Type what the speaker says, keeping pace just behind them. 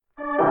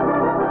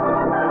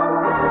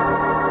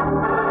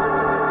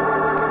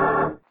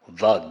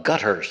The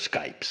Gutter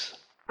Skypes.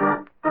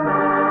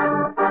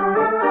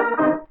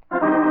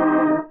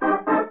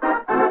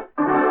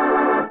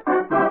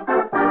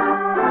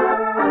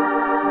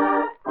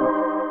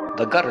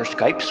 The Gutter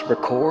Skypes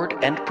record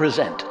and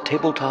present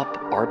tabletop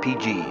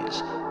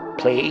RPGs,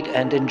 played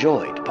and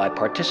enjoyed by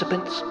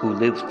participants who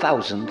live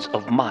thousands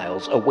of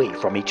miles away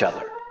from each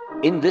other.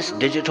 In this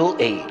digital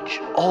age,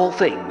 all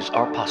things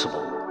are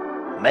possible.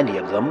 Many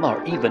of them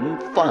are even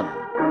fun.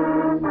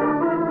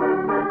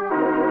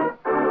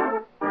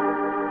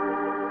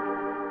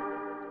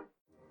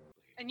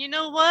 And you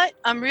know what?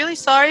 I'm really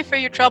sorry for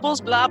your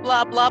troubles, blah,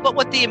 blah, blah. But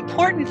what the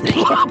important thing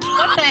is, what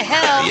the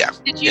hell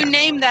did you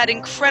name that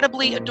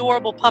incredibly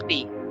adorable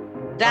puppy?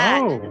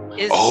 That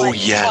is what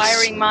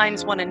inquiring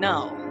minds want to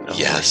know.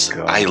 Yes,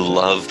 I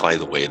love, by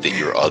the way, that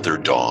your other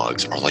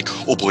dogs are like,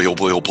 oh boy, oh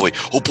boy, oh boy,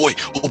 oh boy,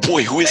 oh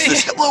boy, who is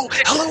this? Hello,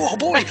 oh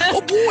boy,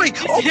 oh boy,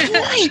 oh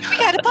boy.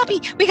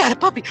 We got a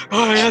puppy.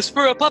 I asked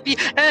for a puppy,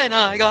 and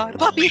I got a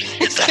puppy.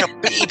 Is that a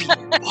baby?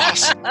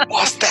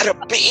 Boss, that a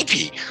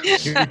baby?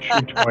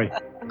 Toy.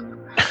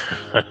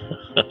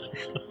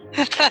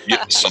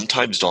 Yeah,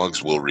 sometimes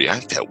dogs will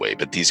react that way,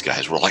 but these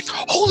guys were like,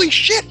 holy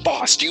shit,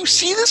 boss, do you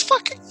see this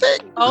fucking thing?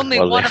 Only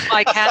one of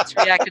my cats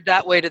reacted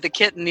that way to the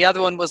kitten. The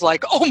other one was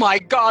like, oh my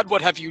God,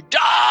 what have you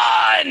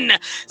done?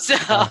 So,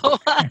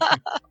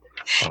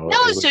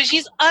 so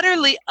she's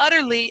utterly,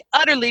 utterly,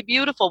 utterly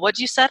beautiful. What'd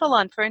you settle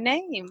on for a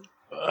name?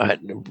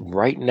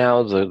 Right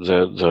now,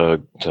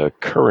 the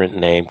current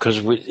name,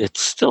 because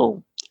it's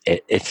still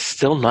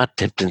not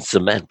dipped in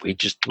cement.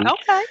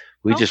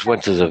 We just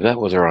went to the vet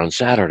with her on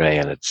Saturday,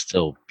 and it's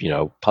still,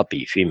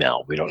 puppy,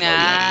 female. We don't know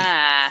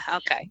yet.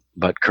 Okay.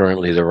 But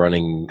currently, the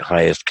running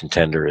highest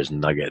contender is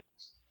Nugget.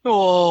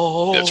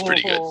 Oh. That's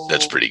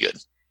pretty good.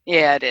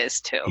 Yeah, it is,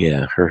 too.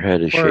 Yeah, her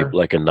head is shaped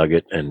like a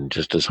nugget and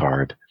just as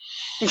hard.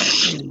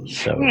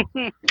 So,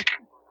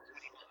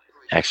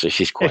 actually,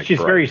 she's quite If she's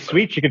bright, very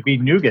sweet, she could be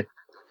nougat.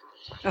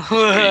 There you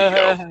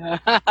go.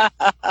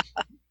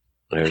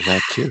 There's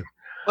that, too.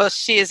 Well,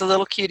 she is a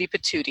little cutie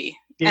patootie.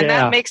 Yeah. And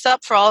that makes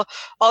up for all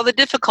the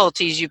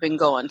difficulties you've been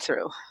going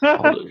through.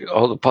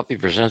 all the puppy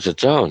presents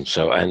its own.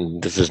 So,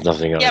 and this is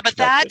nothing unexpected. Yeah, but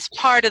that's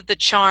part of the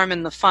charm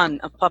and the fun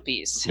of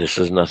puppies. This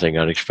is nothing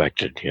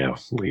unexpected. Yeah,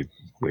 we've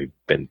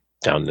been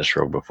down this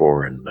road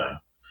before, and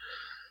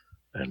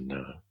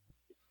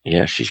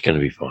she's going to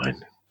be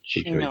fine.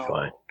 She's going to be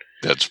fine.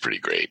 That's pretty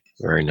great.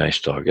 Very nice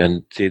dog.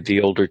 And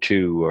the older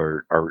two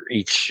are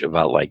each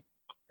about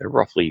they're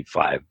roughly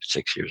 5-6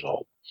 years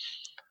old.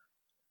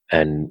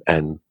 And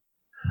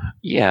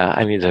yeah,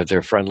 I mean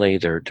they're friendly.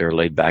 They're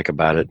laid back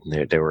about it,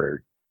 and they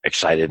were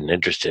excited and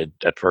interested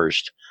at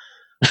first.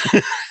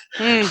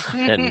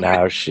 And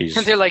now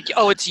they're like,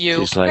 oh, it's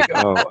you. She's like,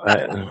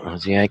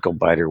 the ankle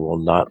biter will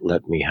not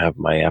let me have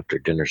my after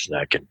dinner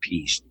snack in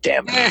peace.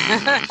 Damn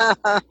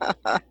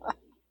it.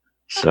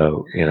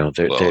 So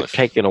they're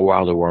taking a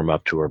while to warm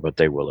up to her, but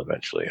they will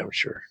eventually, I'm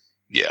sure.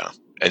 Yeah.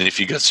 And if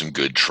you got some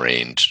good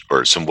trained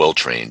or some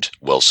well-trained,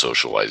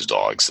 well-socialized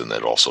dogs, then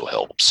that also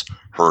helps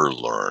her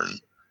learn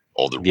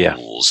all the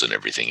rules and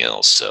everything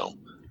else. So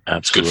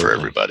it's good for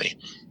everybody.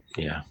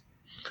 Yeah.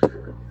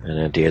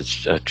 And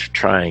it's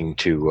trying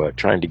to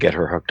get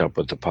her hooked up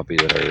with the puppy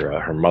that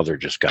her mother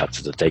just got,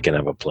 so that they can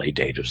have a play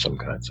date of some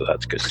kind. So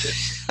that's good too.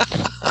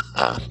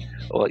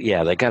 Well,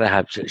 yeah,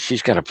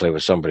 she's got to play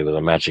with somebody with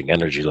a matching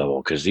energy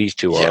level, because these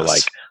two are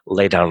like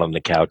lay down on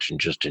the couch and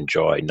just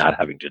enjoy not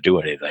having to do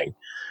anything.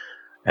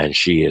 And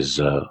she is,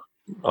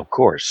 of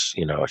course,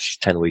 she's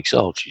 10 weeks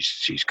old.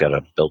 She's got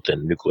a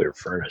built-in nuclear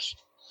furnace.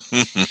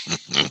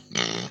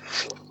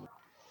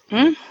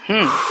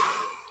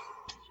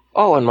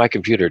 Oh, and my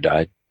computer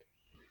died.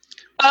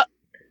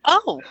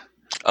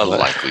 A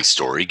likely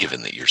story,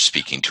 given that you're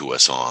speaking to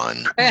us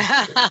on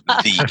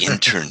the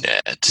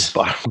internet.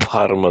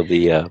 Bottom of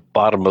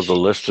the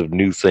list of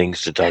new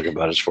things to talk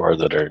about as far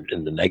that are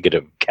in the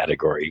negative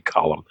category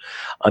column.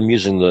 I'm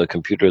using the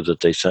computer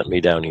that they sent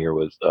me down here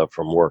with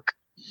from work.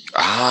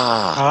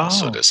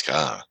 So desu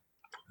ka.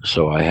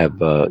 So I have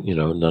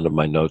none of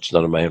my notes,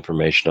 none of my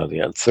information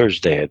on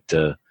Thursday.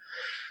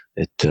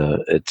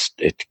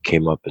 It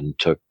came up and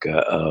took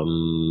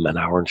an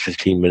hour and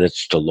 15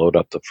 minutes to load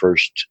up the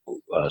first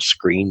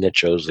screen that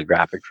shows the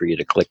graphic for you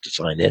to click to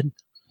sign in.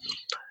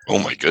 Oh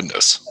my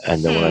goodness.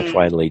 And then when I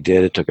finally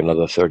did, it took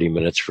another 30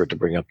 minutes for it to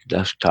bring up the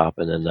desktop,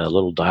 and then a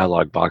little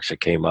dialog box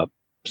that came up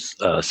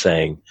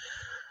saying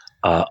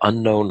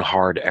unknown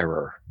hard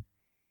error.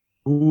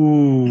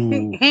 Ooh.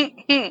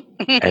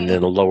 And in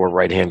the lower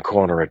right-hand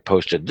corner, it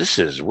posted, "This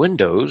is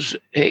Windows,"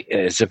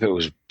 as if it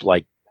was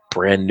like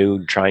brand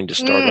new, trying to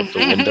start up the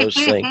Windows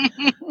thing.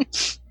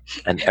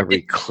 And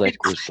every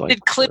click was like...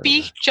 Did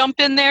Clippy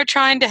jump in there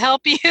trying to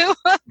help you?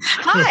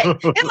 Hi,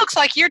 it looks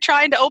like you're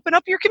trying to open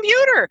up your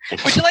computer.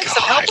 Would you like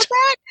some help with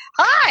that?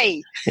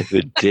 Hi. If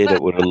it did,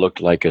 it would have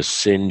looked like a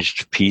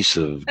singed piece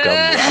of gum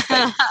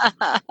wrapping.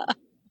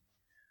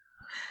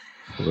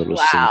 A little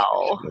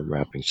singed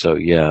wrapping. So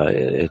yeah,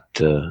 it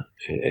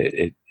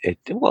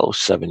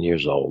 7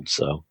 years old.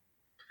 So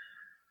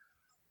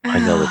I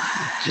know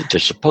that they're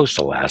supposed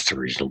to last a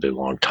reasonably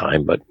long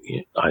time, but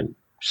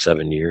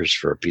 7 years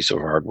for a piece of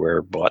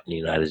hardware bought in the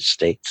United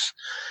States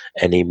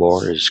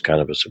anymore is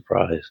kind of a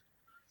surprise.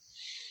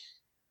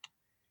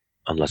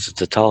 Unless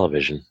it's a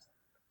television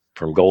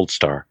from Gold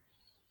Star.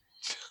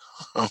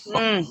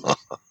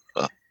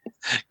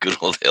 Good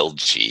old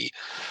LG.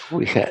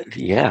 We had,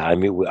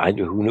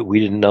 we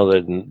didn't know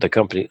that the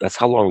company. That's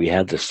how long we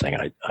had this thing.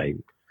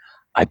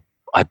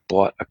 I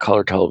bought a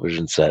color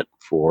television set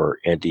for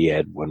Auntie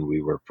Ed when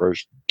we were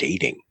first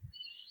dating.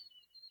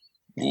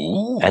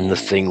 Ooh. And the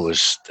thing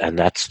was, and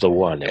that's the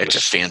one. It's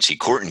a fancy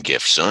courting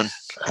gift, son.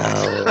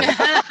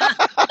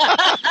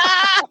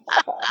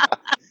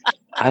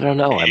 I don't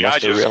know. I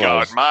just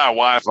got my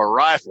wife a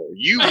rifle.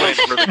 You went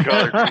for the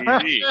color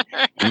TV.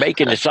 You're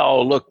making us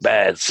all look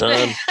bad,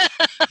 son.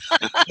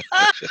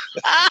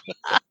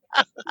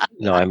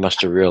 No, I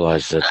must have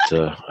realized that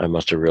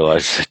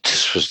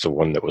this was the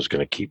one that was going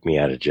to keep me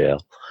out of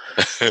jail.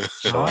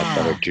 So I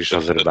better do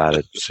something about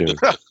it soon.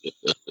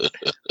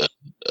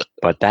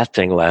 But that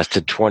thing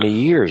lasted 20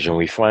 years, and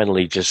we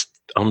finally just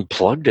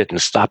unplugged it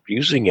and stopped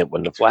using it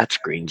when the flat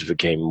screens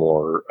became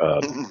more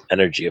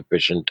energy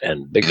efficient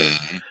and bigger.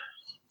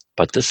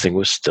 But this thing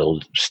was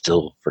still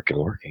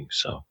freaking working.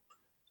 So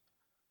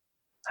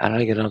how did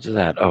I get onto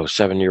that? Oh,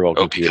 7-year-old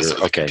computer.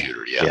 Okay,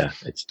 computer, yeah,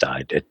 it's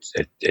died.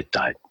 It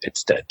died.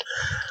 It's dead.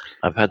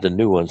 I've had the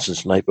new one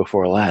since night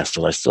before last,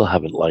 and I still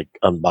haven't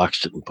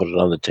unboxed it and put it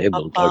on the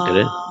table and plugged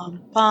it in.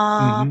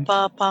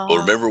 Well,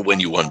 remember when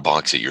you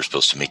unbox it, you're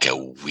supposed to make a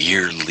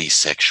weirdly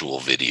sexual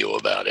video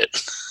about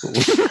it.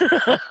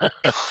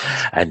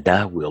 And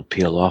now we'll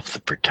peel off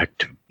the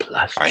protective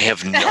plastic. I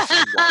have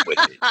nothing wrong with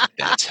it.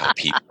 That's how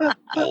people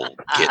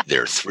get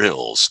their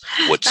thrills.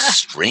 What's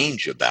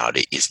strange about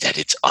it is that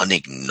it's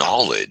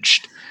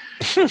unacknowledged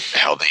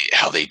how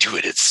they do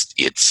it.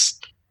 It's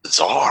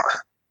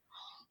bizarre.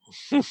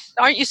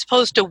 Aren't you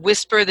supposed to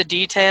whisper the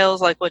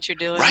details like what you're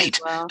doing? Right.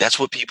 As well? That's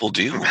what people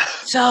do.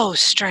 So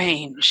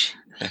strange.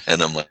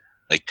 And I'm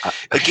like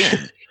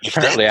again.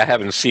 Apparently, I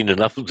haven't seen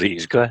enough of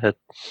these. Go ahead.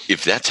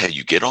 If that's how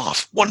you get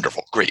off,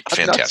 wonderful, great,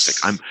 fantastic.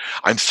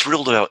 I'm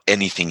thrilled about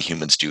anything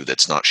humans do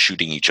that's not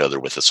shooting each other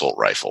with assault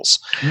rifles.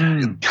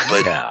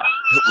 But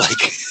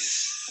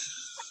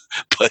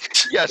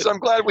but yes, I'm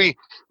glad we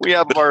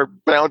have our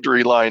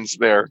boundary lines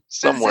there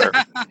somewhere.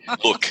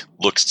 Look,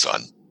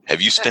 son. Have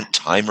you spent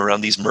time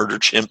around these murder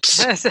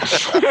chimps?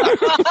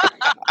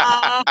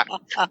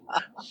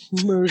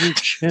 Murder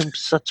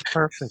chimps. That's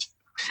perfect.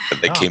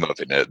 And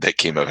that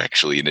came up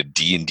actually in a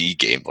D&D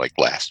game like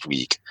last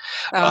week.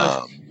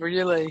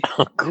 Really?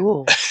 Oh,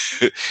 cool.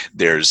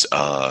 There's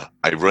I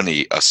run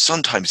a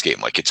sometimes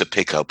game, like it's a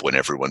pickup when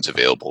everyone's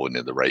available and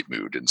in the right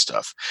mood and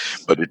stuff.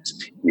 But it's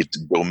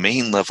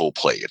domain level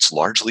play. It's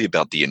largely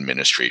about the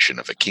administration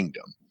of a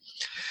kingdom.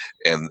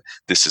 And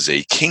this is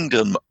a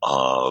kingdom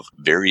of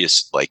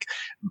various, like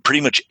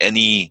pretty much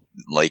any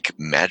like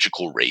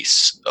magical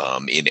race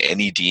in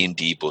any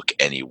D&D book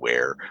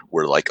anywhere.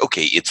 We're like,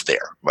 okay, it's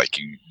there. Like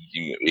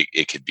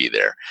it could be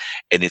there,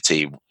 and it's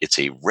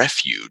a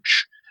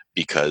refuge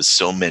because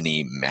so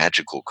many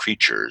magical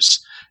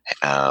creatures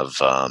have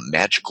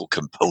magical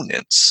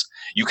components.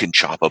 You can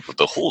chop up a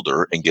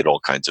beholder and get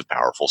all kinds of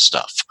powerful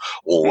stuff.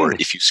 Or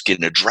if you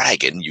skin a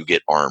dragon, you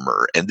get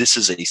armor, and this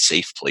is a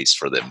safe place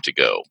for them to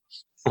go.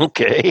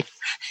 Okay.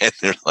 And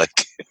they're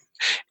like,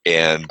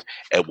 and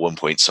at one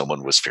point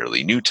someone was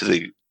fairly new to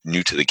the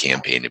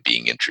campaign of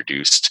being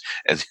introduced,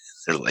 and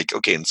they're like,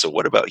 okay, and so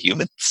what about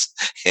humans?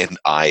 And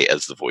I,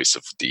 as the voice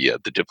of the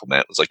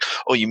diplomat, was like,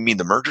 oh, you mean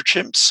the murder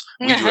chimps?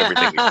 We do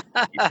everything we can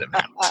to keep them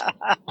out.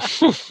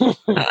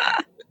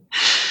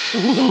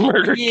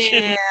 Murder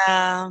chimps.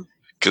 Yeah.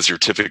 Because your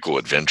typical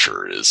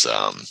adventure is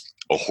a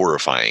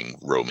horrifying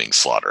roaming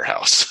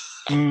slaughterhouse.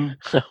 How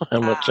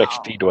much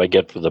XP do I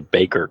get for the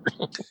baker?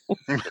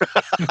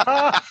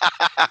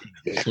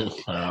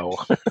 Wow.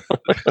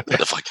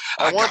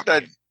 I want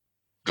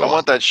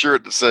that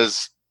shirt that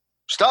says,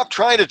 "Stop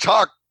trying to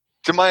talk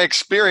to my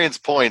experience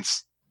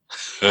points."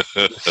 What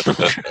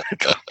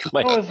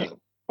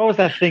was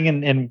that thing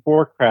in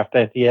Warcraft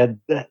that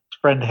that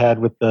friend had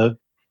with the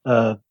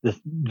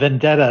this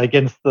vendetta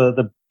against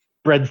the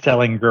bread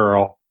selling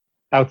girl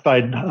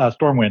outside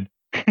Stormwind?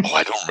 Oh,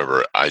 I don't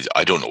remember.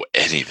 I don't know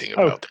anything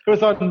about that. It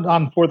was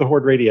on For the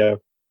Horde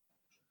radio.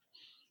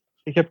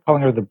 He kept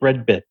calling her the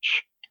bread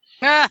bitch.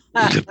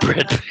 The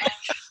bread bitch.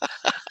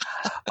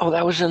 Oh,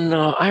 that was in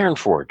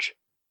Ironforge.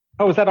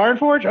 Oh, was that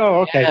Ironforge?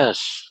 Oh, okay.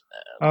 Yes.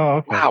 Oh,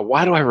 okay. Wow,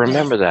 why do I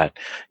remember that?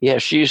 Yeah,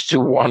 she used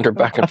to wander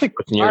back and forth.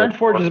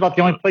 Ironforge is about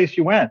the only place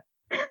you went.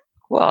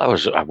 Well, I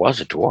was a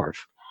dwarf.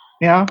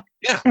 Yeah.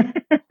 Yeah.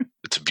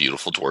 It's a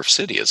beautiful dwarf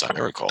city, as I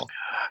recall.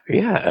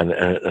 Yeah, and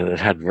it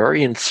had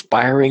very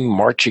inspiring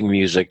marching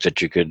music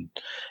that you could,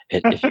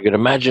 if you could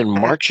imagine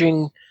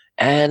marching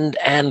and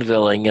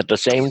anviling at the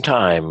same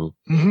time,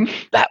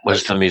 that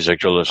was the music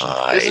to listen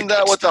to. Isn't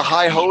that what the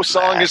Hi-Ho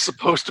song is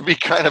supposed to be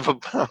kind of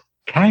about?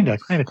 Kind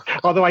of.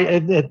 Although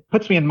it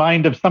puts me in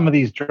mind of some of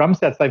these drum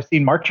sets I've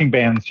seen marching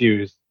bands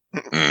use.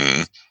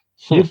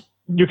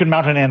 You can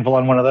mount an anvil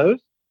on one of those.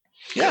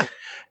 Yeah.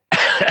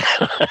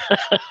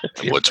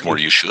 What's more,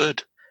 you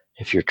should.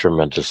 If you're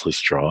tremendously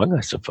strong,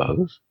 I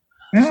suppose.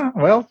 Yeah,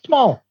 well,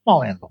 small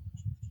anvil.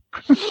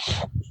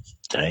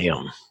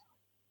 Damn.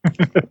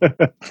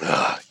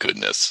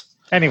 Goodness.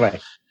 Anyway.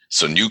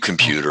 So new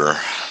computer.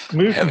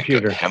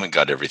 Haven't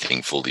got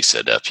everything fully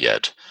set up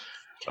yet.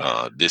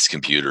 This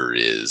computer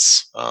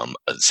is,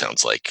 it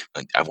sounds like,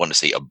 I want to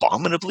say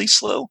abominably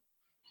slow.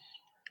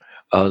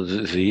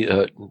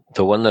 The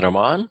one that I'm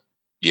on?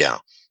 Yeah.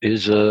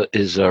 Is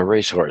a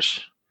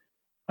racehorse.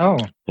 Oh.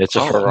 It's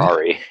a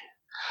Ferrari.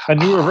 A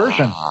newer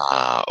version.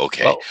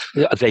 Okay. Well,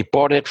 they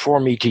bought it for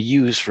me to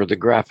use for the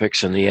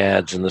graphics and the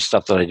ads and the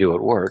stuff that I do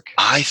at work.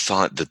 I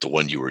thought that the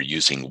one you were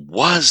using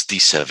was the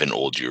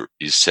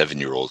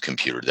 7-year-old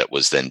computer that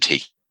was then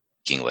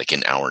taking like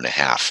an hour and a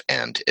half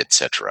and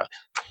etc.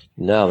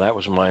 No, that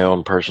was my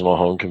own personal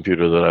home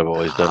computer that I've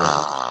always done.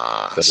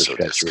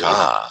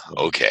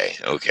 Okay.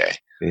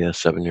 Yeah,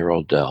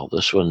 7-year-old Dell.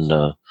 This one,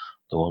 the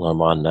one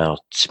I'm on now.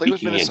 I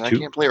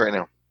can't play right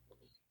now.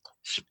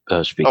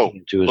 Speaking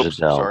into is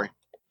a Dell. Sorry.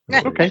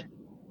 Okay.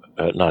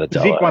 Not a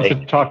Dell. Zeke wants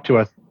to talk to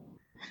us.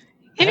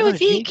 Hello,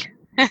 Zeke.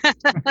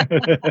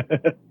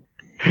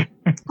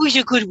 Who's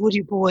a good woody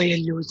boy?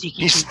 Hello,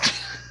 Zeke.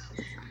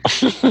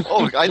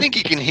 I think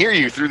he can hear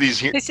you through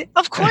these.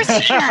 Of course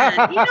he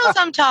can. He knows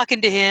I'm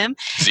talking to him.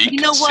 Zeke, you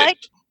know what?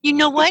 You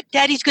know what?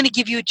 Daddy's going to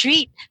give you a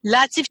treat.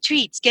 Lots of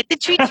treats. Get the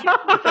treats.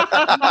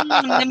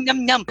 Num,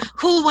 num, num.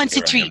 Who wants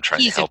a treat?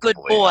 He's a good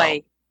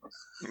boy.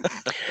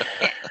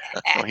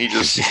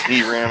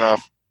 He ran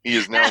off. He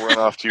is now run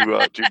off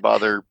to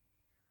bother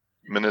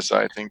Minissa,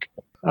 I think.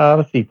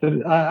 Let's see.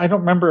 I don't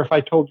remember if I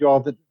told you all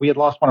that we had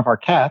lost one of our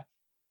cats.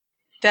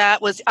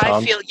 That was,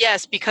 I feel,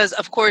 yes, because,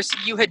 of course,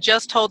 you had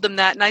just told them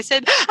that, and I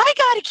said, I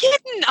got a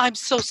kitten! I'm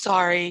so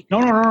sorry.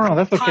 No,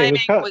 that's okay.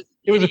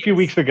 It was a few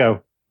weeks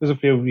ago. Yeah.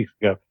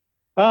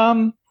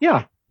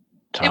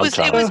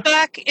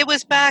 It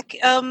was back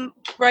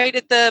right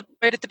at the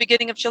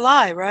beginning of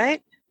July,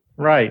 right?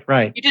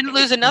 Right. You didn't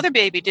lose another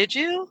baby, did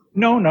you?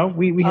 No.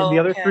 We the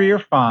other three are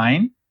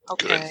fine.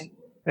 Okay.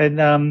 Good.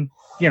 And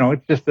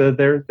it's just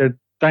their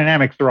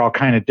dynamics are all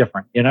kind of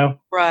different,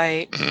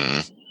 Right.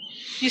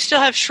 You still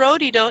have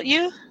Shrody, don't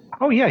you?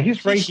 Oh yeah,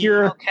 he's right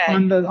here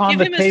on the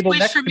table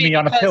next to me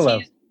on a pillow.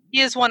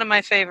 He is one of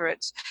my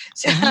favorites.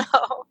 So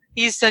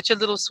he's such a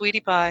little sweetie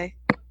pie.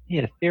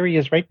 Yes, there he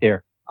is right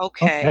there.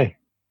 Okay.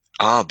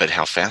 But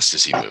how fast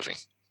is he moving?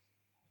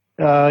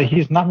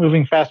 He's not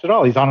moving fast at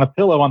all. He's on a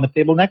pillow on the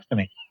table next to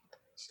me.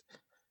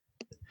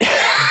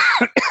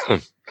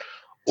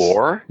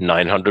 Or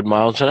 900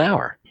 miles an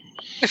hour.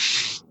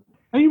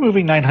 Are you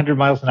moving 900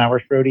 miles an hour,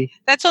 Shrody?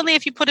 That's only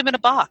if you put him in a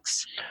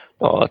box.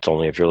 Oh, that's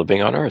only if you're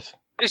living on Earth.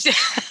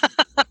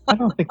 I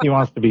don't think he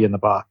wants to be in the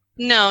box.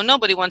 No,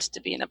 nobody wants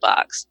to be in a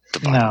box. The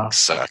box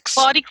sucks.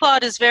 Claudie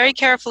Claude is very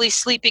carefully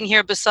sleeping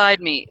here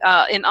beside me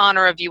in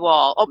honor of you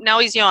all. Oh, now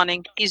he's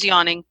yawning.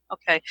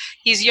 Okay.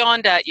 He's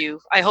yawned at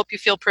you. I hope you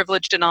feel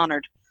privileged and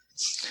honored.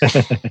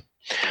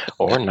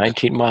 Or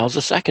 19 miles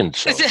a second.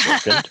 So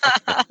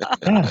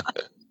yeah.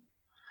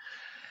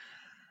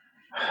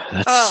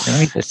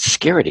 It's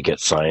scary to get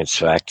science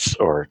facts,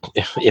 or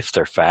if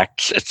they're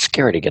facts, it's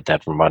scary to get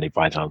that from Monty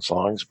Python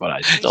songs, but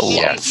I still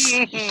love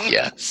it.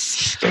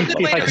 Yes. It's a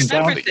good way to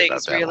remember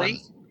things,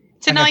 really.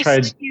 It's a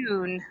nice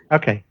tune.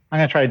 Okay. I'm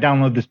going to try to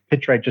download this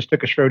picture I just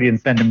took a Shrody and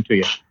send him to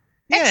you.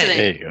 Excellent.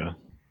 There you go.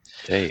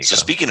 So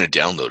speaking of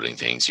downloading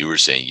things, you were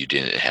saying you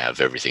didn't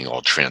have everything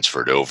all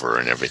transferred over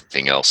and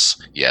everything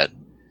else yet.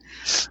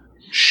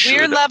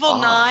 We're level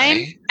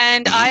 9,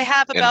 and I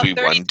have about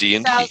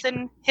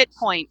 30,000 hit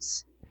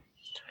points.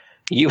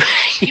 I'm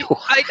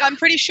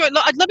pretty sure.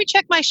 Let me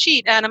check my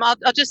sheet, Adam. I'll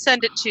just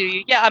send it to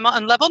you. Yeah, I'm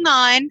on level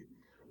 9,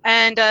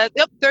 and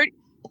 30.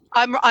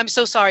 I'm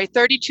so sorry.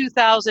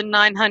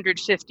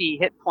 32,950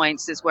 hit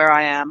points is where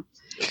I am.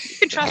 You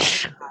can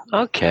trust me.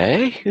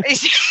 Okay.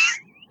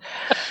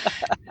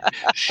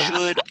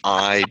 Should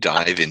I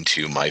dive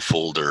into my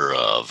folder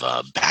of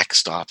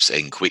backstops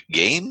and quick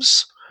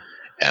games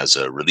as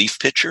a relief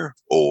pitcher,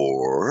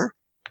 or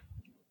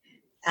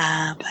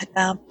that's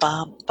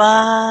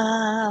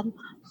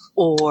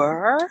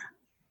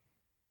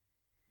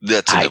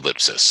an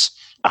ellipsis?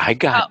 I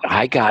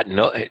got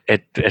no.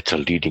 It's a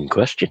leading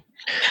question.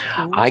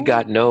 Ooh. I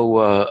got no.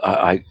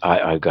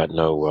 I got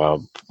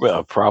no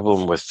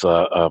problem with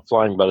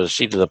flying by the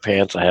seat of the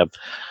pants. I have.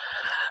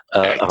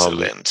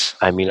 Excellent.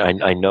 I mean,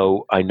 I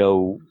know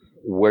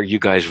where you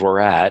guys were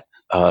at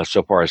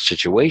so far as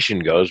situation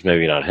goes.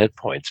 Maybe not hit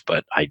points,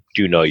 but I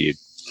do know you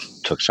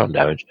took some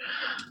damage.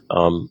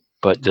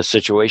 But the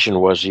situation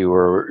was you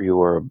were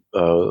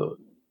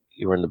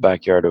in the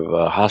backyard of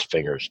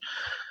Hossbinger's.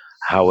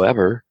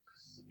 However,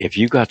 if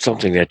you got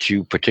something that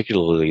you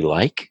particularly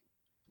like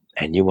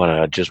and you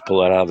want to just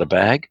pull it out of the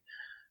bag,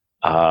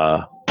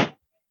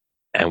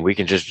 and we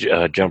can just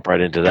jump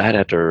right into that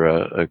after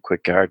a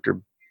quick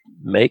character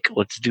make,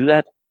 let's do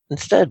that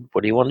instead.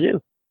 What do you want to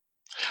do?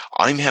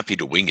 I'm happy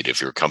to wing it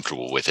if you're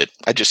comfortable with it.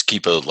 I just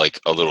keep a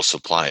little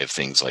supply of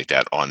things like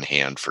that on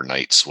hand for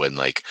nights when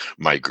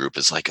my group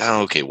is like,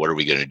 oh, okay, what are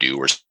we going to do?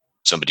 Or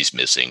somebody's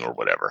missing or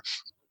whatever.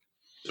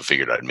 I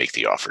figured I'd make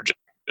the offer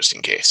just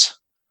in case.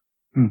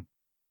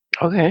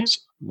 Okay.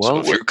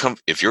 Well, so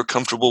if you're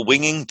comfortable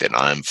winging, then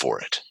I'm for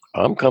it.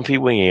 I'm comfy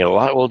winging. A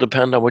lot will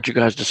depend on what you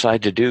guys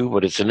decide to do,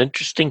 but it's an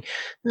interesting,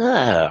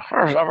 it's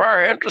a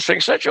very interesting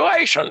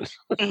situation.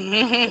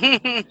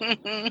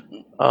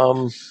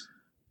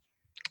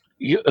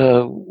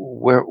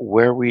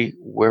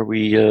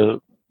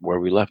 Where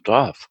we left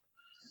off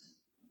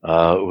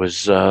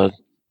was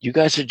you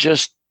guys had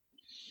just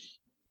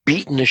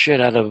beaten the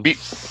shit out of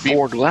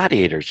 4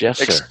 gladiators. Yes,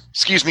 sir.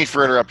 Excuse me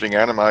for interrupting,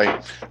 Adam.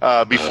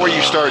 Before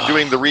you start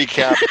doing the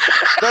recap,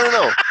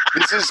 no.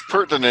 This is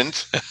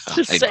pertinent.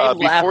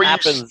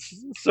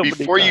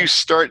 Before you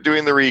start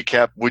doing the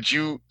recap, would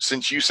you,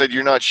 since you said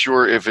you're not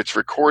sure if it's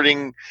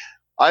recording,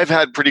 I've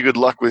had pretty good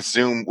luck with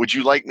Zoom. Would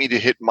you like me to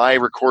hit my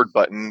record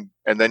button,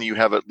 and then you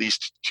have at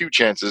least 2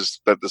 chances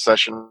that the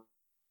session...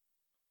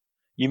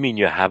 You mean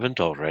you haven't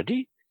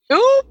already?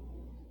 Oop.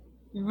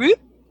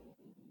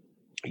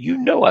 You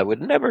know I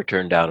would never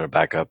turn down a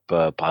backup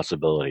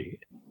possibility.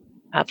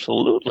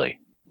 Absolutely.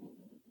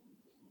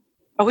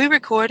 Are we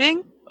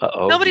recording?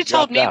 Uh-oh. Nobody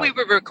told me we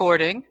were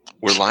recording.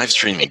 We're live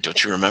streaming.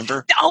 Don't you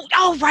remember?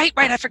 Oh, right.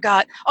 I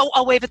forgot. Oh,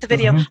 I'll wave at the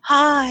video. Mm-hmm.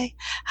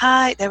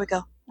 Hi. There we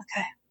go.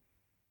 Okay.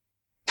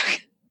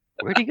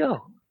 Where'd he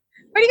go?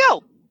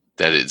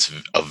 That is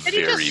a Did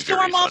he just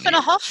storm off in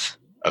a huff?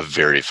 A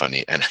very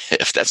funny, and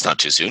if that's not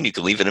too soon, you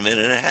can leave in a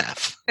minute and a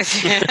half.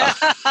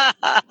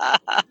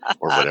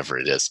 Or whatever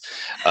it is.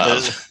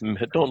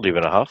 Don't leave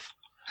in a huff.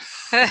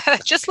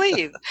 Just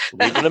leave.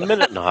 Leave in a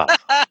minute and a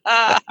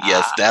half.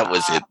 Yes, that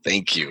was it.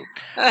 Thank you.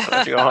 Why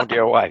don't you go home to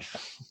your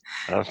wife?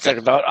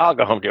 I'll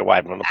go home to your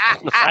wife.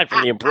 Aside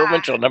from the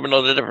improvement, you'll never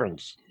know the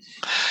difference.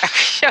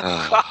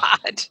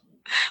 God.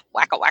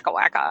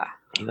 Wacka.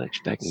 You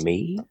expect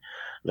me,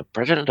 the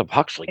president of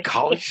Huxley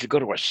College, to go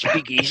to a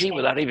speakeasy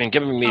without even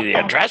giving me the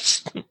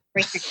address?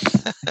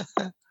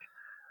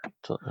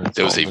 That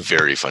was a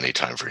very funny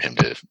time for him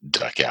to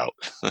duck out,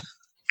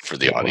 for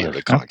the audio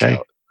to conk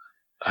out.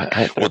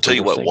 We'll tell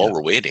you what, while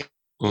we're waiting,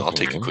 I'll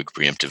take a quick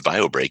preemptive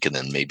bio break and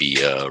then maybe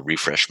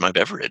refresh my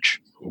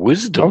beverage.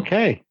 Wisdom.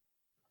 Okay.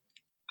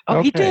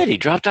 Oh, he did. He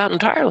dropped out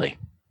entirely.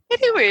 Did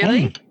he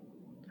really?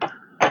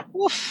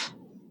 Oof.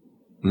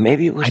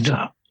 Maybe it was...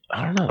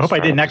 I don't know. I hope I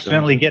didn't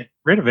accidentally get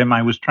rid of him.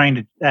 I was trying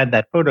to add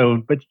that photo,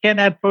 but you can't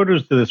add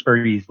photos to this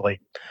very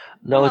easily.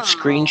 No, it's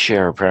screen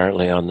share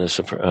apparently on this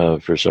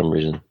for some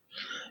reason.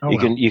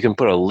 You can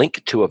put a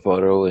link to a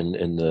photo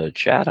in the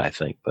chat, I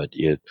think, but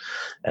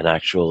an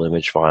actual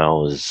image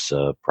file is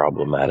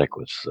problematic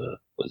with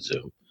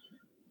Zoom.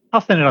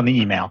 I'll send it on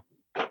the email.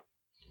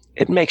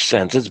 It makes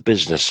sense. It's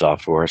business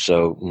software,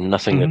 so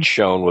nothing that's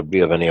shown would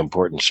be of any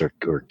importance or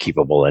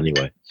keepable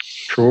anyway.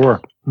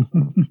 Sure.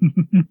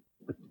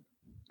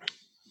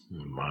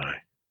 My.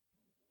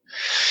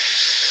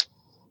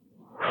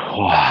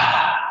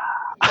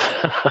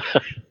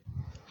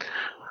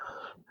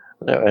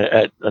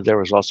 There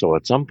was also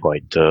at some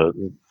point a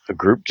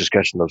group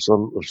discussion of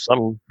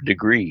some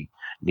degree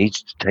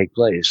needs to take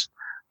place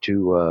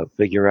to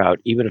figure out,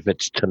 even if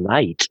it's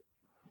tonight,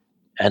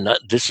 and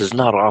this is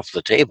not off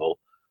the table,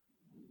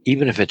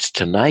 even if it's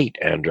tonight,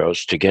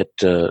 Andros, to get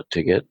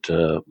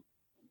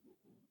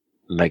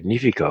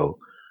Magnifico.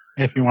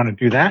 If you want to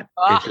do that,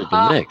 into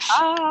the mix.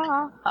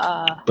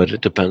 But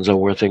it depends on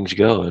where things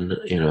go, and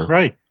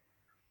right.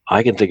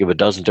 I can think of a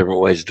dozen different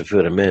ways to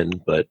fit him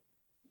in, but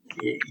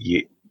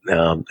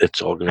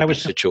it's all going to be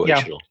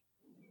situational.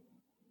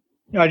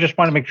 I just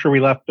want to make sure we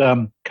left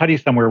Cuddy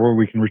somewhere where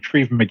we can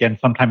retrieve him again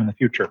sometime in the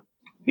future.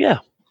 Yeah.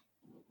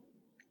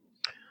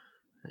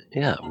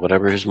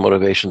 Whatever his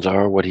motivations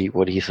are, what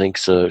he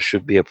thinks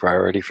should be a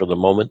priority for the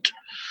moment.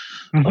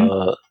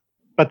 Mm-hmm.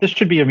 But this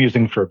should be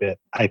amusing for a bit,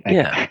 I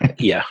think.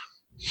 Yeah.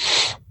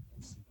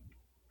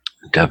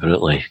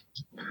 Definitely.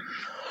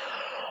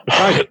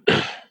 Right.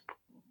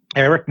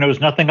 Eric knows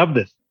nothing of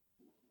this.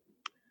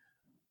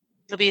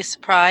 It'll be a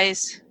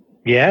surprise.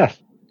 Yes.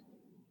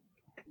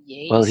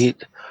 Well,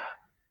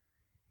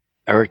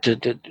 Eric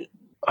did.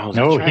 Oh,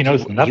 no, he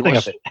knows nothing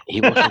of it.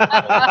 He wasn't.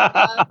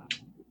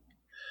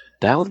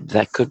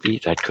 That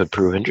could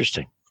prove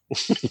interesting.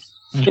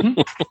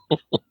 Mm-hmm.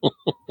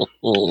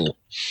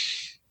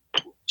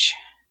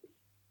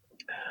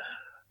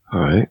 All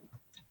right.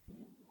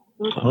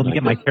 Let me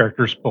get my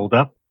characters pulled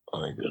up.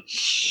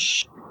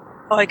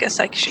 I guess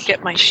I should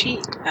get my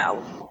sheet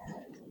out.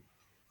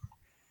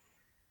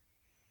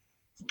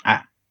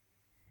 I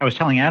was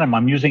telling Adam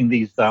I'm using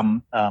these little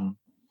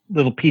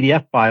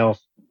PDF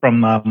files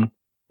from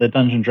the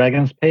Dungeons &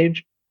 Dragons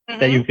page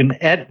that you can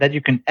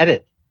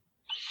edit.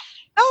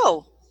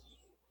 Oh,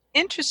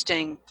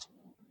 interesting.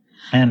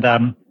 And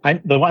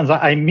the ones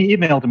I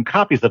emailed him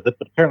copies of it,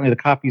 but apparently the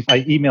copies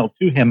I emailed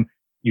to him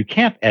you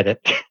can't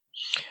edit.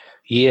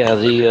 Yeah,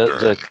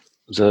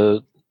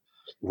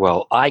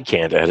 well, I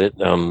can't edit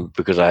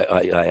because I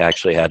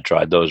actually had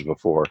tried those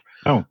before,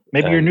 Oh,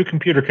 maybe your new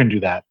computer can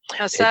do that.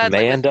 It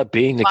may end up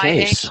being the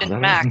case. My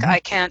ancient Mac, I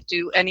can't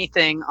do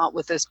anything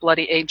with this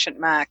bloody ancient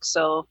Mac,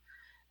 so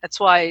that's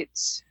why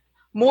it's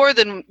more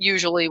than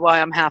usually why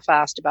I'm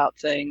half-assed about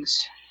things.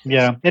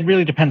 Yeah, it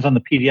really depends on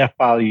the PDF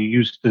file you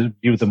use to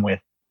view them with.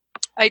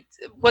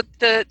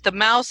 The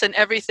mouse and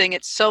everything,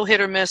 it's so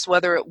hit or miss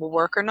whether it will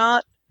work or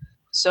not.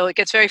 So it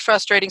gets very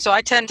frustrating. So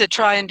I tend to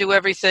try and do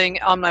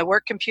everything on my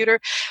work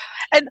computer.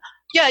 And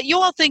yeah, you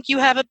all think you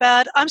have it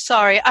bad. I'm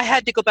sorry. I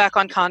had to go back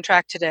on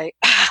contract today.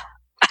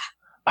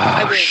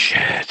 I win.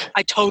 Shit.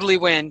 I totally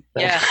win.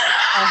 Yeah.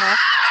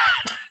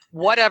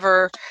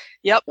 Whatever.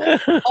 Yep.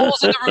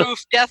 Holes in the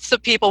roof, deaths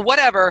of people,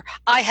 whatever.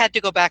 I had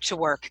to go back to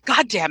work.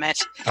 God damn it.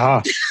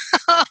 Ah.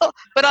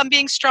 But I'm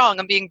being strong.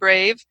 I'm being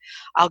brave.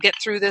 I'll get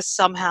through this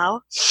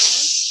somehow.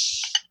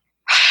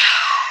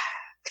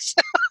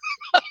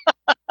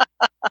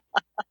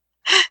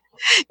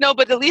 No,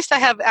 but at least I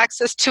have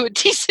access to a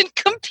decent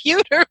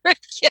computer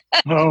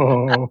again.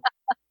 Oh.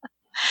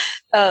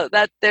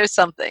 There's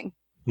something.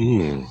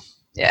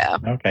 Yeah.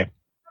 Okay.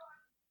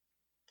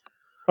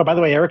 Oh, by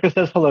the way, Erica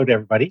says hello to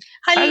everybody.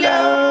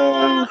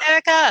 Hello.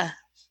 Erica.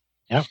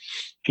 Yeah.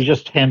 She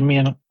just handed me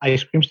an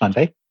ice cream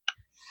sundae.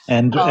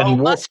 And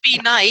must be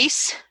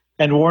nice.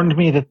 And warned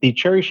me that the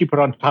cherry she put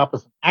on top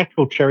is an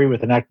actual cherry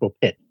with an actual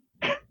pit.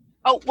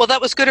 Oh, well,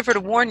 that was good of her to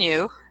warn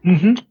you.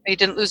 Mm-hmm. You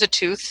didn't lose a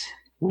tooth.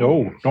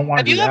 No, don't want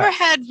to do that. Have you ever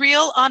had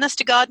real,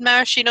 honest-to-God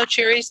maraschino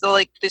cherries?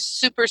 The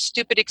super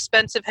stupid,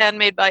 expensive,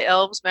 handmade by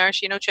elves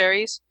maraschino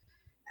cherries?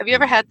 Have you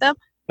ever had them?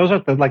 Those are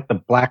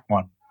the black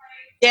one.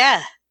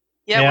 Yeah.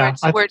 Yeah,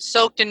 where it's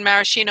soaked in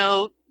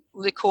maraschino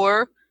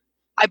liqueur.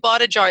 I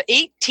bought a jar,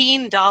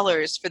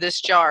 $18 for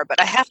this jar.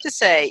 But I have to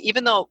say,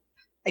 even though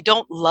I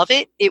don't love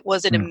it, it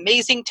was an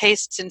amazing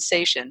taste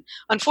sensation.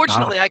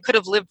 Unfortunately, I could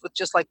have lived with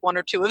just one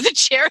or two of the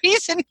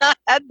cherries and not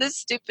had this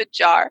stupid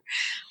jar.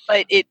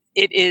 But it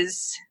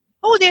is...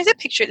 Oh, there's a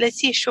picture. Let's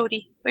see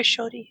Shodi. Where's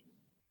Shodi?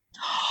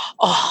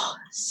 Oh,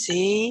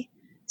 see?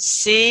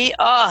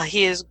 Oh,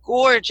 he is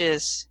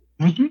gorgeous.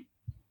 Mm-hmm.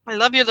 I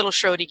love your little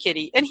Shodi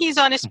kitty. And he's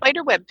on his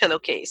spiderweb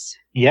pillowcase.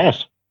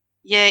 Yes.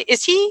 Yeah.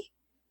 Is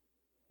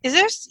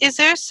there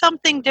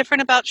something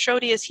different about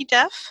Shodi? Is he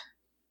deaf?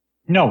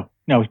 No,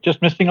 he's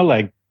just missing a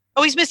leg.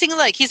 Oh, he's missing a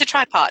leg. He's a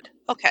tripod.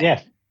 Okay.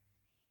 Yes.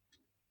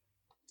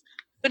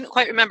 Couldn't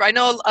quite remember. I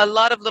know a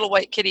lot of little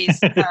white kitties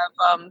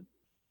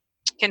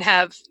can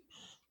have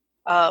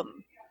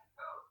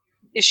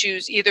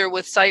issues either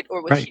with sight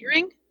or with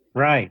hearing.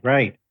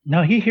 Right.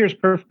 No, he hears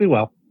perfectly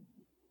well.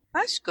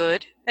 That's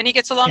good. And he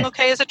gets along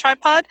okay as a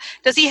tripod?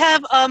 Does he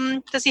have a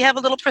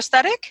little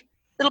prosthetic?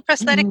 Little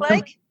prosthetic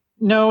leg?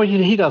 No,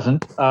 he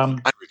doesn't. I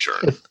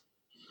return.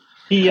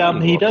 He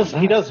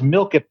does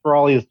milk it for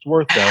all it's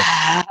worth though.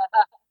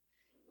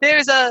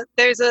 There's a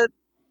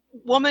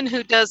woman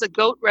who does a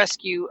goat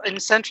rescue in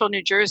central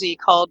New Jersey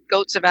called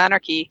Goats of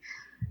Anarchy,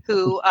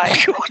 who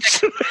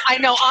I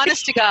know,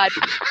 honest to God.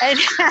 And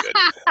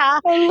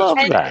I love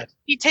that.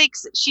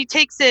 She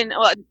takes in,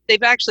 well,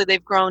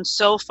 they've grown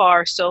so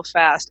far so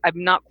fast.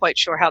 I'm not quite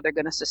sure how they're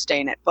going to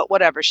sustain it, but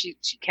whatever. She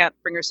can't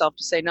bring herself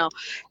to say no.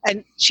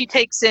 And she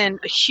takes in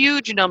a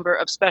huge number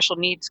of special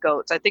needs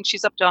goats. I think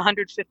she's up to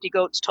 150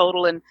 goats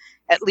total, and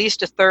at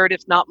least a third,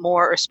 if not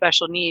more, are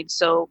special needs.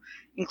 So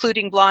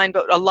including blind,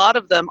 but a lot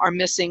of them are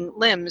missing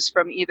limbs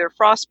from either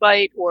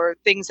frostbite or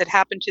things that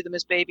happened to them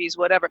as babies,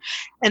 whatever.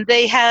 And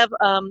they have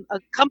a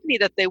company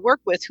that they work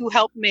with who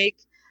help make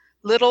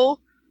little,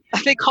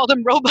 they call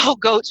them robo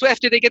goats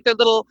after they get their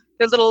little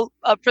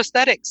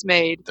prosthetics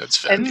made. That's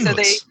fabulous. And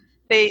so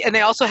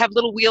they also have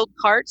little wheeled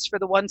carts for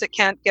the ones that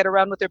can't get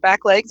around with their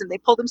back legs, and they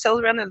pull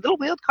themselves around in little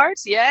wheeled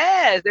carts.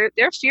 Yeah,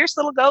 they're fierce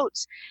little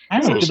goats.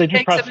 So do they do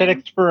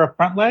prosthetics for a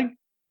front leg?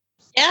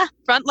 Yeah,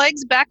 front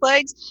legs, back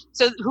legs.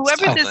 So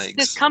whoever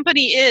this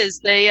company is,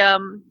 they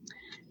I'll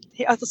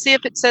see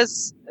if it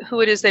says who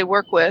it is they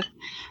work with.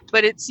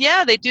 But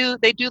they do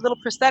little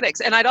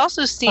prosthetics. And I'd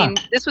also seen,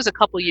 this was a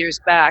couple years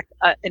back,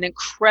 an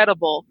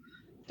incredible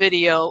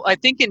video, I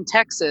think in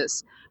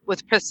Texas,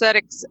 with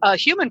prosthetics, a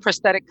human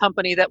prosthetic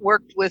company that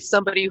worked with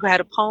somebody who had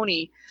a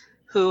pony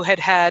who had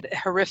a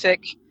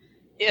horrific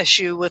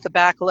issue with the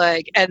back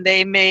leg, and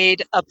they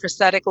made a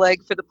prosthetic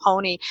leg for the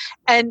pony,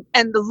 and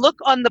the look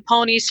on the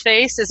pony's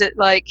face is it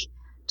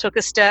took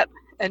a step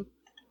and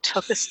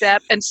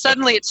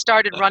suddenly it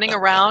started running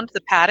around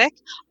the paddock.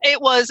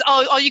 It was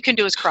all you can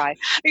do is cry,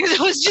 because it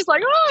was just so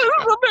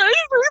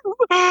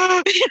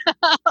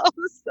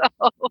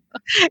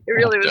it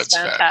really was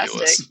fantastic.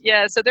 Fabulous.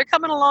 Yeah, so they're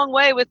coming a long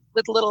way with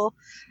little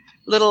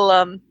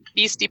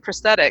beastie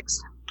prosthetics.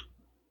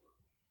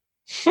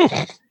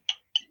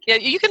 Yeah,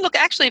 you can look.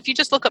 Actually, if you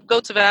just look up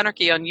Goats of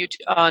Anarchy on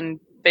YouTube, on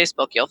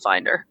Facebook, you'll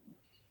find her.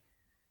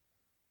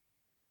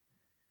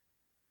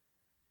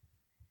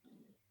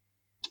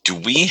 Do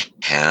we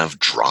have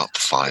drop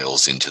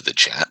files into the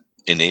chat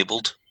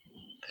enabled?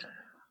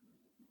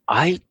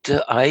 I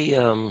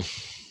don't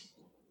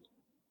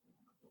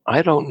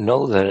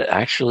know that it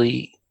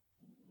actually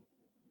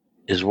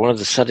is one of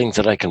the settings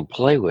that I can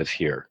play with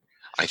here.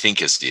 I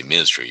think as the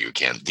administrator you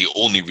can. The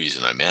only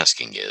reason I'm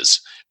asking is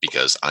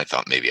because I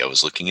thought maybe I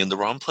was looking in the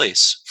wrong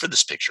place for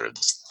this picture of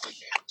this.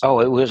 Oh,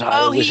 it was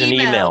an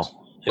email.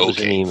 It was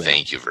an email.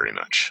 Thank you very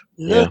much.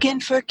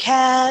 Looking for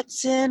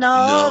cats in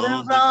all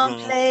the wrong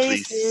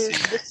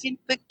places. Looking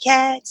for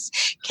cats,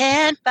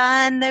 can't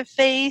find their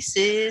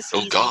faces.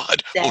 Oh,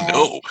 God. Oh,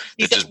 no.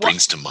 That just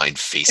brings to mind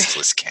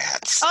faceless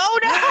cats.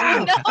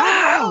 Oh, no.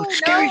 Wow.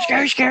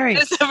 Scary.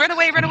 Run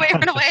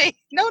away.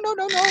 No.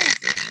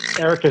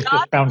 Erica's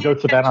just found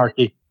Goats of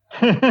Anarchy.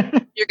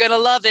 You're going to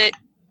love it.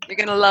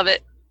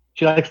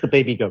 She likes the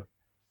baby goat.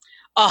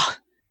 Oh,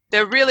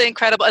 they're really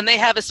incredible. And they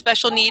have a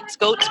special needs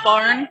goats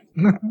barn.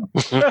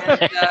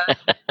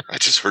 I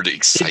just heard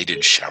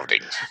excited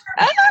shouting.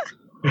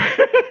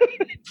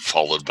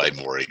 Followed by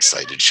more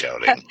excited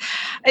shouting.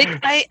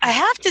 I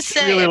have to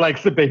say. She really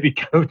likes the baby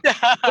goats.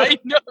 I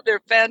know.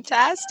 They're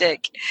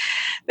fantastic.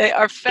 They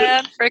are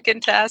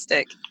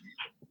fan-frickin-tastic.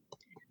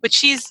 But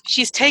she's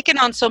taken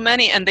on so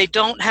many, and they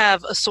don't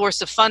have a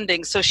source of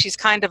funding. So she's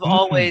kind of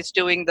always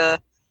doing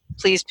the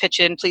please pitch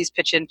in.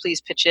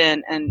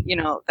 And,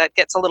 that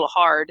gets a little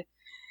hard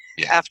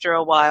after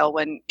a while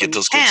when get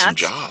those goats some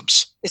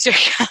jobs.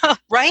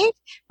 Right?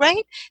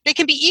 They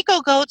can be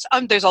eco goats.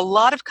 There's a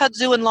lot of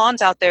kudzu and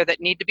lawns out there that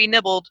need to be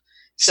nibbled.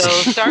 So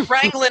start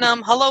wrangling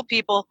them. Hello,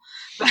 people.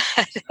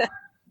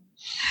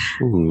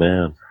 Oh,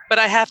 man. But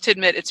I have to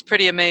admit, it's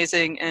pretty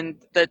amazing. And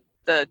the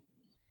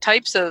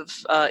types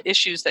of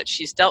issues that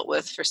she's dealt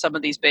with for some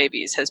of these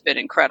babies has been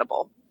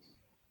incredible.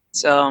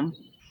 So...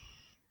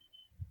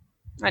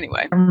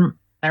 Anyway.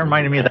 That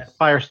reminded me of that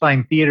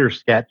Firesign Theater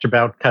sketch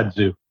about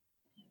kudzu.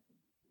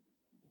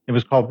 It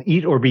was called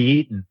Eat or Be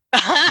Eaten.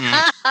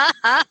 Oh,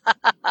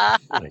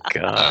 my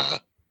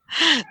God.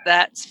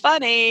 That's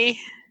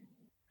funny.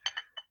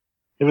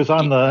 It was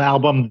on the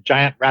album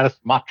Giant Rat of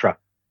Sumatra.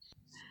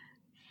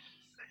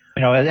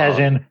 As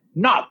in,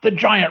 not the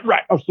giant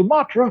rat of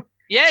Sumatra.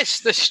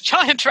 Yes, the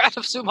giant rat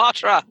of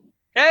Sumatra.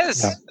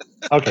 Yes. Yeah.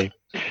 Okay.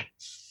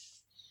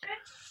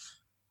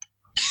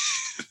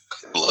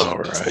 Love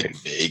right.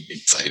 Big,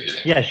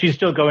 excited. Yeah, she's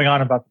still going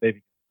on about the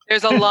baby.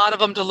 There's a lot of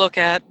them to look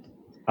at.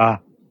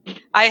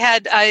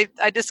 I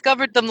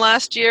discovered them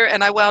last year,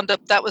 and I wound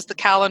up. That was the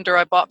calendar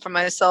I bought for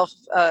myself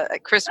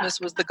at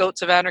Christmas. Was the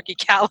Goats of Anarchy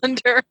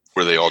calendar?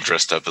 Were they all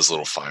dressed up as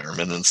little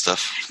firemen and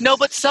stuff? No,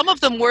 but some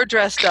of them were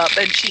dressed up,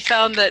 and she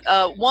found that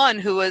one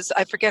who was,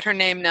 I forget her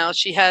name now.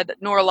 She had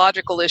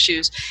neurological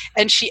issues,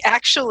 and she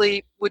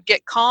actually would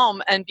get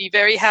calm and be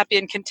very happy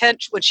and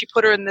content when she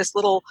put her in this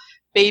little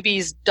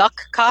baby's duck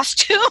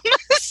costume.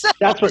 So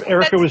that's what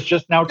Erica was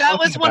just now talking about.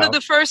 That was one of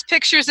the first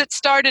pictures that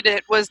started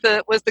it, was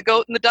the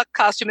goat in the duck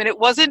costume. And it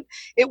wasn't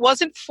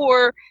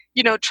for,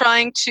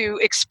 trying to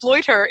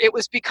exploit her. It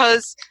was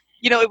because,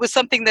 it was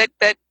something that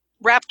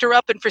wrapped her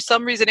up, and for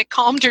some reason it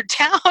calmed her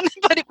down.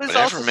 But it was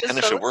whatever, also man,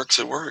 if it works,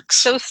 it works.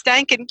 So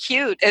stankin'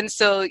 cute. And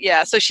so,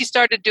 so she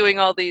started doing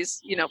all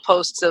these,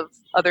 posts of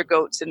other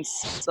goats in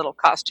little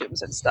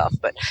costumes and stuff.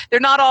 But they're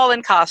not all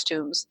in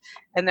costumes,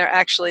 and they're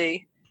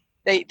actually...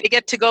 They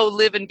get to go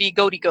live and be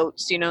goaty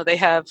goats. They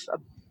have a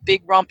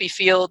big rompy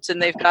fields,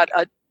 and they've got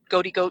a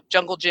goaty goat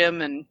jungle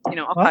gym, and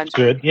all kinds of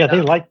good. Yeah,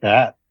 they like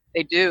that.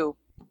 They do.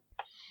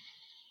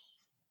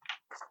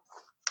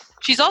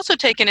 She's also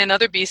taken in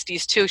other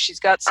beasties too. She's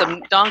got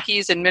some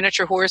donkeys and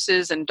miniature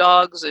horses and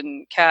dogs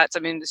and cats. I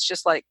mean, it's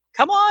just like,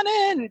 come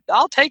on in,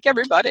 I'll take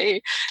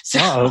everybody.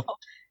 So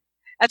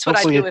that's what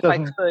I'd do if I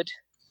could.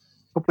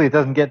 Hopefully it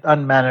doesn't get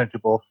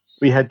unmanageable.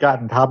 We had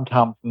gotten Tom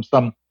from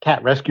some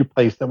cat rescue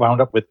place that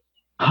wound up with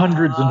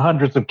hundreds and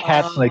hundreds of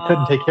cats, and they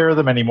couldn't take care of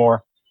them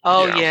anymore.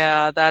 Oh,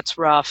 yeah, that's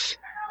rough.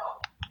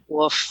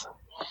 Woof.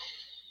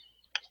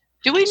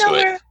 Do we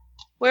know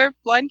where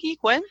Blindgeek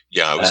went?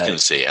 Yeah, I was going to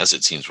say, as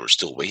it seems we're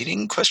still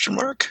waiting, question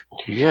mark?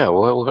 Yeah,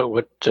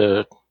 what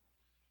I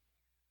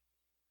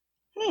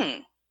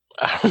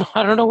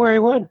don't know where he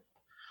went.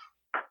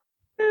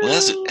 Well,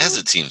 as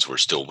it seems we're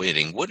still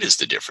waiting, what is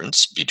the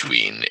difference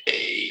between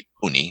a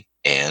pony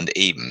and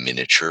a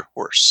miniature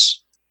horse?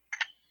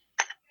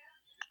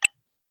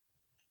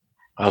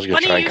 I was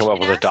going to try and come up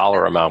with a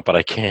dollar amount, but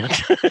I can't.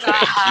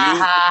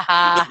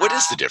 What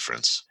is the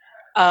difference?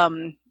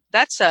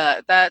 That's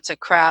a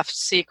craft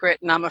secret,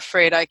 and I'm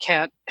afraid I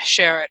can't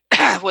share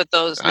it with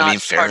those.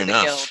 Fair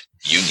enough.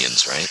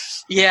 Unions, right?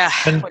 Yeah.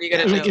 And what are you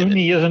going to do?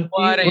 Uni isn't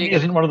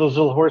one of those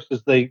little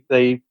horses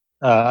they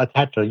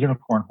attach a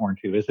unicorn horn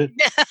to, is it?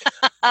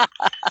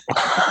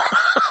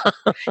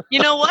 You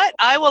know what?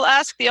 I will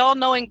ask the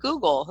all-knowing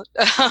Google.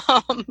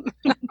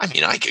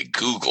 I could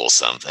Google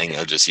something.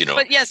 I'll just,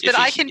 But yes, but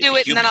I can do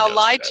it, and then I'll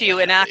lie to you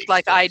and act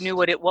like I knew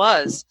what it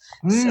was.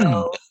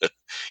 So,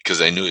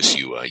 because I noticed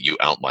you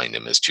outlined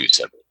them as two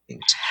separate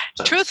things.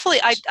 So. Truthfully,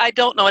 I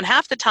don't know, and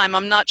half the time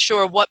I'm not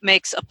sure what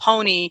makes a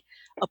pony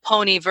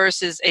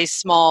versus a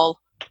small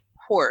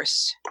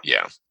horse.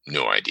 Yeah,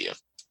 no idea.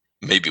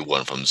 Maybe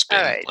one of them's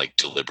been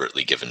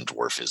deliberately given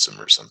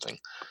dwarfism or something.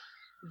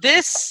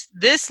 This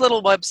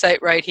little website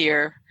right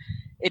here,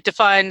 it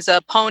defines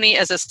a pony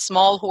as a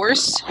small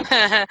horse,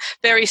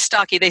 very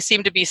stocky. They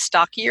seem to be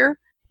stockier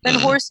than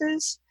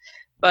horses,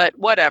 but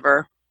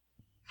whatever.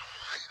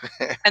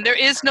 And there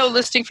is no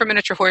listing for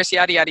miniature horse,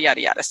 yada, yada,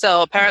 yada, yada.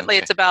 So apparently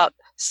it's about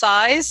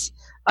size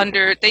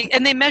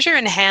they measure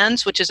in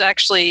hands, which is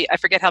actually, I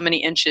forget how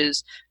many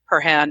inches per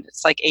hand.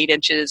 It's like 8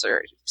 inches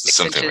or 6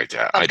 something inches. Like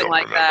that. Something I don't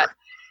like remember. That.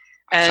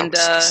 And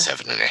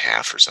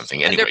 7.5 or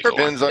something. Anyway,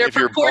 depends on if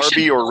you're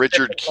Barbie or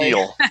Richard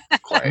Keel.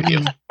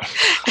 And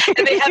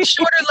they have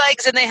shorter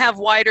legs and they have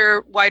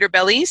wider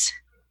bellies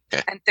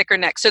and thicker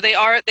necks. So they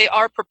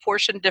are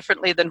proportioned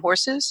differently than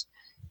horses.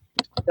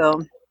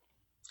 So.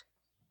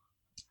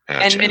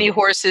 And mini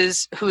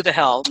horses, who the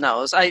hell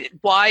knows?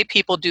 Why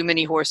people do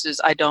mini horses,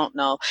 I don't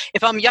know.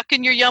 If I'm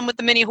yucking your yum with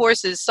the mini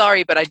horses,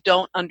 sorry, but I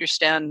don't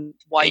understand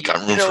why you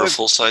got room for a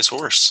full-size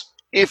horse.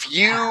 If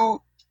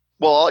you,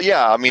 well,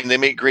 yeah, I mean, they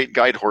make great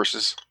guide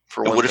horses.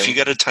 For one what thing. If you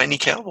got a tiny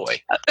cowboy?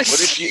 What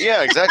if you?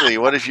 Yeah, exactly.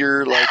 What if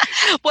you're like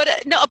a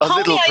pony,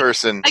 little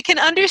person? I can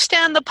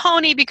understand the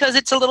pony because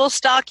it's a little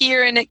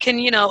stockier and it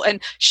can,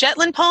 and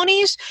Shetland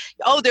ponies,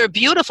 they're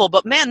beautiful,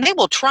 but man, they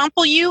will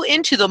trample you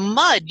into the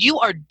mud. You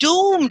are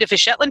doomed if a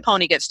Shetland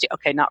pony gets to.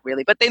 Okay, not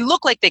really, but they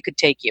look like they could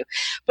take you.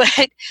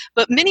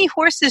 But mini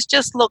horses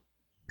just look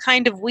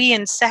kind of wee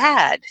and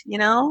sad,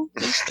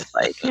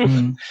 Like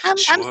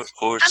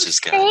horses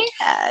got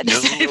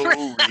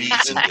no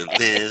reason to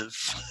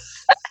live.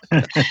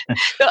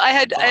 So I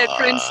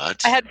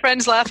had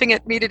friends laughing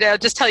at me today. I'll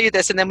just tell you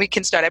this and then we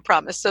can start, I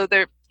promise. So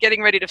they're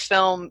getting ready to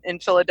film in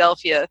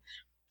Philadelphia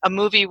a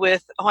movie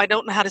with I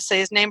don't know how to say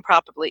his name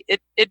properly.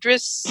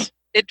 Idris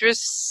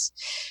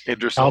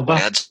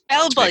Elba.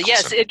 Elba,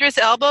 yes, Idris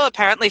Elba,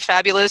 apparently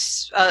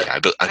fabulous.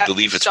 I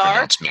believe it's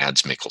pronounced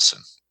Mads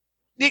Mikkelsen.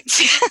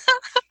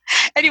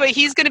 Anyway,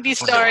 he's going to be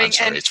starring. I'm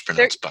sorry, and it's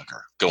pronounced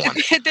Bugger. Go on.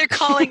 They're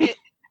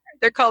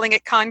calling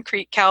it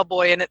Concrete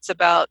Cowboy, and it's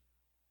about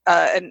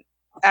an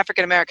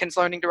African Americans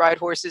learning to ride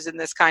horses in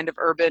this kind of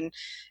urban.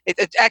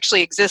 It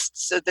actually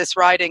exists, this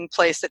riding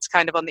place that's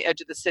kind of on the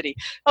edge of the city.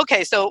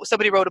 Okay, so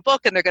somebody wrote a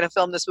book and they're going to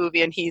film this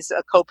movie and he's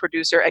a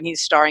co-producer and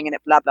he's starring in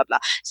it, blah, blah, blah.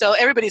 So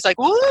everybody's like,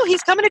 ooh,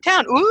 he's coming to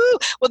town. Ooh.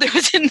 Well, there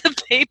was in the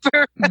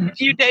paper a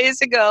few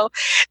days ago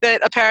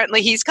that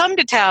apparently he's come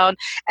to town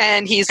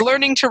and he's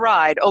learning to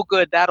ride. Oh,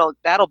 good. That'll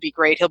be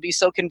great. He'll be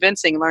so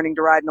convincing learning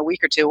to ride in a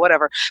week or two,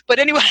 whatever. But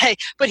anyway,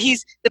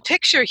 he's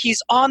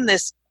on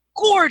this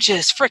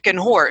gorgeous frickin'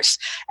 horse,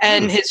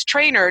 and his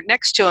trainer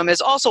next to him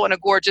is also on a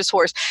gorgeous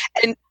horse,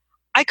 and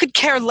I could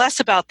care less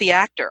about the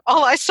actor.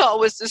 All I saw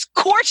was this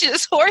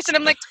gorgeous horse, and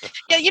I'm like,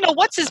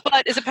 what's his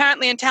butt is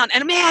apparently in town,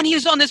 and man, he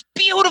was on this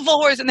beautiful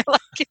horse, and they're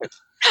like,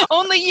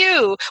 only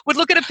you would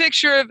look at a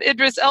picture of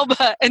Idris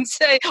Elba and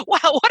say, wow,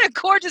 what a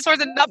gorgeous horse,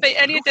 and not pay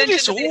any attention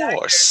to the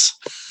horse.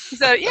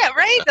 So yeah,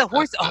 right. The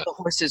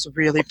horse is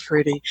really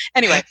pretty.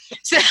 Anyway,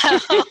 so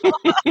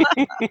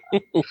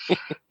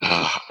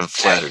I'm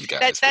flattered,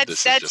 guys.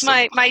 That's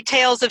my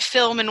tales of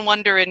film and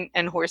wonder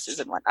and horses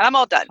and whatnot. I'm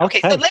all done. Okay,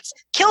 so let's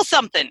kill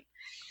something.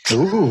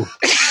 Ooh.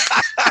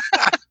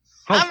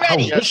 I'm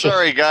ready. Yeah,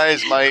 sorry,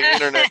 guys. My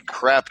internet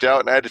crapped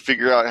out, and I had to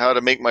figure out how to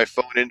make my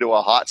phone into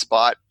a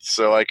hotspot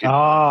so I could.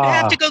 You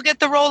have to go get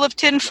the roll of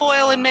tin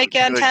foil and make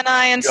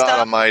antennae and stuff. God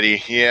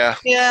Almighty, yeah.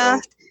 Yeah.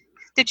 So.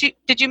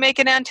 Did you make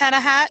an antenna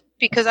hat?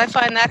 Because I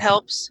find that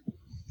helps.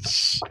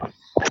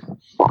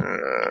 No?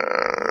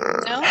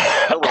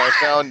 Well,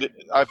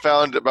 I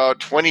found about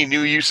 20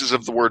 new uses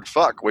of the word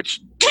fuck, which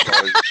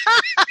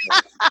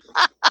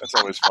that's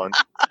always fun.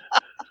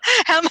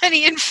 How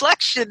many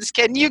inflections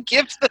can you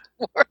give the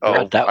word?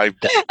 Oh, that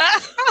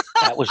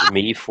was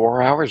me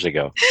 4 hours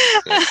ago.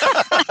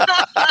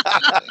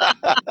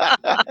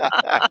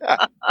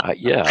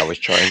 I was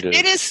trying to.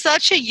 It is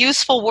such a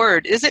useful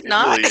word, is it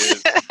not? Really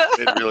is.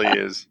 It really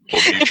is.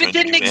 If it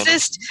didn't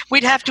exist,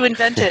 we'd have to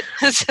invent it.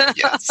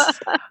 Yes.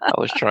 I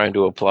was trying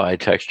to apply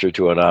texture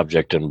to an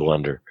object in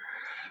Blender.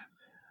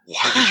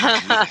 Why would you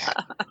do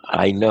that?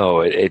 I know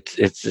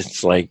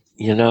it's like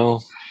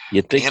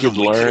you'd think you'd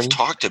learn. We could have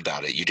talked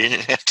about it. You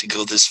didn't have to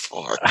go this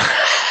far.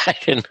 I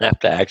didn't have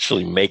to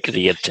actually make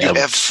the attempt.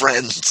 You have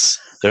friends.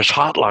 There's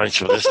hotlines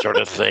for this sort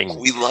of thing.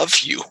 We love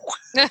you.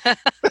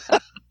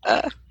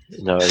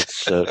 No,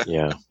 it's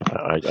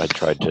I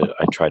tried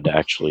to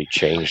actually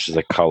change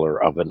the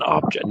color of an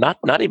object,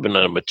 not even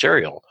a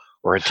material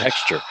or a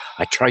texture.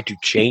 I tried to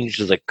change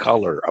the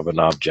color of an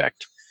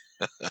object,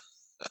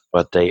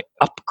 but they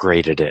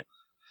upgraded it.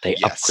 They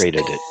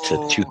upgraded it to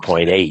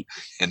 2.8.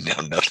 And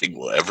now nothing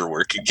will ever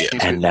work again.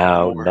 And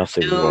now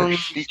nothing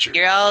works.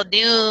 You're all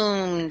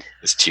doomed.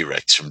 This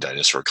T-Rex from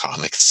Dinosaur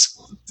Comics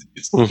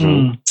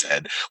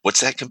said, what's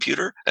that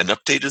computer? An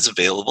update is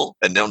available,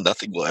 and now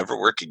nothing will ever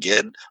work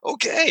again?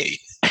 Okay.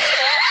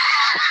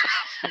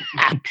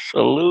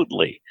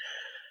 Absolutely.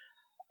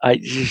 I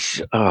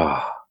just,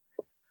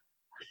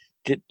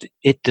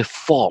 it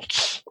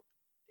defaults.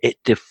 It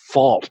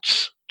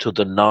defaults to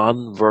the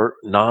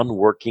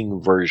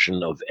non-working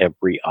version of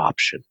every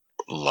option.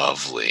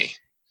 Lovely.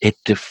 It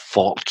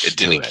defaults. It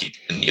didn't keep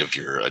any of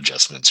your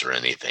adjustments or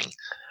anything.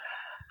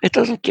 It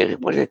doesn't give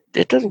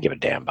a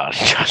damn about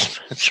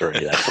adjustments or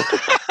anything.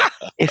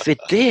 If it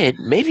did,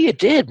 maybe it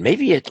did.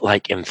 Maybe it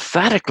like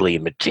emphatically,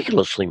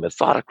 meticulously,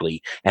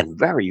 methodically, and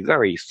very,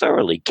 very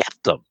thoroughly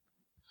kept them.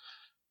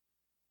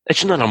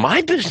 It's none of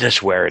my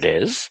business where it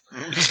is,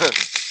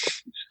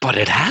 but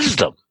it has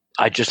them.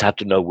 I just have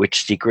to know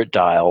which secret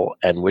dial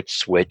and which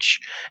switch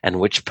and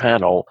which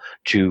panel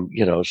to,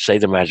 say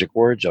the magic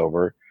words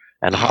over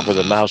and hover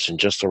the mouse in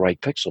just the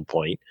right pixel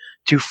point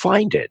to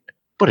find it.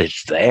 But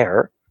it's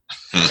there.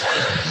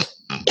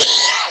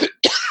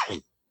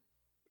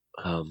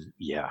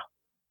 Yeah.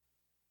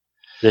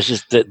 This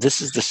is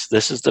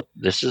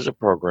a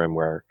program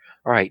where,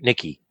 all right,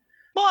 Nikki.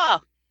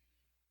 Wow.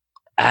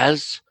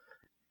 As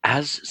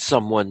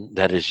someone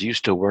that is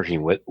used to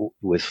working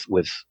with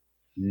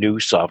new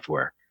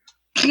software,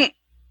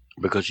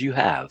 because you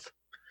have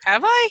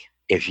I?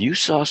 If you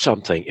saw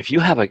something, if you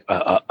have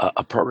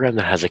a program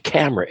that has a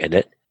camera in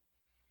it,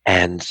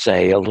 and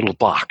say a little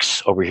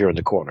box over here in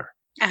the corner,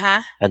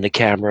 and the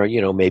camera,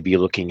 may be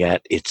looking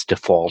at its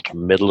default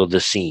middle of the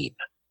scene.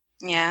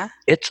 Yeah.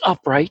 It's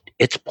upright.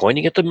 It's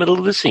pointing at the middle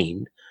of the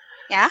scene.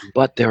 Yeah.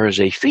 But there is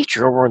a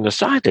feature over on the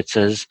side that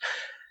says,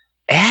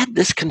 add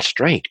this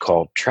constraint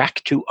called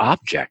track to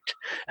object.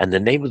 And the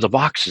name of the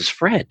box is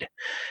Fred.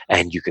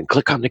 And you can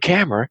click on the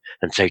camera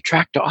and say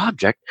track to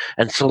object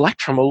and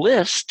select from a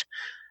list.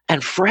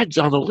 And Fred's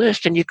on the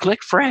list and you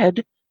click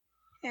Fred.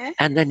 Yeah.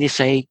 And then you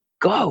say,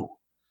 go.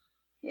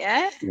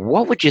 Yeah.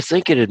 What would you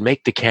think it'd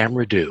make the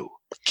camera do?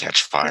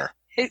 Catch fire.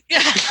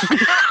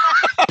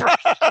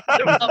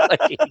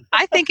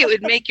 I think it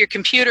would make your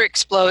computer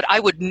explode. I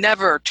would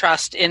never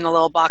trust in the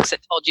little box that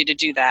told you to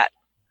do that.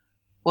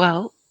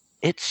 Well,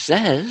 it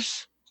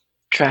says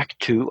track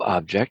to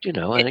object, and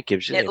it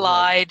gives you. It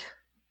lied.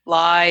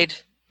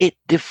 It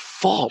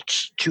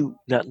defaults to,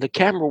 now the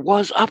camera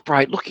was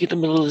upright looking at the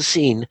middle of the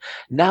scene.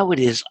 Now it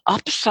is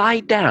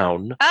upside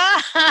down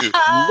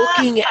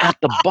looking at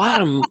the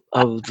bottom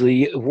of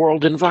the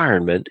world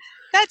environment.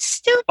 That's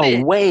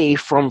stupid. Away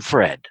from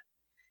Fred.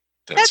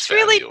 That's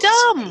really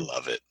dumb. I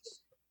love it.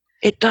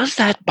 It does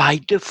that by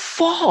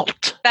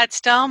default. That's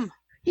dumb.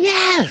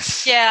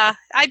 Yes. Yeah,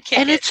 I'd kick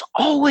it. And it's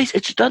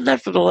done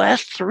that for the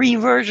last 3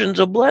 versions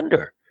of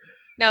Blender.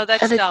 No,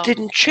 that's dumb. And it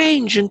didn't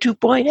change in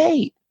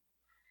 2.8.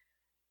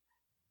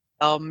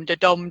 Dum.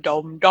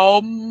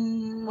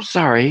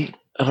 Sorry.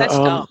 That's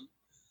dumb.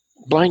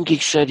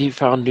 Blindgeek said he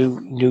found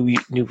new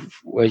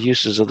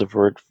uses of the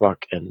word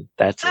fuck, and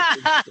that's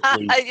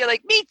You're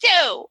like, me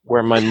too.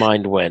 Where my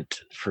mind went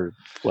for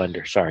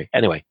Blender. Sorry.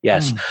 Anyway,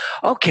 yes.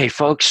 Okay,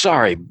 folks,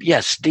 sorry.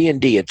 Yes,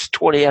 D&D, it's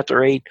 20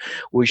 after 8.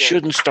 We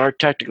shouldn't start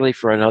technically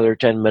for another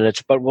 10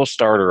 minutes, but we'll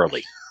start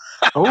early.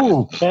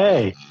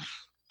 Okay.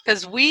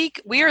 Because we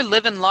are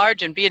living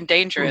large and being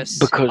dangerous.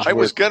 Because I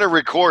was going to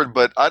record,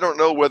 but I don't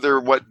know whether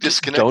what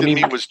disconnected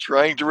me was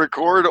trying to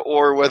record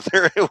or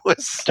whether it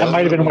was... That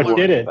might have been what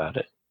did it.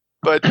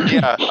 But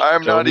yeah,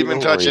 I'm not even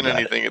touching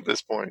anything at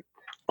this point.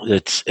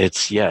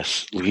 It's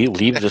yes.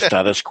 Leave the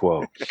status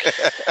quo.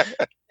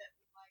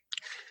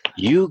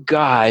 You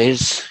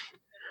guys,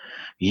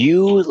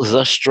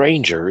 the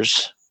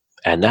strangers,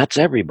 and that's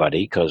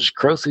everybody, because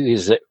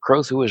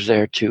Crothu is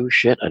there too.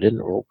 Shit, I didn't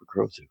roll for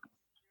Crothu.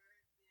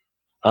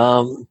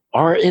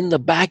 Are in the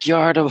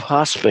backyard of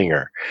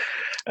Hossbinger.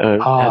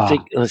 I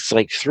think it's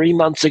like 3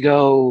 months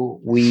ago.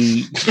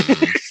 We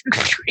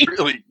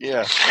really,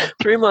 yeah.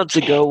 3 months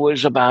ago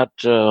was about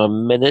a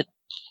minute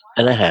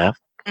and a half.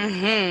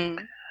 Mm-hmm.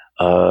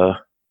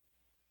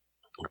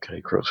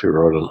 Okay, Crothu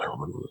rolled a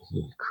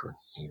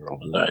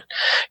 9.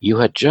 You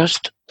had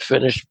just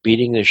finished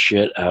beating the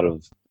shit out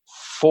of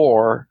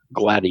 4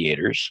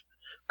 gladiators,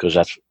 because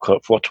that's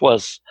what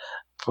was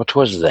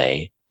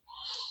they.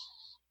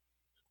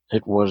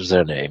 It was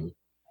their name.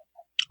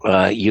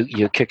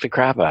 You kicked the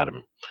crap out of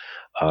him,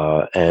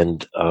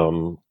 and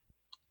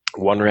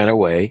one ran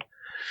away,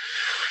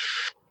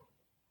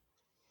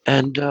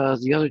 and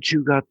the other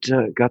 2 got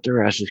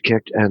their asses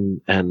kicked.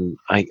 And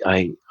I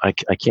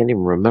can't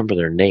even remember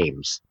their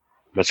names.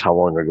 That's how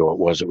long ago it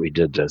was that we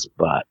did this.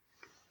 But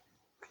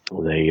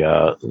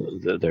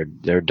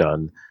they're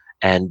done.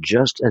 And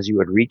just as you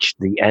had reached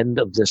the end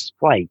of this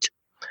fight,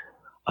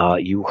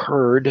 you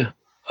heard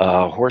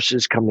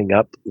horses coming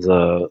up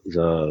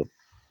the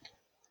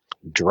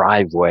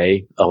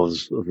driveway of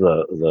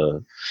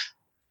the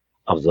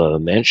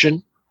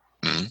mansion,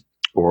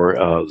 or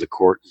the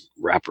court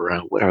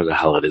wraparound, whatever the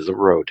hell it is, the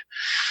road,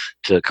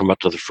 to come up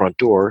to the front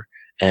door.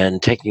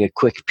 And taking a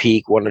quick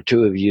peek, 1 or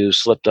 2 of you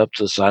slipped up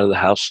to the side of the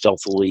house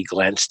stealthily,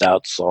 glanced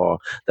out, saw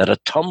that a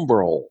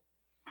tumbril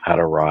had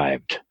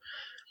arrived,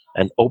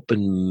 an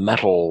open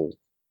metal,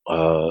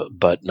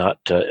 but not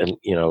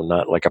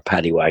not like a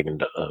paddy wagon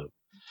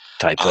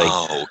type thing.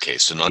 Oh, okay.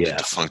 So not a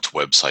defunct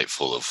website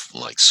full of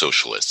like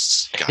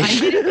socialists. I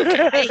hit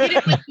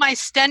it with my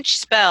stench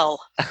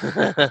spell.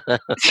 So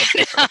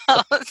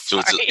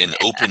it's an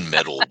open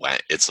metal.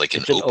 It's like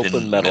an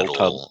open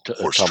metal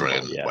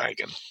horse-drawn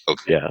wagon.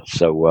 Okay. Yeah.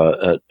 So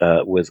with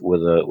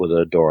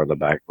a door on the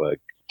back,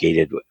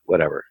 gated,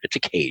 whatever. It's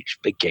a cage,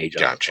 big cage.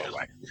 Gotcha.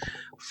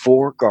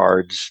 4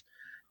 guards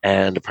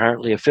and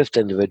apparently a fifth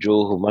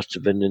individual who must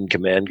have been in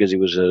command because he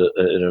was in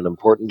an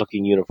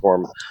important-looking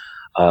uniform,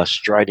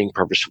 striding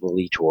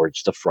purposefully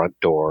towards the front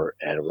door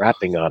and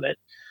rapping on it.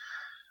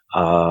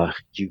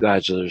 You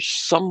guys are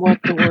somewhat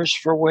the worse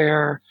for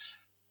wear,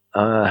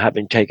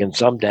 having taken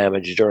some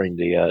damage during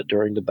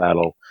the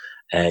battle,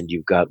 and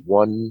you've got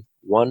one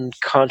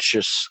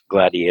conscious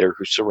gladiator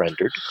who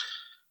surrendered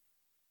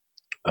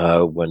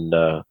when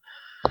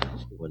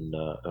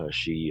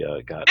she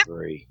got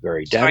very,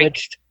 very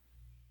damaged,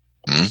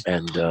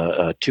 and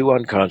 2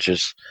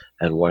 unconscious,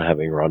 and 1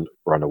 having run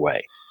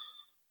away.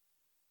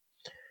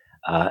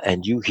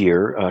 And you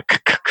hear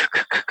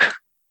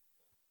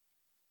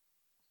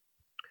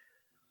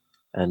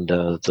and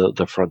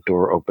the front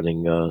door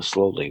opening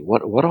slowly.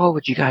 What all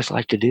would you guys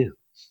like to do?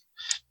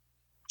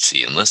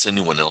 See, unless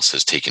anyone else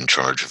has taken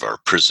charge of our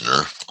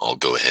prisoner, I'll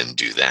go ahead and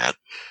do that.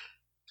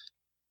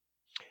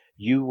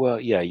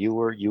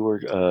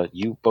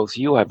 Both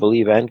you, I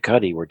believe, and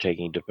Cuddy were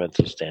taking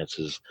defensive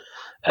stances,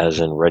 as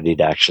in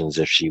readied actions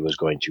if she was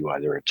going to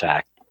either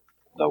attack,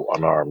 though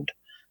unarmed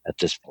at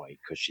this point,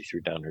 because she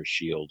threw down her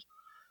shield.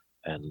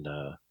 And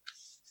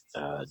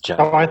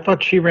I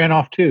thought she ran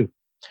off too.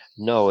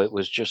 No, it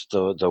was just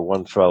the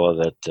one fellow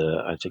that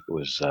I think it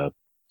was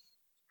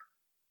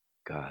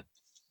God.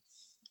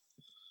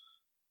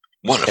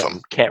 One of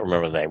them. Can't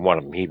remember the name. One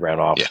of them. He ran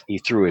off. Yeah. He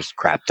threw his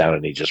crap down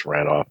and he just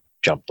ran off,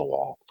 jumped the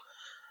wall.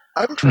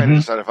 I'm trying to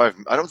decide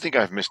I don't think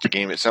I've missed a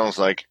game. It sounds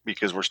like,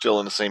 because we're still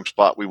in the same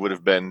spot we would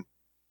have been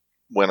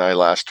when I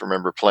last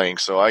remember playing.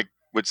 So I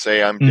would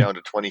say I'm down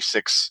to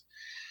 26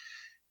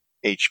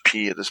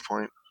 HP at this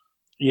point.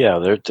 Yeah,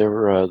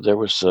 there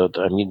was.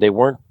 I mean, they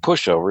weren't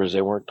pushovers;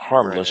 they weren't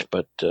harmless, right.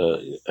 but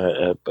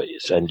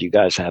and you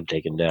guys have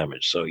taken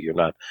damage, so you're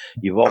not.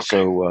 You've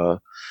also,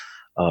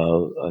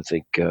 I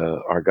think,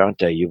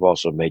 Argante. You've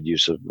also made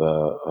use of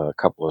a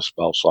couple of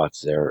spell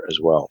slots there as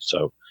well.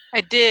 So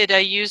I did. I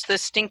used the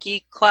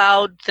stinky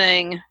cloud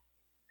thing.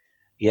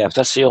 Yeah, if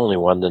that's the only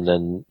one,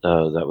 then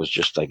that was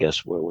just, I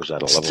guess, what was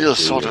that? A level still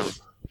sort of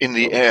in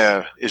the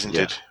air, isn't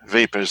it?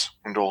 Vapors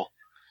and all.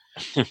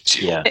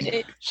 Yeah,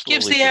 it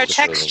gives the air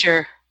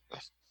texture.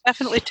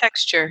 Definitely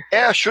texture.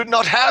 Air should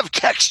not have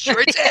texture.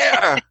 It's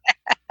air.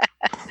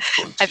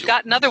 I've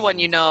got another one.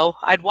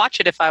 I'd watch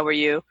it if I were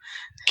you.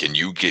 Can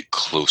you get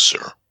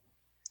closer?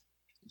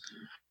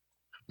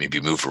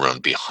 Maybe move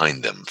around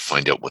behind them,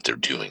 find out what they're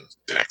doing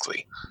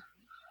exactly.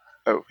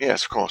 Oh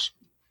yes, of course.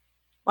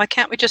 Why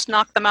can't we just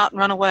knock them out and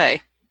run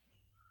away?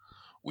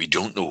 We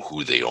don't know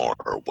who they are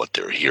or what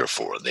they're here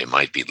for. They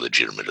might be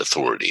legitimate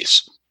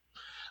authorities.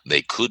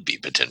 They could be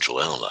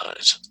potential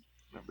allies.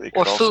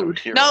 Or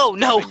food. No.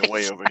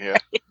 Away over here.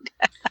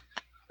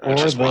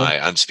 Which is why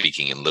I'm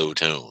speaking in low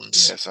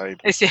tones. Yes,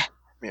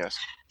 yes.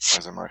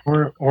 As am I.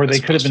 Or they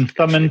could have been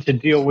summoned to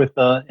deal with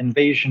the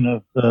invasion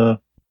of the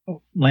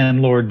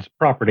landlord's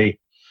property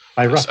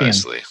by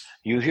ruffians.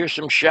 You hear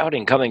some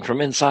shouting coming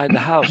from inside the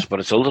house, but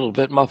it's a little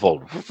bit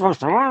muffled.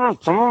 I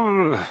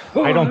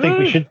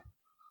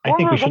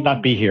think we should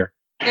not be here.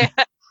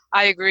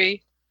 I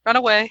agree. Run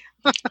away.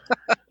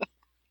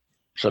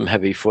 Some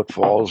heavy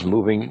footfalls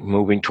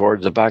moving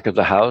towards the back of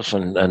the house,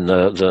 and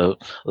the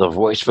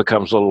voice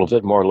becomes a little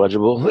bit more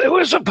legible. He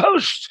was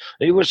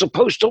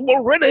supposed to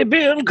already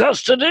be in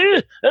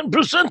custody and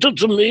presented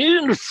to me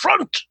in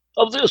front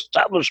of the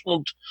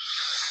establishment.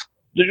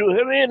 Did you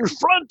hear me? In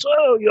front?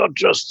 Oh, you're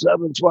just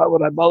servants. Why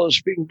would I bother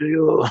speaking to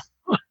you?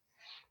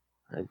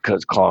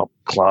 Because clomp,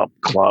 clomp,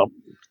 clomp.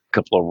 A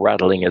couple of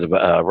rattling at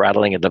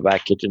the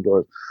back kitchen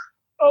door.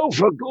 Oh,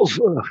 for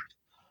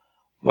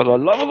the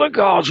love of the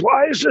gods,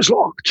 why is this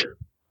locked?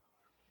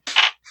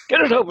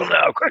 Get it open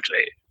now,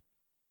 quickly.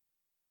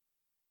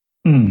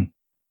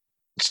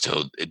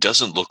 So it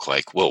doesn't look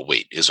like. Well,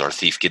 wait. Is our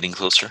thief getting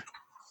closer?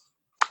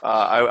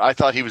 I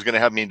thought he was going to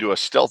have me do a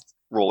stealth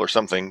roll or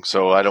something.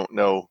 So I don't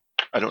know.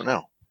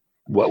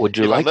 What would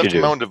you like to do? If I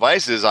left my own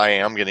devices, I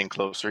am getting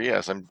closer.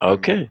 Yes, I'm.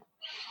 Okay.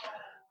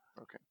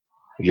 Okay.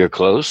 You're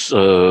close.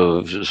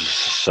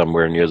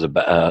 Somewhere near the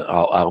back.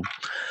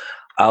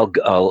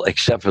 I'll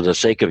accept for the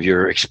sake of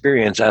your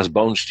experience as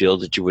Bonesteele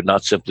that you would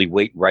not simply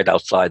wait right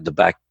outside the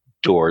back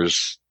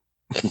doors.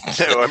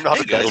 No, I'm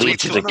not that lead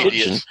to the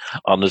kitchen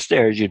on the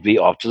stairs. You'd be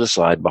off to the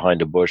side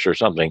behind a bush or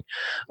something,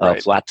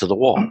 flat to the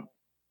wall.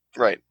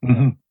 Right.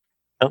 Mm-hmm.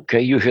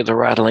 Okay, you hear the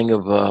rattling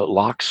of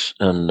locks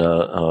and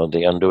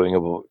the undoing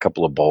of a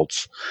couple of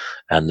bolts,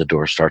 and the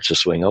door starts to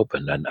swing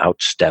open, and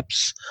out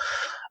steps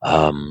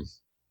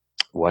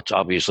what's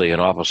obviously an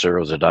officer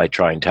of the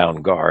Dytrine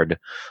Town Guard,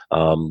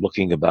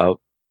 looking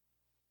about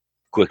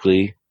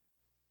quickly.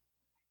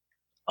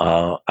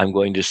 I'm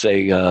going to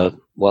say,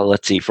 well,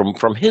 let's see,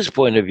 from his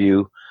point of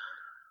view,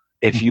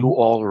 if you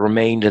all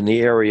remained in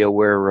the area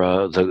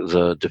where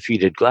the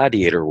defeated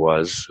gladiator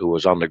was, who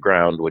was on the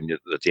ground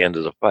at the end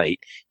of the fight,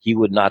 he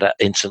would not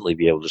instantly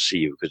be able to see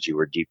you because you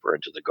were deeper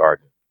into the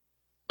garden.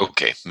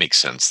 Okay, makes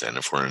sense then.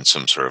 If we're in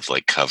some sort of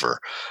cover,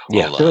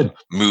 we'll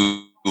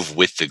move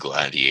with the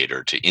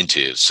gladiator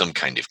into some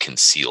kind of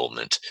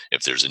concealment.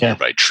 If there's a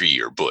nearby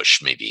tree or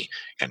bush, maybe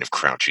kind of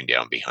crouching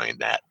down behind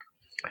that.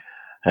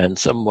 And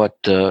somewhat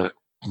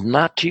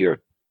not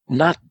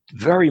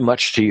very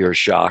much to your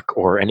shock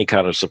or any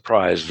kind of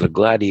surprise, the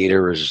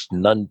gladiator is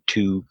none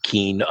too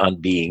keen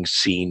on being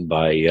seen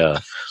by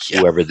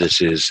whoever this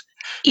is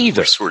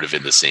either. We're sort of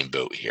in the same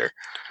boat here.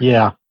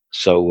 Yeah.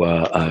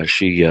 So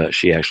she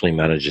actually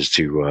manages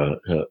to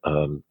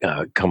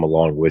come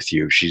along with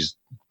you. She's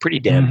pretty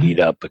damn beat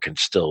up, but can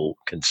still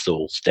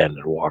stand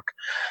and walk,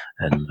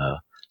 and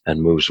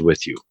moves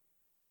with you.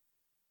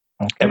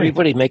 Okay.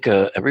 Everybody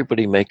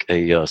make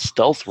a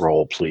stealth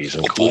roll, please,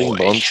 including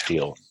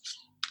Bonesteele.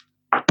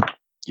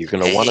 You're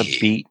gonna want to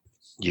beat.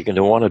 You're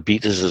gonna want to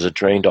beat this as a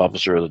trained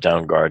officer of the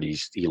town guard. He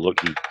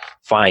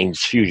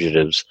finds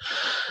fugitives,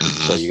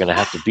 so you're gonna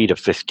have to beat a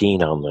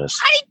 15 on this.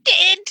 I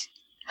did.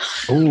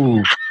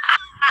 Ooh.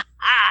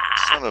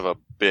 Son of a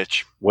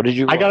bitch. What did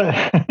you roll? I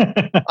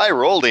got I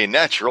rolled a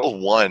natural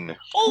 1.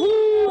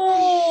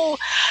 Oh,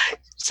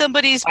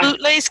 somebody's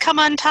bootlace come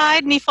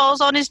untied and he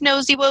falls on his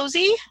nosy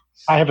wosy.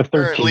 I have a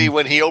 13. Apparently,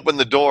 when he opened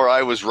the door,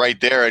 I was right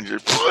there and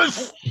just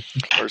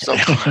or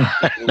something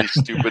really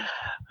stupid.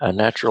 A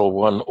natural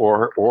 1,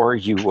 or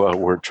you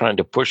were trying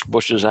to push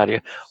bushes out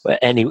of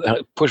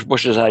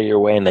your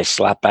way, and they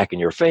slap back in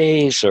your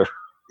face, or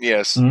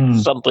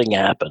something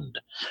happened.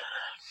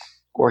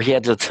 Or he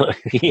had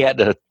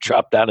to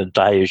drop down and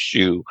tie his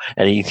shoe,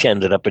 and he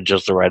ended up at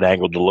just the right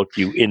angle to look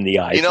you in the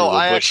eye.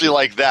 I actually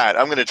like that.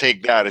 I'm going to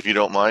take that if you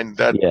don't mind.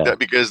 That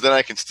because then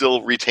I can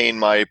still retain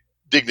my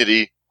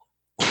dignity.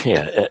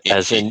 Yeah,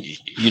 as in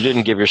you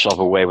didn't give yourself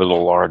away with a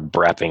large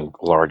brapping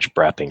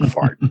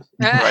fart.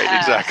 Right,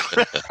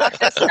 exactly.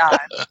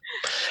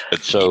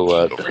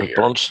 So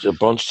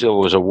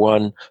Bonesteele was a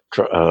 1.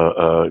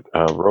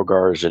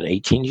 Rhogar is an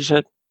 18. You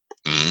said.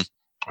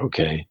 Mm-hmm.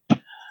 Okay.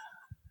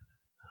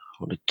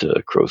 What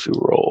did Crothu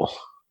roll?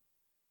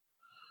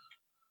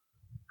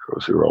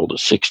 Crothu rolled a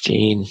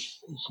 16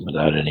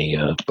 without any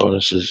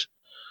bonuses.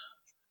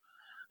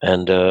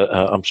 And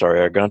I'm sorry,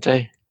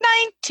 Argante?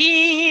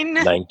 19.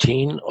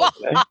 19?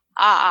 Okay.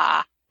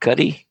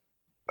 Cuddy?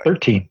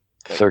 13.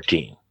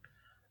 13.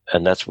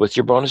 And that's with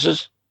your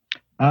bonuses?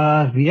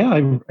 Yeah,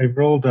 I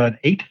rolled an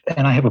 8,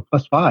 and I have a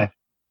 +5.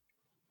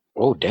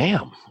 Oh,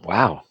 damn.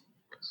 Wow.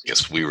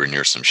 Guess we were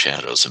near some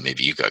shadows, and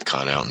maybe you got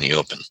caught out in the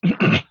open.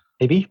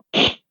 Maybe.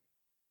 I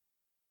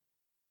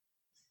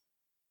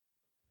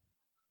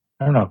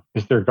don't know.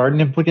 Is there a garden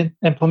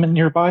implement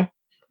nearby?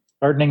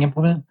 Gardening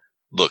implement?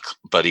 Look,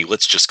 buddy,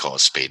 let's just call a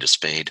spade a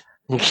spade.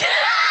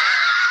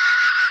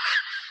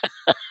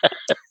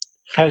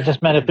 I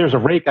just meant if there's a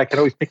rake, I could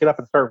always pick it up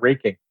and start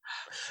raking.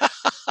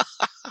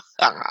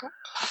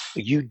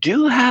 You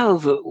do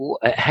have,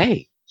 I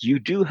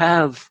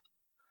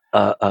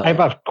have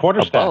a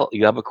quarterstaff.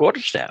 You have a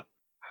quarterstaff.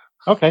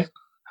 Okay.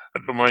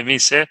 Don't mind me,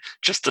 sir.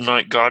 Just the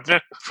night gardener.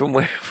 From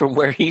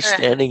where he's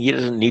standing, he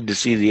doesn't need to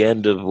see the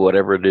end of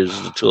whatever it is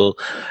until,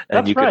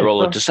 and you can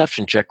roll a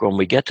deception check when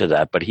we get to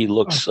that. But he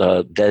looks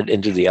dead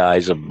into the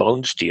eyes of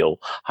Bonesteele,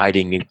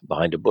 hiding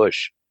behind a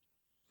bush.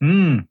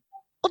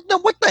 Well, now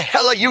what the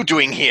hell are you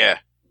doing here?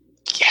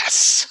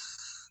 Yes.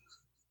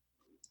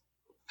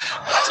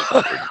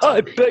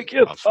 I beg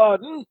your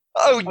pardon.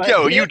 Oh,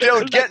 no, you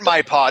don't get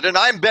my pardon.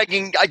 I'm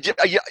begging.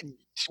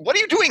 What are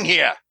you doing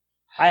here?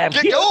 I am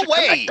here go to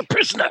away. collect the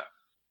prisoner.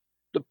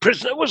 The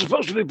prisoner was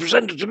supposed to be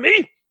presented to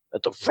me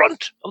at the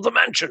front of the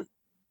mansion.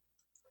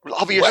 Well,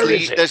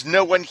 obviously, there's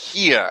no one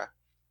here.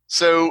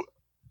 So,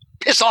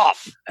 piss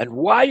off. And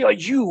why are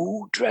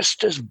you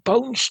dressed as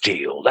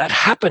Bonesteele? That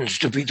happens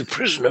to be the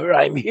prisoner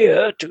I'm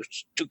here to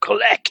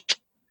collect.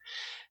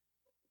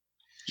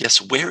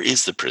 Yes, where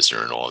is the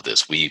prisoner in all of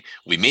this? We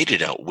made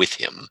it out with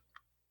him.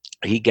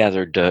 He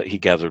gathered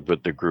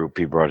with the group.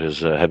 He brought his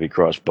heavy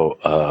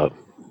crossbow.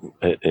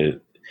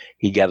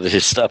 He gathered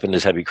his stuff in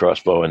his heavy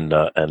crossbow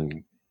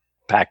and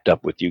packed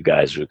up with you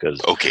guys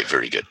because. Okay,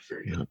 very good,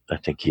 very good. I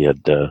think he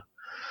had.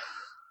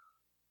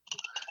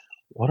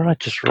 What did I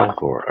just roll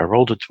for? I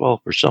rolled a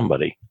 12 for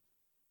somebody.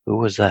 Who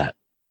was that?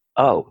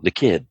 Oh, the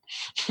kid.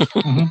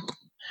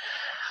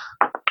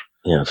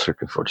 Yeah,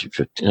 circa 14,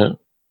 15.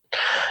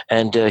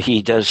 And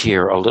he does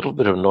hear a little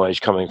bit of noise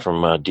coming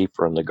from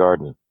deeper in the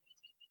garden.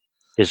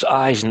 His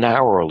eyes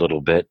narrow a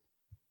little bit,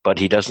 but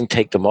he doesn't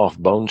take them off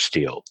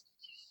Bonesteele.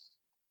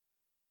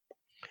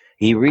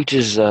 He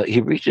reaches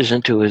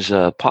into his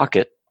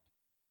pocket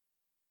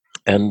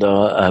and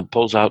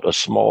pulls out a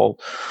small,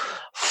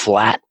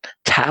 flat,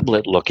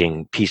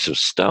 tablet-looking piece of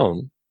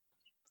stone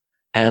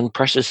and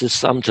presses his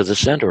thumb to the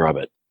center of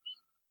it,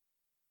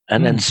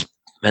 and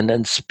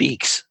then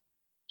speaks.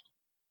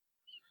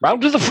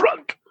 Round to the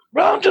front!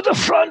 Round to the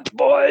front,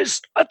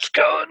 boys! Let's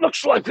go! It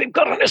looks like we've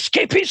got an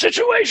escapee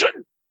situation!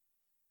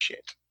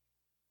 Shit.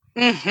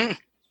 Mm-hmm.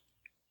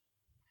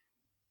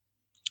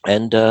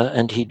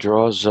 And he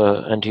draws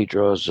a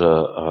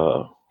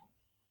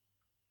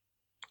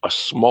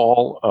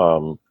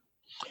small,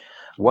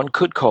 one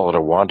could call it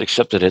a wand,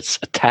 except that it's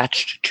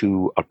attached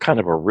to a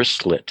kind of a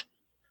wristlet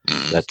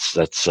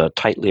that's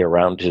tightly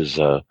around his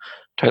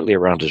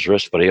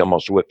wrist, but he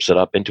almost whips it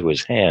up into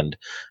his hand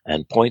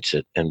and points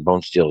it in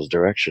Bonesteele's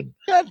direction.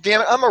 God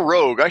damn it! I'm a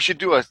rogue. I should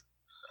do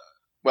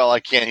Well, I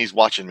can't. He's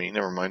watching me.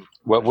 Never mind.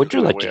 What would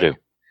you like to do?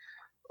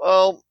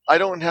 Well, I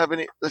don't have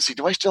any. Let's see.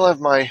 Do I still have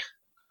my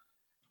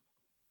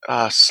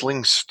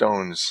sling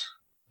stones?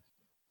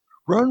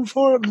 Run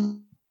for it.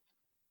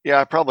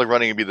 Yeah, probably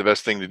running would be the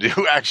best thing to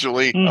do,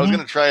 actually. I was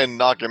going to try and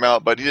knock him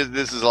out, but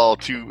this is all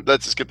too...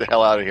 Let's just get the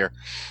hell out of here.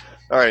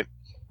 All right.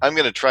 I'm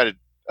going to try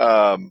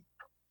to...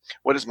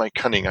 what is my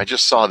cunning? I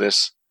just saw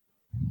this.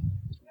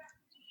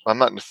 I'm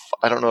not.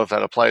 I don't know if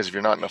that applies if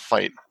you're not in a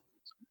fight.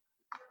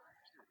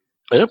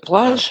 It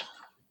applies.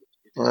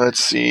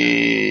 Let's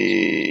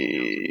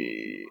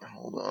see.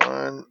 Hold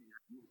on.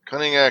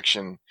 Cunning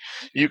action.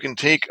 You can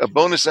take a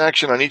bonus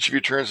action on each of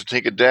your turns to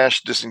take a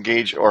dash,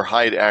 disengage, or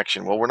hide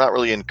action. Well, we're not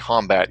really in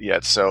combat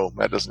yet, so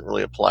that doesn't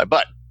really apply.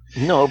 But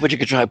no, but you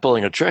could try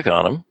pulling a trick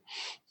on him.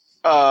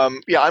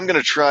 Yeah, I'm going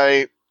to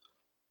try.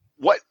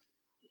 What?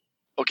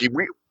 Okay,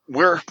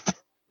 we're.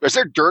 Is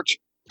there dirt?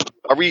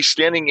 Are we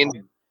standing in?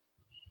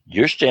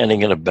 You're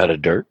standing in a bed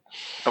of dirt.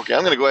 Okay, I'm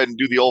going to go ahead and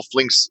do the old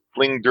fling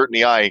dirt in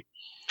the eye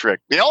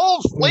trick. The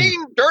old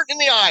fling dirt in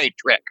the eye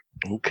trick.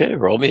 Okay,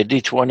 roll me a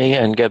d20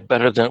 and get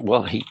better than.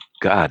 Well,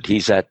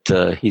 he's at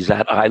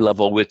eye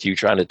level with you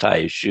trying to tie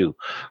his shoe.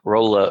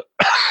 Roll a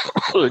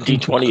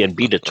d20 and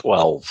beat a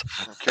 12.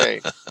 Okay.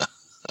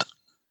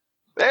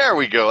 There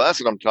we go. That's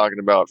what I'm talking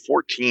about.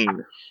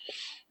 14.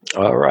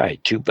 All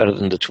right, 2 better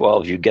than the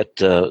 12. You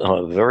get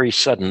a very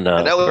sudden.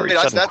 That's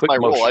my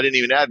roll. Motion. I didn't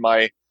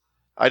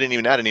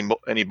even add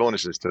any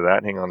bonuses to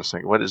that. Hang on a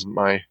second. What is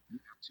my?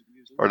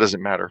 Or does it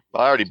matter?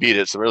 I already beat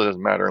it, so it really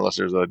doesn't matter unless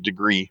there's a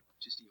degree.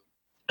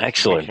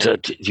 Excellent.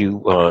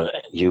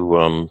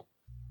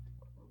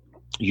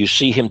 You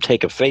see him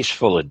take a face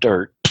full of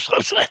dirt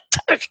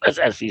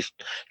as he's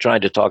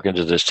trying to talk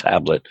into this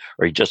tablet,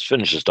 or he just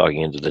finishes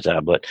talking into the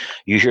tablet.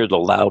 You hear the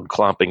loud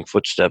clomping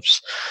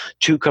footsteps,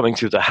 2 coming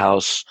through the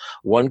house,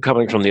 1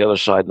 coming from the other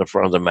side in the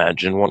front of the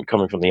mansion, 1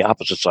 coming from the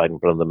opposite side in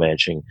front of the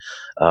mansion.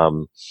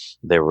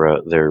 They're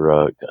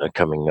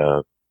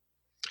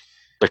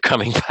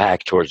coming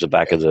back towards the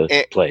back of the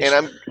place.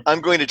 And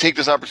I'm going to take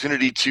this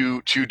opportunity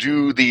to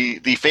do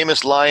the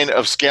famous line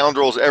of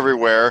scoundrels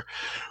everywhere.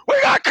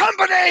 We got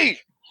company!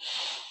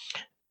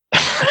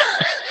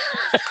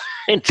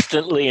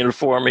 Instantly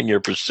informing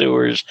your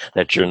pursuers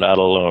that you're not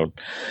alone.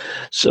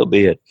 So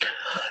be it.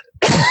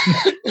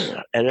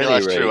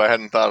 That's true. I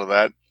hadn't thought of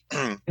that.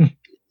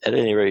 At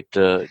any rate...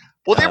 well,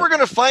 they were going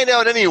to find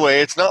out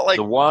anyway. It's not like...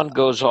 The wand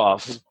goes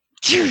off...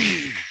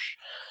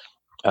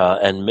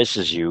 and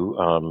misses you,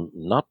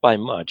 not by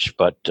much,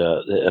 but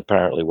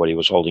apparently what he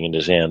was holding in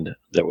his hand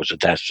that was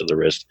attached to the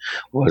wrist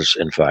was,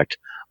 in fact,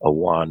 a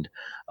wand.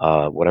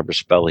 Whatever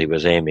spell he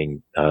was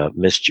aiming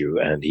missed you,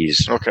 and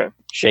he's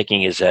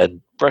shaking his head,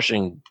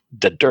 brushing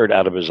the dirt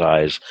out of his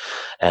eyes.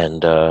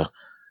 And what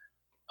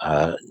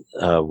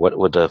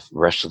would the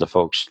rest of the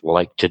folks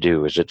like to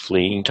do? Is it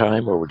fleeing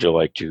time, or would you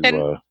like to...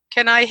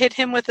 Can I hit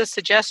him with a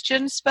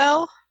suggestion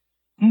spell?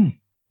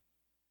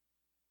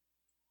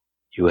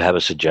 You have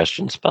a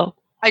suggestion spell?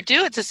 I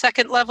do. It's a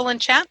 2nd level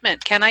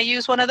enchantment. Can I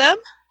use one of them?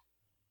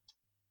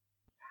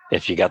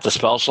 If you got the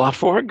spell slot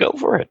for it, go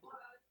for it.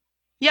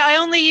 Yeah, I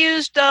only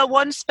used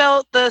one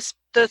spell. The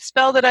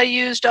spell that I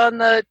used on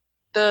the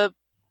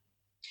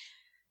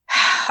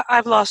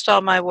I've lost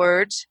all my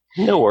words.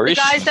 No worries.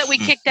 The guys that we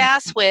kicked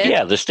ass with.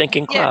 Yeah, the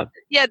stinking cloud.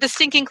 Yeah, the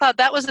stinking cloud.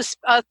 That was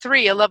a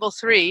 3, a level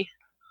 3.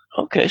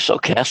 Okay, so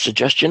cast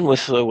suggestion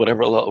with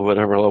whatever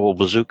level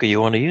bazooka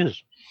you want to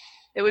use.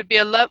 It would be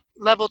a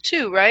level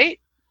 2, right?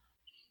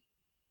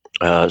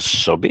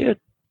 So be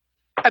it.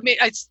 I mean,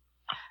 I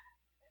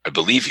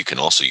believe you can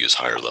also use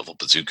higher level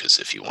bazookas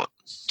if you want.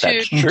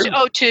 That's true.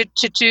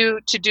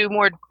 To do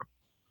more.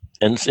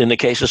 And in the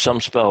case of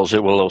some spells,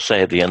 it will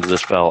say at the end of the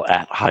spell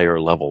at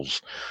higher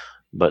levels.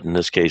 But in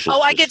this case,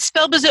 I get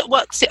spell bazooka.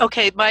 Well,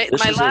 okay, my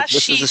last sheet.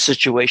 This is a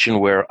situation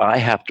where I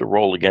have to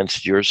roll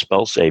against your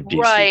spell save DC.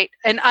 Right,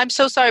 and I'm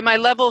so sorry. My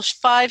level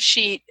 5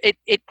 sheet it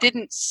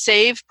didn't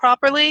save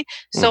properly,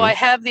 so I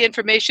have the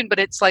information, but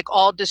it's like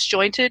all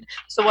disjointed.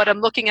 So what I'm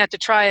looking at to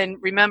try and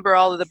remember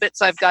all of the bits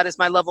I've got is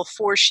my level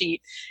 4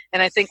 sheet,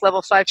 and I think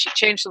level 5 sheet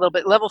changed a little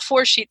bit. Level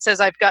 4 sheet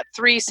says I've got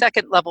 3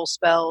 2nd level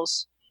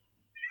spells.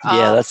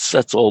 Yeah,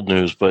 that's old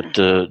news, but.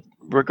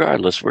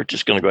 Regardless, we're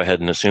just going to go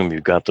ahead and assume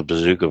you've got the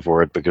bazooka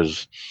for it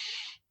because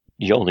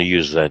you only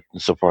use that,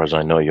 so far as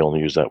I know, you only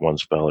use that one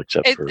spell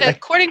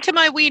according to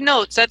my wee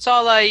notes, that's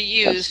all I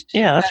used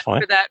that's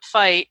fine. For that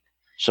fight.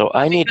 So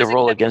I need to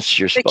roll against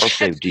your spell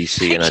save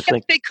DC, and I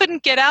think they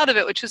couldn't get out of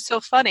it, which was so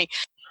funny.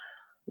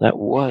 That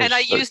was And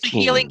I 13. used the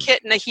healing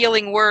kit and a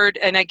healing word,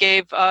 and I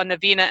gave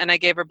Navina and I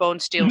gave her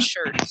Bonesteele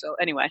shirt. So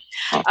anyway,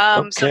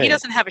 so he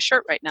doesn't have a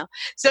shirt right now.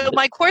 So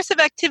my course of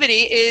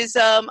activity is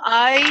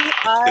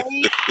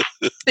I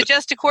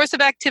suggest a course of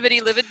activity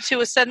limited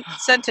to a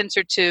sentence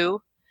or 2,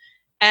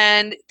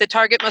 and the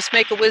target must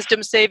make a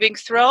wisdom saving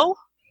throw.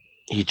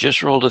 He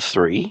just rolled a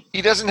 3.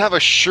 He doesn't have a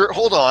shirt.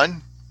 Hold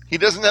on. He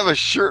doesn't have a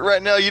shirt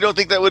right now. You don't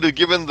think that would have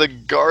given the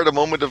guard a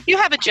moment of... You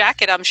have a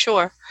jacket, I'm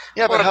sure.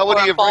 Yeah, but how would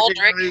he have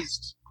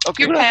recognized...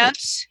 Okay. Your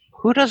pants.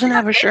 Who doesn't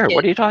have a shirt?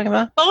 What are you talking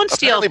about?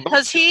 Bonesteele,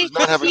 because he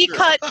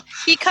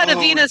cut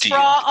Avina's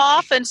bra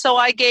off, and so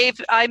I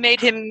made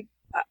him.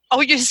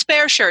 His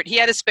spare shirt. He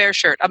had a spare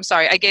shirt. I'm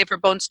sorry, I gave her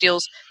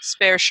Bonesteele's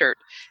spare shirt,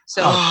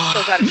 so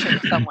still got a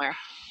shirt somewhere.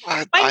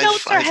 My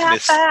notes are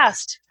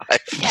half-assed.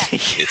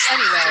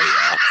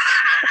 Anyway.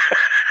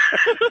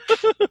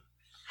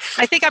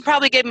 I think I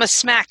probably gave him a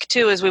smack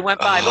too as we went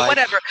by, but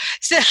whatever.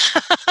 So,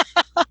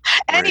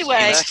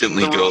 anyway,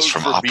 instantly goes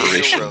from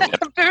operation.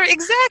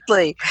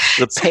 Exactly.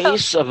 The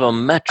pace of a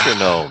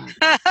metronome.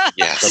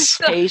 Yes.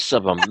 The pace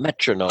of a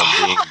metronome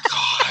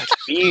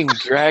being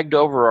dragged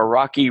over a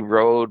rocky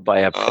road by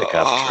a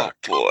pickup truck.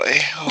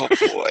 Oh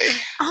boy.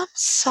 I'm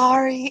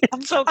sorry.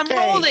 It's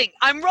okay.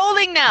 I'm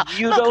rolling now.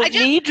 Don't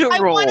need to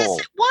roll.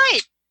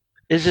 What?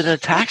 Is it an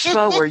attack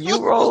spell where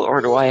you roll,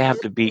 or do I have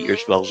to beat your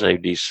spell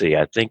save DC?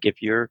 I think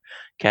if you're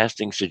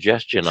casting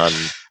suggestion on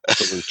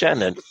the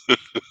lieutenant,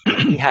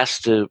 he has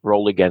to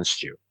roll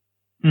against you.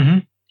 Mm-hmm.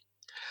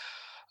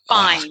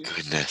 Fine. Oh,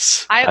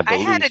 goodness. I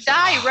had a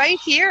die right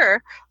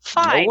here.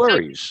 Fine. No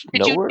worries.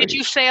 Did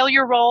you fail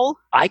your roll?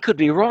 I could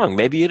be wrong.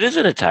 Maybe it is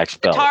an attack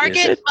spell. The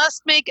target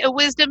must make a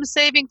wisdom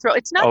saving throw.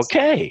 It's not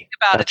okay.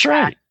 That's attack.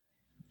 Right.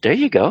 There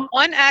you go.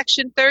 1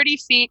 action, 30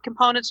 feet,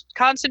 components,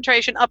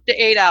 concentration up to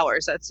 8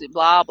 hours. That's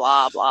blah,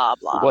 blah, blah,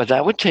 blah. Well,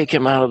 that would take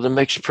him out of the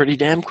mix pretty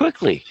damn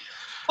quickly.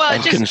 Well,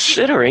 and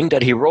considering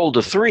that he rolled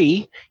a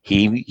 3,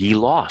 he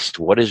lost.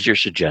 What is your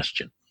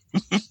suggestion?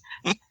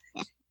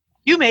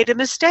 You made a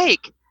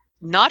mistake.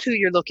 Not who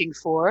you're looking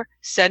for.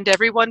 Send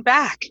everyone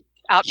back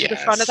out to the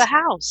front of the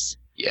house.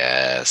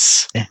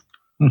 Yes.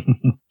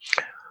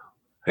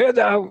 Here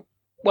now,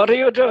 what are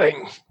you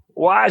doing?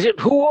 Why is it?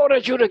 Who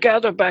ordered you to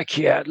gather back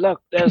here? Look,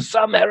 there's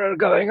some error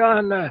going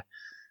on.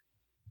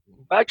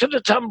 Back to the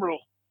tumbrel.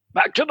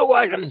 Back to the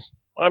wagon.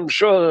 I'm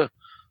sure the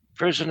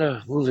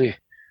prisoner will be...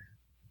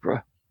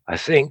 I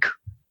think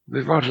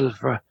we brought to the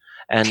front.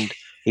 And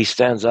he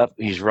stands up.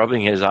 He's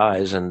rubbing his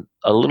eyes and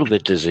a little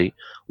bit dizzy,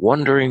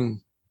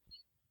 wondering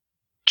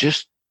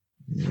just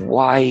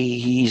why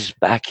he's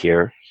back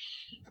here.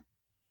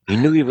 He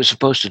knew he was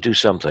supposed to do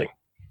something.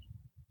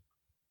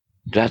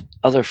 That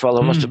other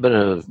fellow must have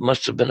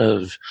been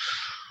a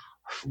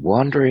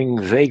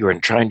wandering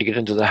vagrant trying to get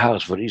into the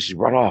house, but he's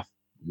run off.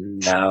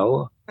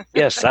 No.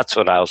 Yes, that's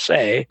what I'll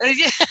say.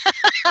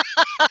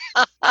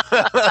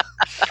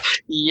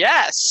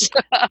 Yes.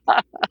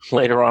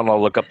 Later on,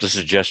 I'll look up the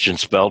suggestion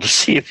spell to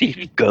see if you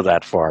can go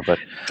that far. But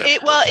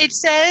it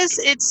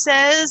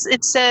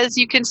says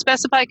you can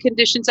specify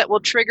conditions that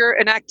will trigger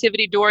an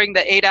activity during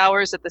the 8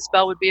 hours that the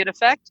spell would be in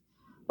effect.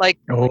 Like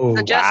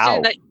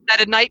suggestion that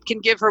a knight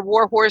can give her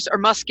warhorse or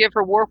must give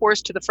her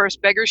warhorse to the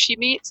first beggar she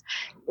meets.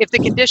 If the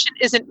condition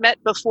isn't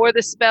met before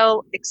the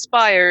spell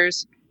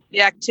expires,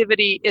 the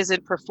activity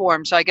isn't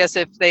performed. So I guess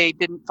if they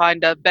didn't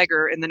find a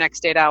beggar in the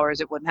next 8 hours,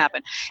 it wouldn't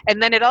happen.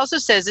 And then it also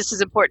says, this is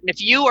important,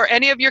 if you or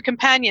any of your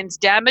companions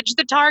damage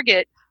the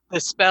target, the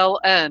spell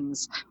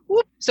ends.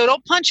 Whoop. So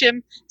don't punch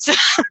him.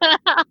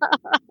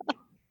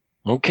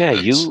 Okay,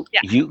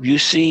 you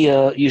see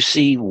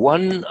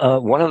one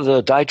of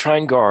the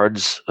Ditrine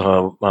guards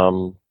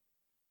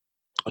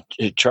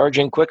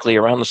charging quickly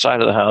around the side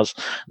of the house.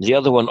 The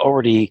other one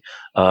already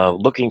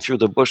looking through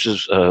the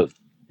bushes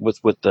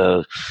with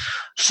the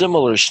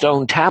similar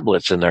stone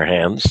tablets in their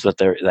hands that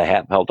they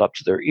have held up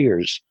to their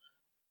ears,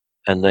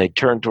 and they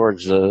turn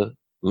towards the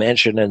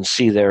mansion and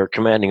see their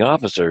commanding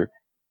officer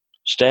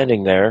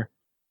standing there,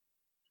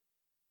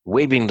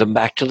 waving them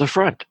back to the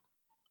front.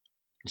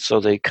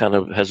 So they kind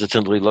of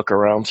hesitantly look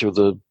around through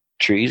the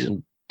trees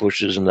and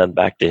bushes and then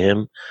back to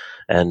him.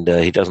 And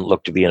he doesn't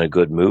look to be in a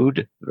good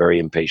mood. Very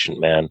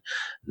impatient man.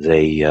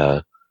 They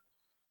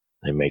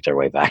make their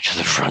way back to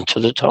the front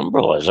to the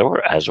tumbrel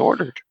as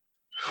ordered.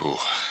 Whew.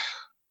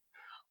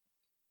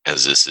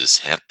 As this is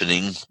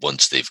happening,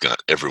 once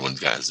everyone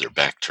has their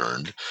back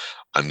turned,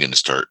 I'm going to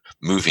start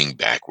moving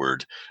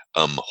backward,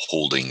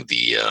 holding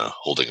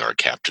our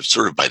captive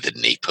sort of by the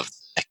nape of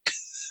the neck.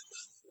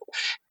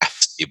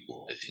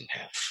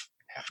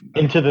 Half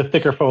into the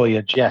thicker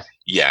foliage, yes.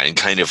 Yeah, and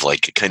kind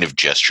of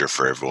gesture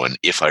for everyone.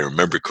 If I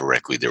remember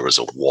correctly, there was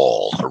a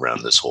wall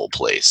around this whole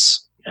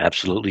place.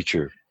 Absolutely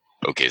true.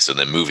 Okay, so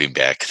then moving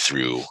back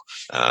through,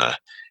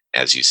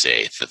 as you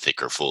say, the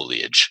thicker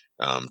foliage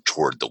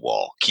toward the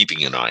wall,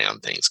 keeping an eye on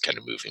things, kind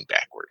of moving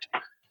backward.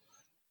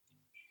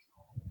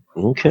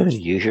 Okay,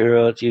 you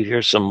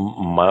hear some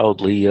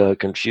mildly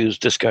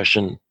confused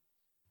discussion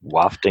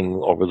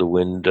wafting over the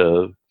wind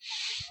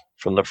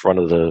from the front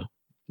of the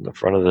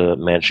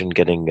mansion,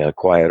 getting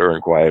quieter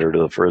and quieter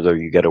the further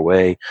you get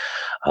away.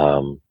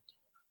 The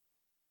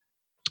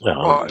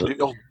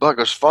old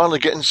bugger's finally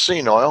getting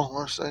senile,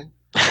 I say.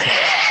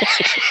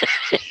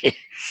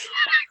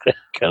 That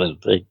kind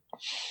of thing.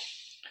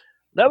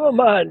 Never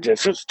mind,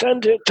 just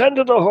tend to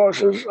the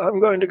horses. I'm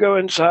going to go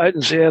inside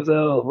and see if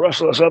they'll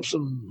rustle us up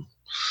some...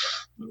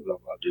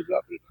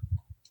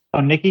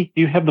 Nikki,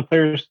 do you have the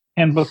player's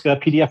handbook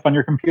PDF on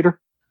your computer?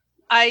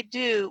 I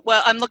do.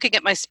 Well, I'm looking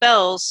at my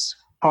spells.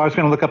 Oh, I was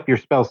going to look up your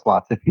spell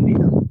slots if you need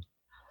them.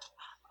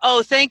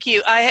 Oh, thank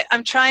you.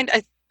 I'm trying.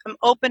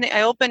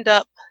 I opened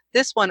up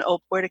this one. Oh,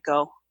 where'd it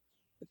go?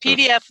 The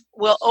PDF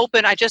will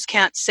open. I just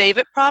can't save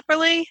it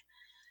properly.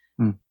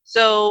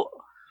 So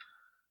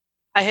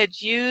I had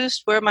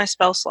used, where are my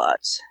spell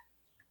slots?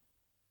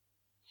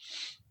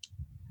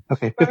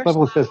 Okay, fifth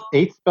level, it says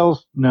 8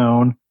 spells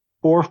known,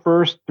 4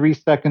 first, 3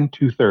 second,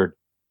 2 third.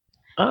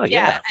 Oh,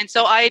 yeah. And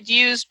so I had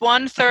used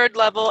 1 third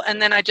level,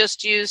 and then I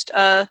just used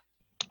a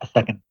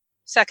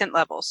second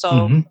level.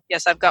 So,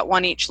 yes, I've got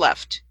 1 each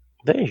left.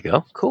 There you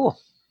go. Cool.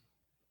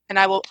 And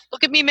I will,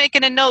 look at me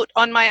making a note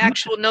on my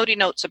actual notey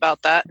notes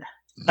about that.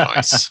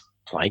 Nice.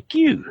 Like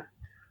you.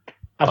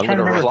 I'm going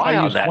to rely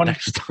on that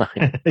next time.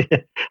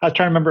 I was trying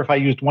to remember if I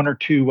used 1 or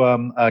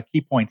 2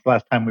 key points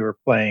last time we were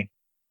playing.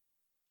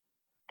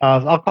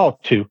 I'll call it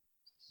 2.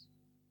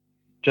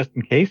 Just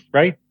in case,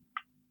 right?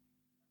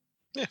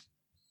 Yeah.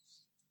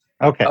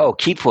 Okay. Oh,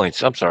 key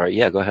points. I'm sorry.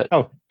 Yeah, go ahead.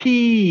 Oh,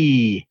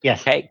 P.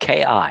 Yes.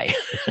 K-I.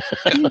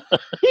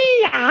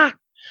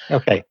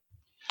 Okay.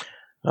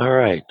 All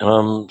right.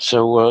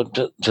 So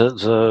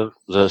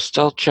the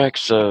stealth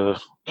checks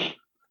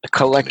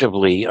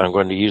collectively, I'm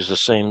going to use the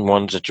same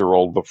ones that you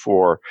rolled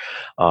before.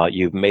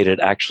 You've made it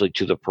actually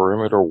to the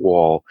perimeter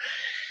wall,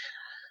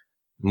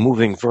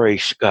 moving very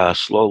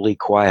slowly,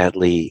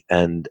 quietly,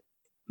 and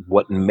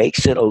what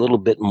makes it a little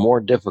bit more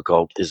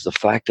difficult is the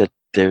fact that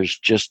there's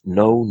just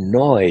no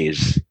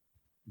noise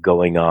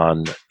going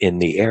on in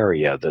the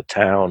area. The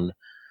town,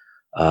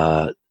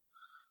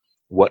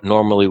 what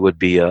normally would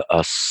be a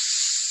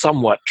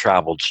somewhat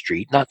traveled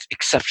street, not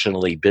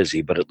exceptionally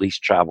busy, but at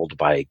least traveled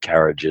by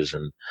carriages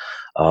and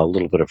a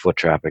little bit of foot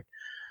traffic,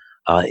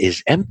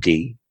 is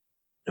empty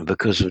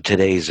because of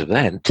today's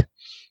event,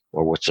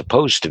 or what's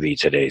supposed to be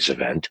today's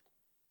event.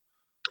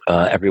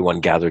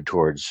 Everyone gathered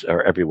towards,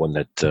 or everyone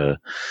that,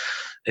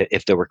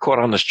 if they were caught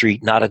on the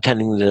street not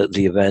attending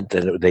the event,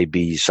 then they'd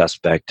be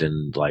suspect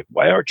and like,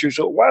 why aren't you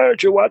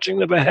watching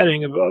the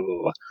beheading? Blah,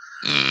 blah, blah.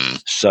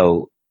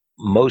 So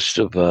most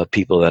of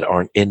people that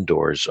aren't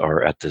indoors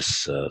are at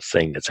this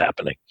thing that's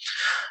happening.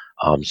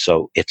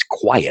 So it's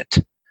quiet.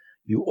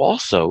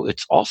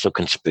 It's also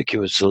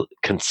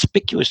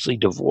conspicuously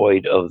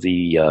devoid of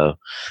the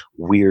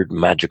weird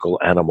magical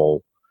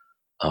animal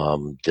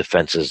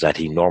defenses that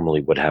he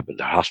normally would have, the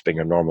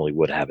Hossbinger normally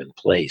would have in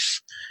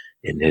place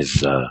in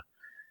his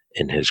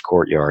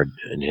courtyard,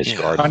 in his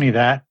garden. Funny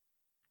that.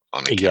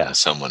 On account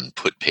someone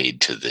put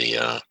paid to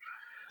the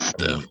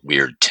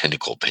weird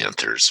tentacle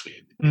panthers.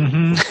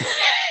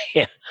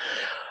 Yeah,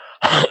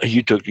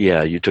 you took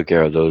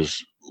care of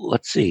those.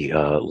 Let's see,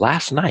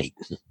 last night.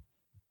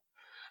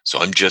 So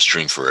I'm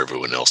gesturing for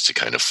everyone else to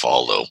kind of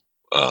follow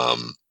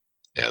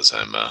as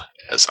I'm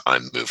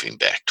moving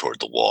back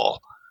toward the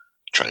wall,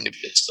 trying to be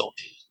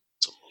stealthy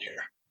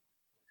here.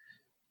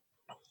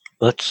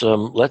 Let's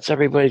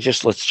everybody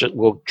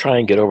we'll try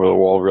and get over the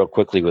wall real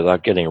quickly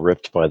without getting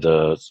ripped by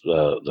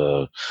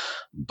the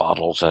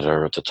bottles that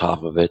are at the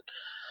top of it.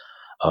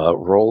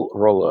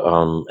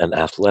 Roll an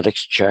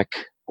athletics check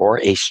or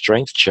a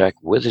strength check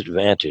with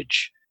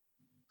advantage,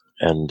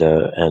 and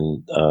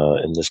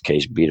in this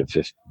case beat a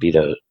 15.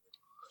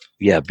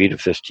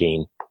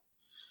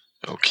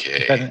 Okay.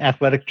 Is that an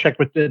athletic check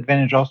with the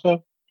advantage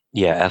also?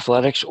 Yeah,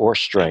 athletics or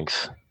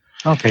strength.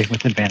 Okay,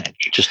 with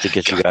advantage. Just to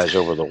get you guys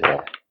over the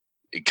wall.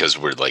 Because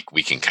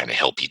we can kind of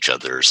help each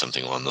other or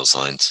something along those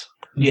lines.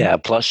 Yeah,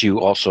 plus you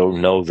also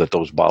know that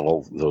those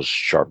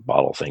sharp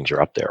bottle things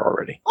are up there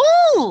already.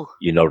 Ooh!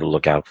 You know to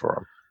look out for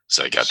them.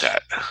 So I got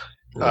that.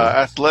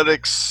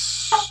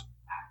 Athletics.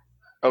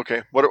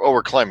 Okay.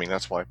 We're climbing,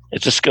 that's why.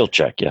 It's a skill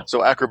check, yeah.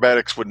 So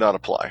acrobatics would not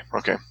apply.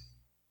 Okay.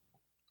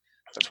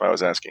 That's why I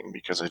was asking,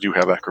 because I do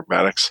have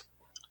acrobatics.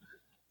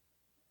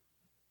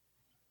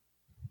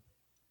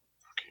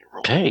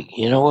 Okay,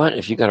 you know what?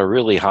 If you got a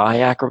really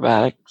high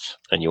acrobatics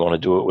and you want to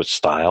do it with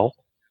style.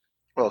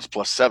 Well, it's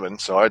 +7,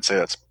 so I'd say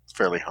that's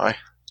fairly high.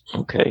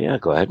 Okay, yeah,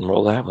 go ahead and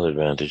roll that with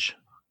advantage.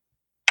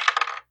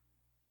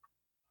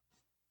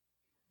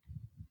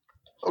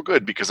 Oh,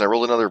 good, because I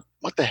rolled another,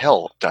 what the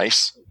hell,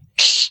 dice?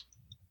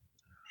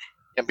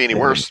 Can't be any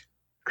worse.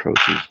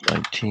 Crothu's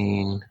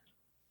 19.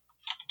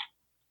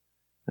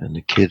 And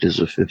the kid is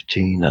a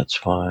 15, that's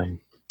fine.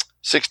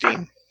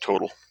 16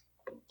 total.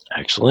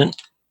 Excellent.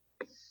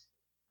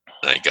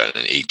 I got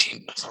an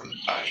 18 on the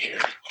die here.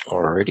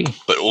 Alrighty.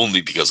 But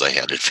only because I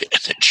had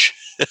advantage.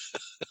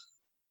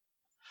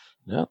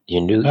 No,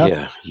 you knew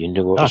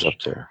what was up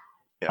there.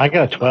 Yeah, I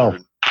got a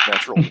 12.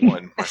 Natural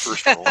 1, my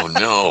first roll. Oh,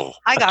 no.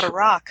 I got a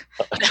rock.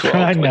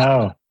 I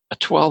know. A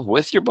 12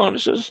 with your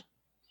bonuses?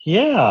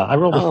 Yeah, I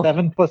rolled a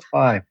 7 + 5.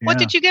 Yeah. What,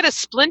 did you get a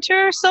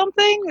splinter or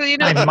something?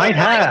 I might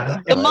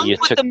have. The monk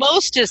with the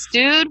mostest,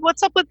 dude.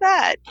 What's up with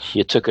that?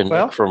 You took a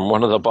nick from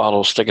one of the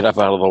bottles, stick it up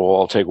out of the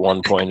wall, take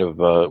 1 point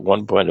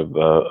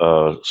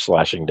of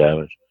slashing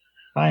damage.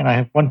 Fine, I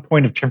have 1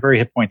 point of temporary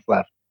hit points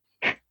left.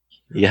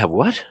 You have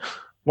what?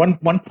 One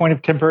point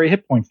of temporary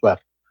hit points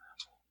left.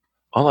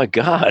 Oh my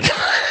god!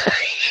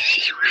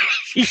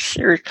 You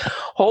serious?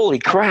 Holy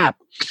crap!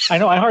 I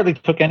know. I hardly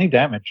took any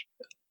damage.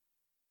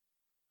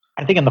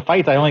 I think in the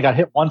fights I only got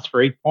hit once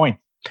for 8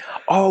 points.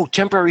 Oh,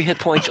 temporary hit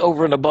points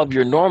over and above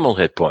your normal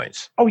hit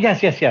points. Oh,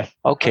 yes.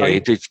 Okay,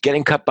 it's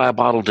getting cut by a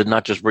bottle did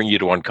not just bring you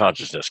to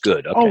unconsciousness.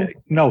 Good, okay.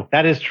 Oh, no,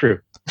 that is true.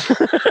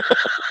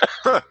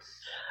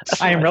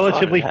 I am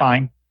relatively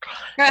fine.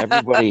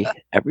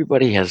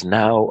 Everybody has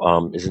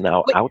now is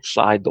now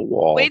outside the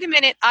wall. Wait a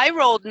minute, I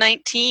rolled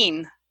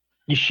 19.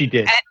 She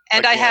did.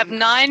 And I have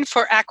 9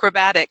 for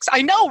acrobatics.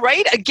 I know,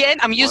 right? Again,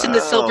 I'm using the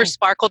silver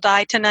sparkle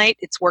die tonight.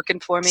 It's working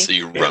for me. So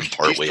you run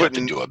partway up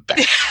and do a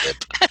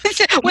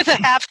backflip. With a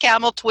half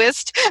camel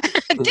twist.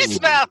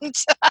 Dismount.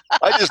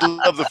 I just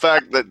love the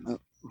fact that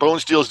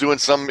Bonesteele's doing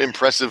some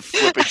impressive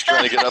flippage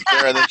trying to get up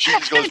there, and then she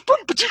just goes, boom,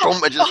 and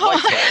just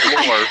wipes the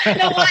floor. You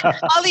know what?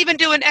 I'll even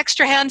do an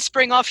extra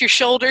handspring off your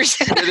shoulders.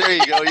 There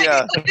you go,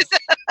 yeah.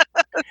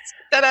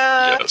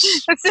 Ta-da!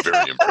 Yes,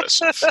 very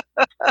impressive.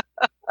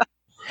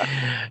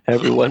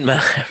 Everyone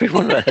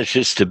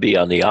manages to be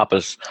on the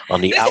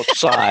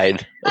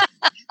outside.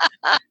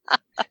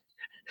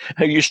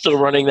 Are you still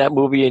running that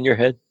movie in your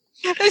head?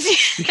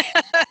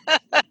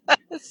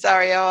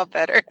 Sorry, I'm all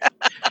better.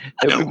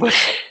 Everybody,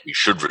 we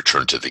should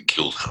return to the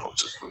guild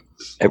house.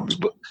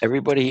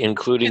 Everybody,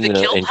 including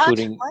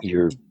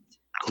your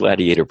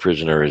gladiator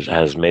prisoner,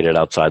 has made it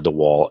outside the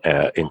wall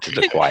into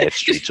the quiet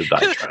streets of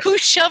Dytran. Who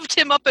shoved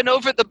him up and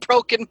over the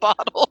broken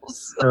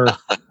bottles?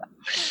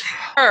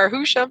 Her.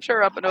 Who shoved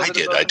her up and over the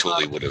broken bottles? I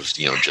totally would have,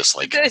 just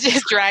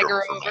drag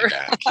her over.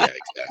 Yeah,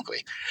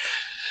 exactly.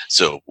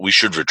 So we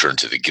should return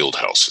to the guild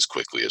house as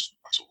quickly as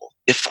possible.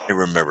 If I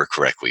remember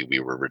correctly, we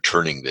were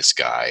returning this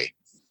guy.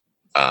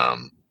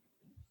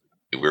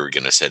 We were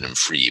going to set him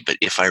free, but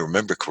if I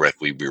remember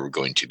correctly, we were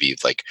going to be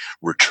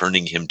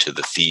returning him to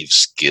the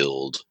Thieves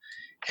Guild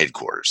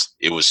headquarters.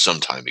 It was some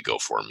time ago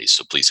for me,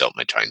 so please help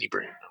my tiny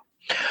brain.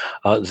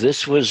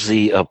 This was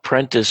the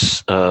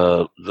apprentice,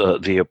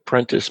 the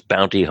apprentice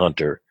bounty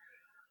hunter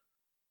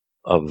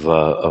of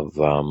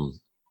oh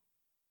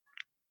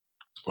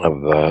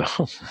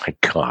my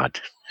God.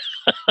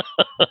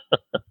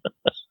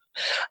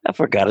 I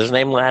forgot his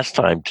name last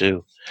time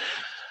too.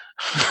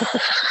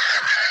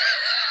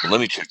 Let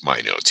me check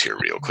my notes here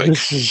real quick.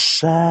 This is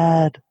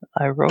sad.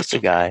 I wrote the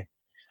guy.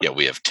 Yeah,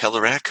 we have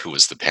Telerak, who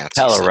was the patsy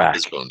Telerak.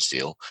 His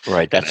Bonesteele.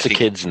 Right, that's the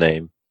kid's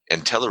name.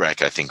 And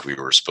Telerak, I think we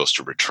were supposed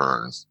to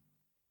return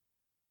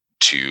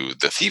to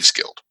the Thieves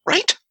Guild,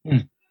 right?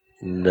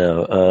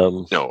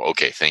 No. No,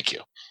 okay, thank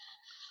you.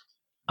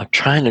 I'm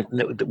trying to...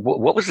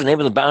 What was the name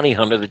of the bounty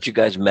hunter that you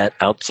guys met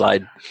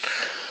outside?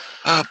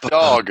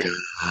 Dog.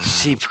 Let's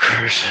see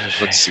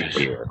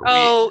here.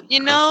 Oh,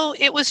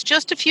 it was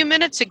just a few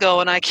minutes ago,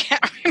 and I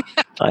can't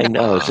remember. I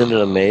know, isn't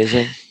it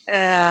amazing?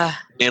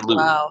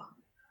 Wow.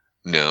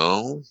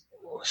 No.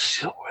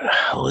 So where the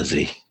hell is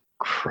he?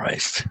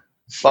 Christ.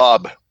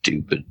 Bob.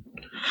 Stupid.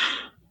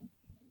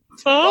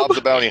 Bob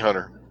the bounty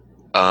hunter.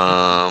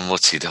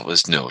 Let's see. That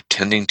was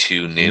tending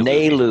to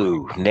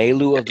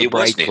Naylu of the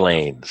Bright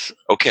Plains.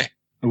 Okay.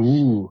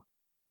 Ooh.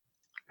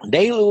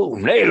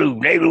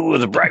 Naylu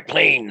of the Bright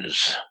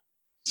Plains.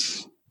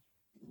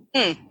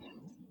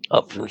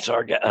 Up from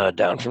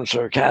down from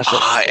Sargasso.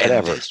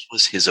 Whatever. And this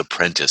was his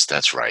apprentice.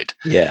 That's right.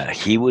 Yeah,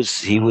 he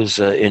was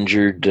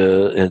injured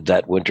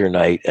that winter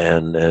night,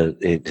 and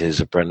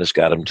his apprentice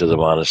got him to the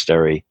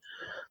monastery,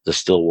 the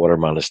Stillwater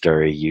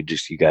Monastery. You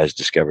guys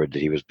discovered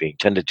that he was being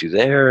tended to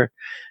there.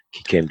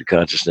 He came to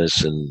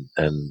consciousness and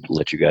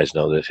let you guys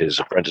know that his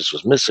apprentice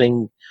was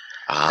missing.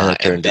 And it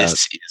turned out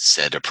is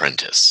said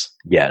apprentice.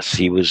 Yes,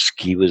 he was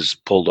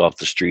pulled off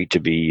the street to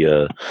be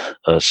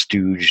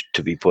stooged,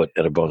 to be put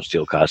in a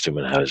Bonesteele costume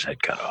and have his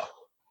head cut off.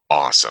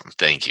 Awesome,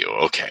 thank you.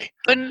 Okay.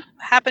 Couldn't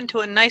happen to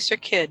a nicer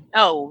kid.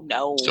 Oh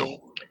no.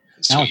 So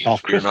now it's all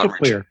crystal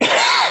clear.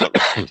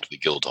 To the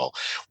guild hall,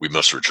 we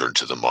must return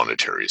to the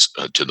monasteries.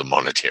 To the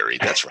monetary.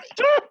 That's right.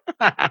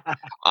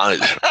 I'm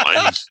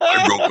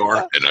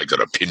Rhogar, and I got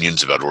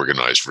opinions about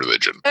organized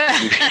religion.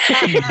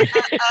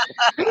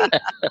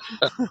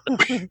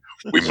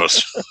 we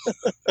must.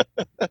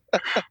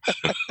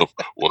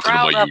 Welcome to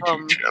my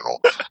YouTube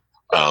channel.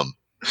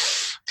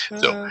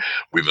 So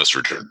we must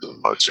return to the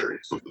monastery.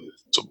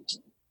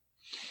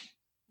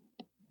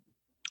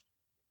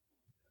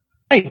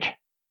 Right.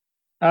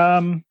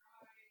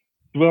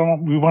 Well,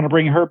 we want to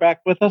bring her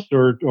back with us,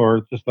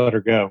 or just let her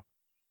go.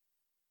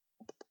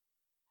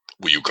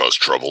 Will you cause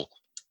trouble?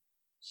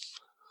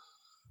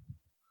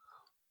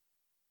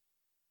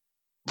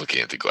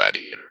 Looking at the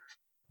gladiator.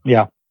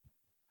 Yeah.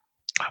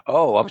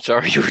 Oh, I'm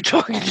sorry. You were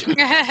talking to me.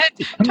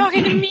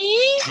 Talking to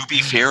me? To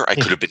be fair, I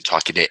could have been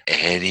talking to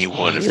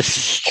anyone. This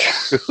is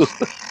true.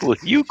 Will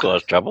you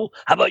cause trouble?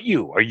 How about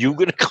you? Are you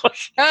going to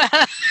cause?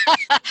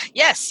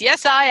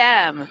 Yes, I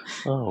am.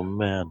 Oh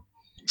man.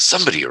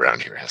 Somebody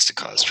around here has to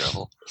cause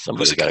trouble.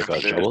 Somebody's got to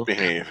cause trouble.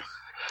 Behave.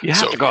 You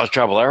have to cause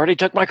trouble. I already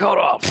took my coat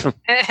off.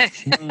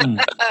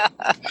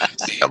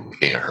 See, I'm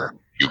looking at her.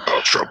 You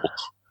cause trouble.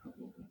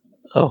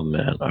 Oh,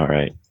 man. All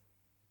right.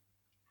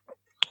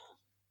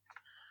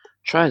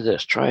 Try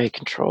this. Try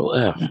Control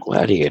F.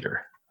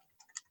 Gladiator.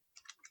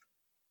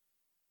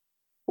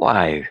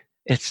 Why?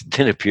 It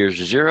appears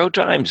 0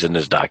 times in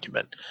this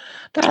document.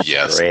 That's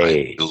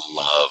great. I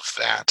love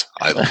that.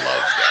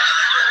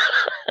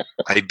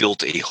 I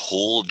built a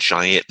whole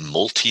giant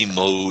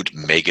multi-mode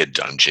mega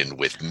dungeon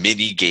with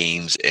mini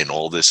games and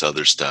all this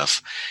other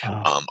stuff.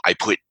 I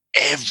put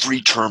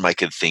every term I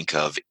could think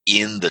of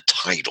in the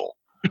title.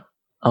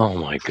 Oh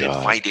my God.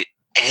 Didn't find it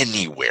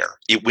anywhere.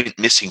 It went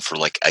missing for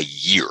like a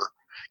year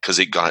because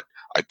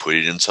I put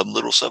it in some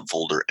little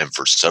subfolder, and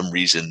for some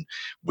reason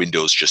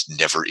Windows just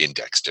never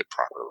indexed it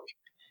properly.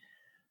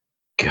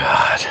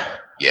 God.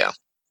 Yeah.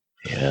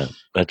 Yeah.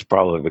 That's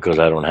probably because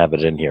I don't have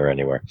it in here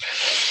anywhere.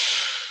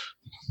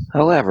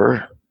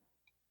 However,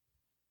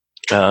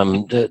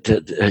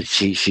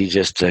 she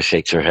just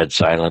shakes her head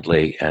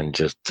silently and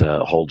just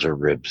holds her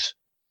ribs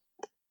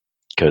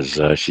because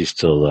she's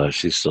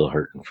still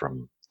hurting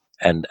from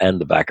and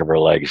the back of her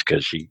legs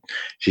because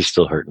she's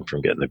still hurting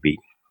from getting the beat.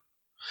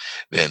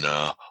 Then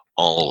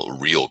I'll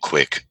real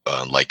quick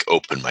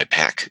open my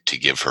pack to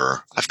give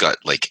her. I've got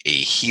like a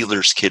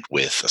healer's kit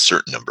with a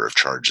certain number of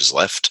charges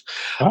left.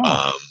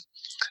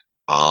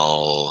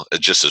 I'll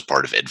just as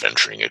part of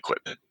adventuring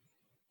equipment.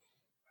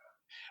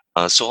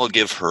 So I'll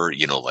give her,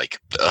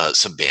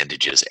 some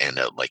bandages and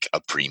a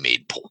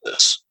pre-made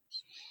poultice.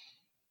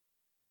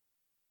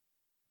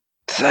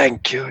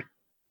 Thank you.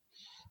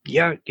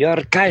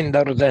 You're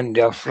kinder than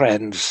your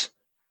friends.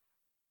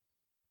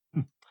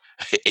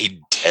 A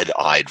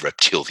dead-eyed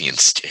reptilian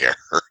stare.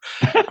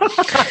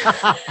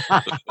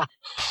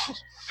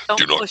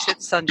 Don't push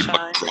it,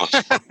 sunshine.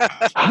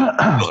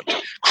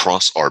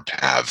 Cross our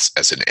paths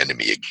as an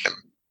enemy again.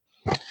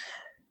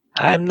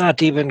 I'm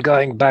not even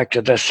going back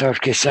to the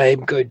circus.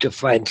 I'm going to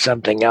find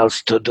something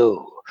else to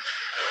do.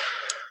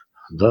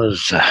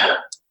 Those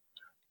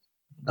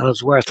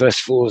worthless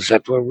fools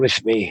that were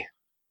with me,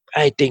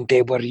 I think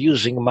they were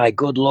using my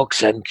good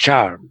looks and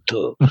charm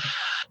to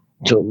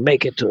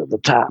make it to the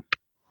top.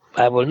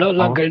 I will no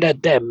longer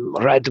let them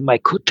ride my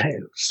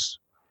coattails.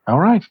 All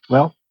right.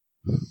 Well,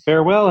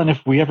 farewell, and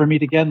if we ever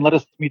meet again, let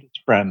us meet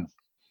as friends.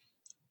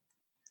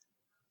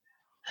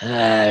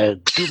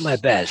 Do my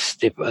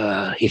best.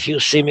 If you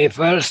see me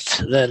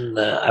first, then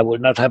I will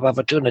not have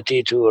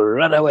opportunity to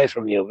run away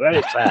from you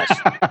very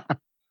fast.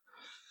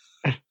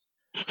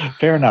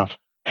 Fair enough.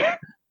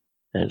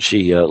 And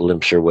she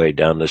limps her way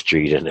down the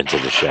street and into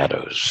the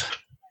shadows.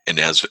 And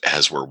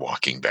as we're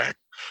walking back,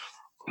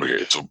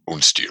 it's a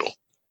Bonesteele.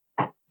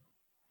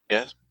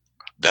 Yes.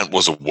 That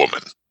was a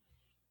woman.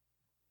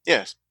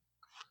 Yes.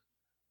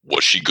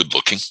 Was she good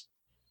looking?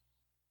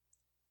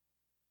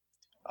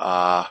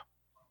 I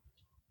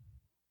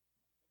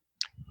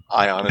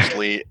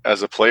honestly,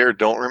 as a player,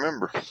 don't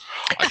remember.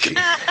 I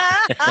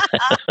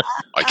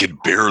can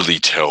barely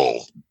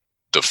tell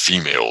the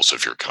females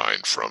of your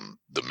kind from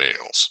the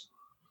males.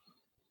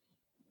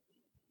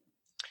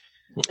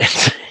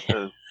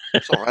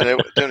 It's all right. I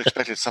don't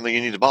expect it's something you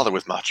need to bother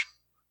with much.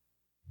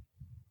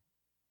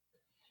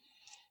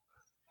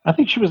 I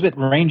think she was a bit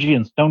rangy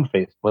and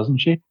stone-faced,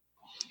 wasn't she?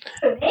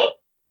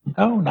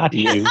 Oh, not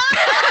you.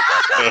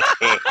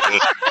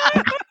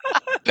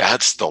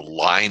 That's the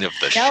line of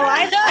the show.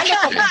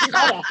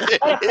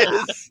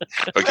 It is.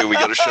 Okay, we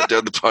got to shut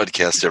down the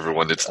podcast,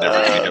 everyone. It's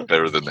never going to get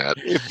better than that.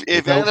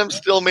 If Anim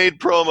still made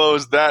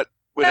promos, that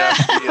would have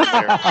to be in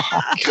there.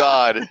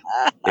 God.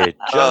 It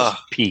just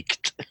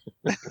peaked.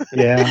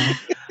 Yeah.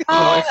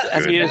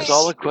 I mean, it's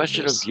all a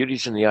question of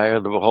beauty's in the eye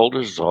of the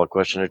beholders. It's all a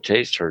question of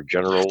taste. Her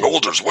general...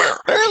 Beholders where?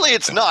 Apparently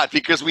it's not,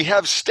 because we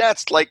have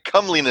stats like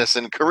comeliness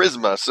and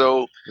charisma,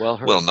 so...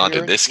 Well, not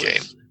in this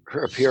game.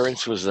 Her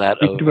appearance was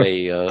that of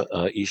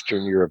a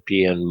Eastern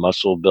European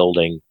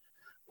muscle-building,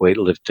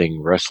 weightlifting,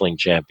 wrestling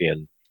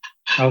champion.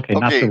 Okay,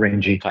 not the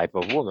rangy type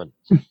of woman.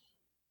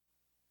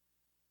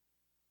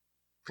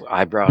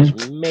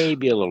 Eyebrows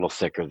maybe a little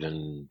thicker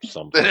than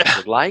some people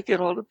would like. It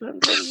all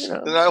depends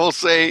on, Then I will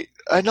say,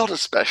 not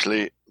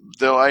especially,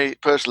 though I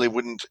personally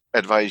wouldn't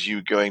advise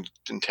you going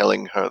and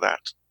telling her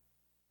that.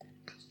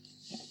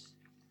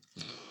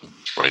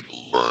 Trying to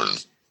learn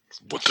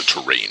what the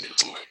terrain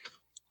is like.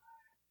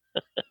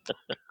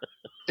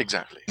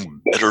 Exactly.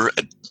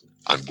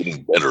 I'm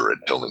getting better at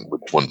telling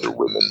which ones are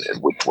women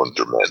and which ones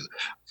are men.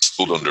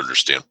 Still don't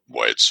understand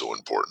why it's so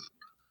important.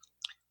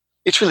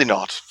 It's really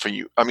not for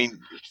you. I mean,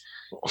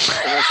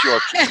 unless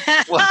you're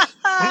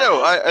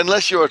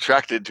unless you're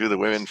attracted to the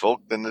women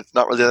folk, then it's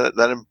not really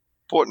that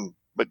important.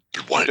 But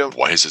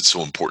why is it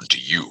so important to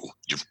you?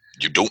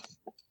 You don't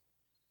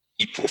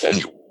eat with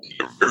anyone.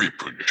 You're very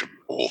prudish about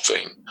the whole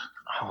thing.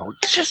 Oh,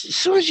 just as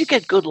soon as you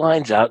get good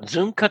lines out,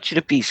 Zoom cuts you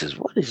to pieces.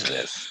 What is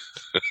this?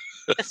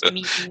 This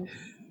meeting.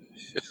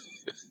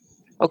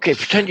 Okay,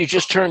 pretend you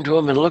just turned to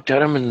him and looked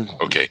at him and...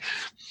 Okay.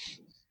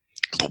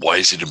 But why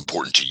is it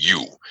important to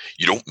you?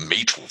 You don't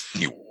mate with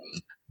anyone.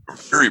 You're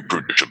very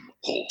prudish about the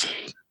whole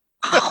thing.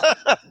 Oh,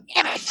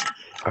 damn it.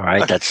 All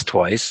right, that's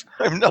twice.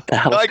 I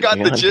got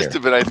the gist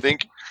of it, I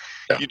think.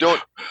 Yeah. You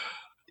don't...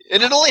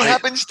 And it only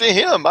happens to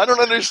him. I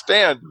don't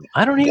understand.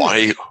 I don't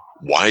either.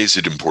 Why is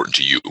it important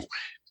to you?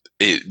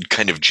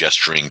 kind of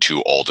gesturing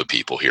to all the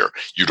people here.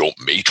 You don't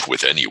mate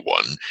with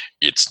anyone.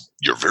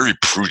 You're very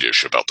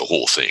prudish about the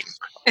whole thing.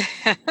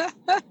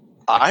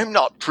 I'm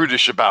not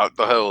prudish about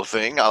the whole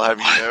thing, I'll have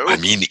you know. I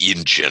mean,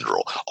 in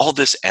general. All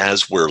this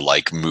as we're,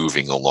 like,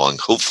 moving along,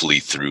 hopefully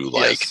through,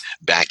 like,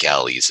 back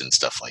alleys and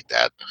stuff like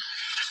that.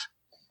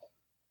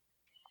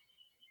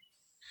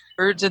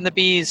 Birds and the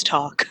bees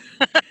talk.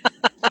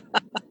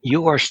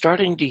 You are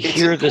starting to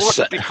hear this.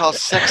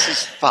 Because sex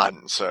is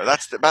fun, sir.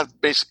 That's the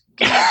basic.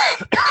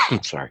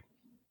 I'm sorry.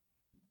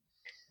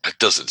 That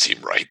doesn't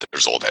seem right.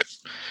 There's all that.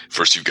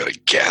 First, you've got to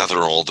gather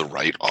all the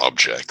right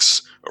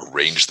objects,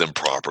 arrange them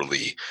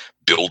properly,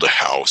 build a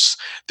house.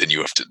 Then you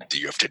have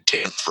to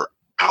dance for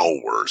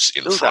hours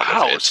in front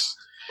of it.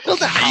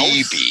 Build a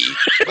house.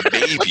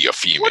 Maybe a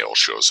female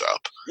shows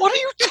up. What are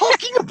you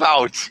talking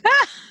about?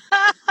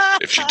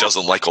 If she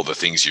doesn't like all the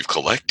things you've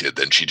collected,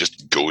 then she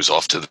just goes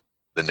off to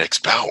the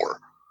next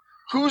bower.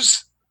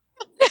 Who's?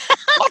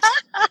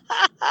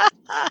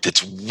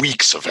 It's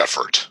weeks of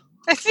effort.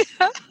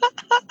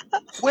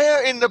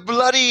 Where in the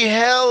bloody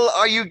hell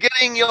are you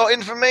getting your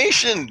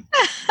information?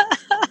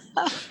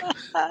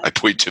 I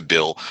point to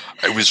Bill.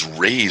 I was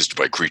raised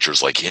by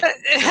creatures like him.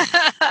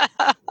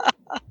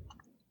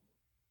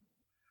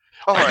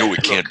 I know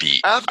it can't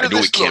be. I know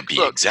it can't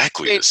be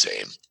exactly the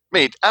same.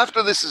 Mate,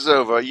 after this is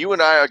over, you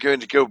and I are going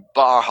to go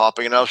bar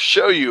hopping, and I'll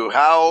show you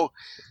how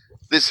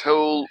this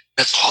whole...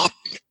 That's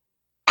hopping.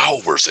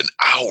 Hours and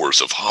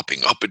hours of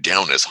hopping up and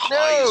down as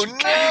high as you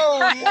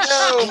can.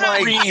 No,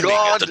 my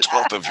God. At the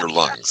top of your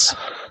lungs.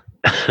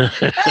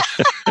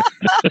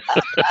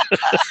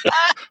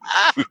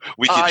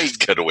 We can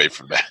just cut away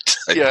from that.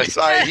 He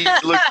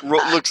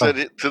looks at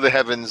it to the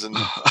heavens, and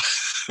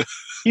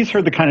he's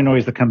heard the kind of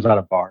noise that comes out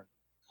of bars.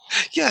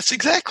 Yes,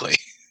 exactly.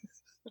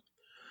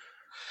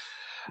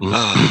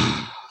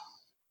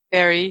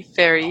 Very,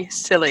 very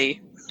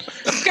silly.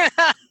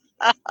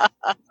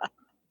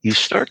 You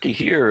start to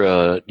hear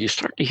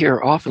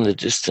off in the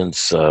distance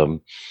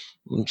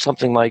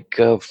something like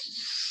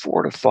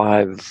 4 to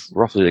 5,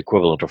 roughly the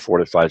equivalent of 4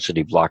 to 5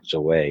 city blocks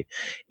away,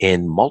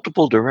 in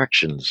multiple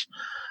directions.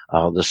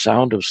 The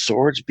sound of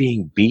swords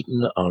being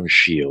beaten on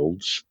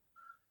shields.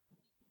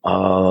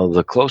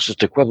 The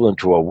closest equivalent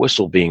to a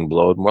whistle being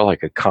blown, more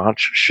like a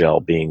conch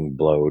shell being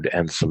blown,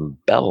 and some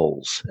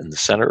bells in the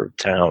center of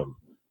town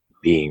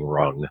being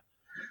rung,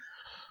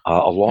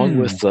 along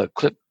with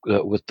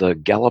the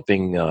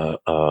galloping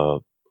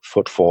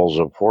footfalls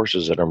of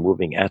horses that are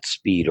moving at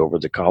speed over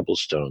the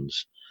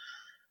cobblestones,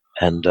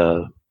 and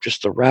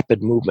just the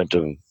rapid movement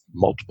of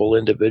multiple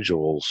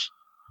individuals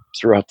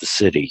throughout the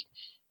city.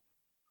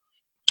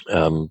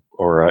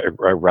 Or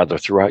rather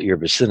throughout your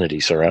vicinity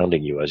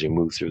surrounding you as you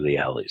move through the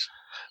alleys.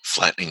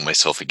 Flattening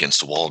myself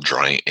against a wall,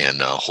 dry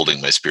and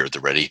holding my spear at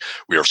the ready,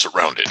 we are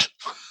surrounded.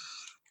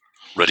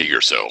 Ready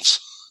yourselves.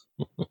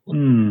 I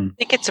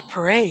think it's a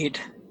parade.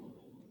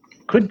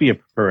 Could be a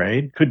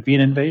parade. Could be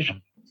an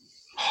invasion.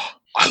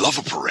 I love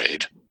a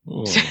parade.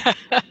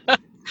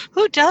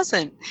 Who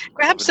doesn't?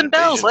 Grab some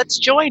bells. Let's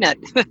join it.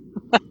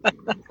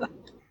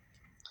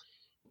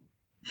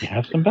 You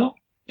have some bells?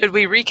 Should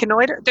we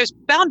reconnoiter? There's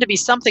bound to be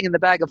something in the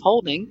bag of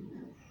holding.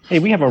 Hey,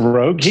 we have a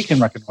rogue. He can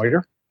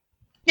reconnoiter.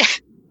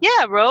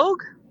 Yeah,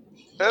 rogue.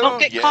 Don't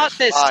get caught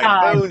this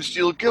time. Bones,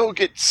 you'll go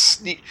get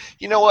sneak.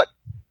 You know what?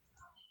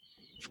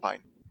 Fine.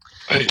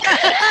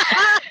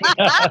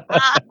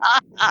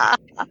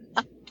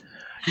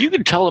 You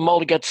can tell them all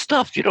to get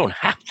stuffed. You don't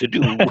have to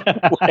do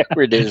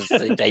whatever it is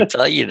they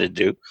tell you to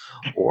do.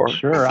 Or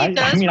sure, I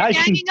mean, I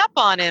hanging up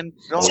on him.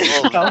 No,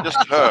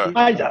 just her.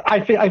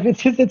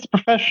 It's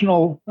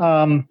professional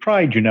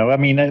pride, you know. I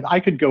mean, I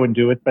could go and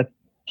do it, but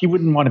he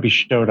wouldn't want to be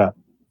showed up.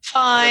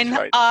 Fine,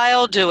 right.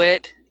 I'll do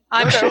it.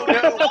 I'm sure. No,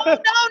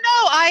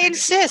 I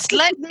insist.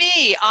 Let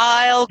me.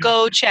 I'll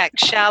go check,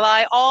 shall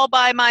I? All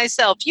by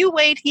myself. You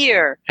wait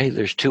here. Hey,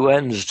 there's 2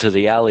 ends to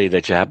the alley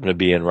that you happen to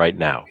be in right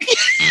now.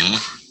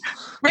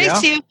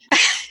 Race you.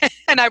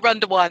 And I run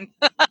to one.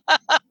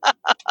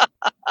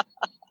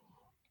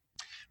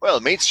 Well,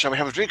 mates, shall we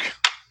have a drink?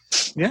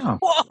 Yeah.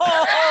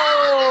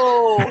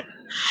 Whoa!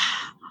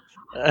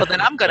 Well, then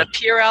I'm going to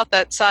peer out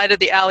that side of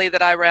the alley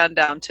that I ran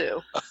down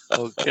to.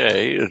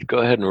 Okay, go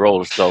ahead and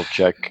roll a stealth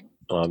check.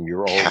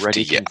 You're all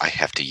ready. I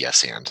have to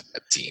yes and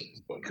that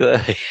scene.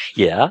 Good.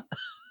 Yeah.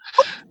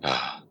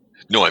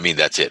 No, I mean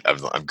that's it.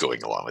 I'm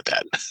going along with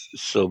that.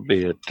 So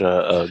be it.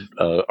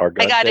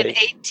 Argante. I got an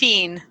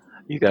 18.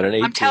 You got an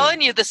 18. I'm telling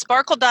you, the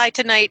sparkle die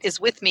tonight is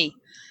with me.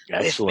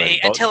 Excellent. With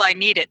me until I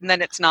need it, and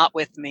then it's not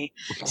with me.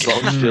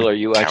 Bonesteele, are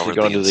you actually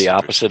going to the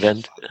opposite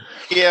end?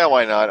 Yeah,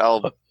 why not?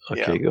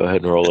 Okay, go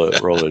ahead and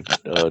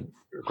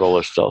roll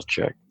a stealth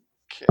check.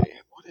 Okay,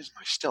 what is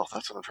my stealth?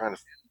 That's what I'm trying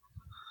to.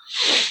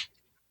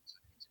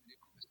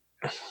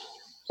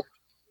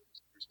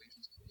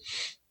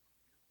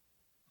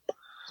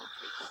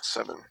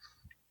 7.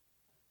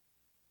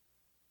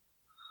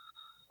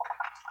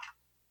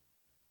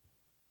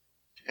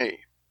 Okay.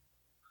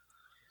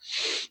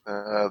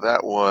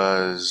 That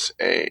was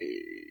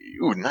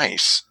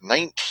nice.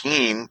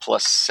 19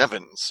 plus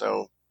 7,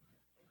 so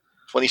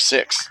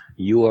 26.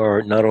 You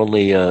are not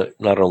only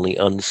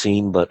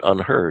unseen but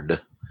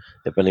unheard.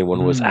 If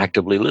anyone was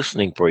actively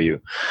listening for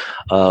you,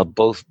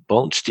 both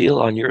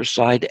Bonesteele on your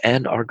side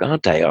and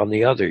Argante on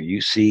the other, you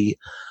see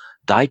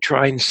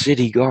Ditrine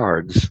city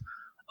guards,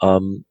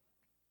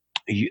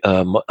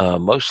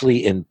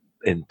 mostly in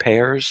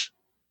pairs,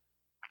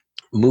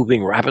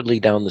 moving rapidly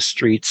down the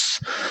streets.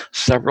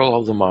 Several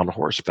of them on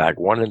horseback.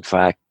 One, in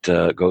fact,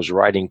 goes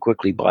riding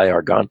quickly by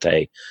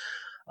Argante.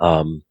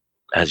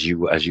 As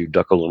you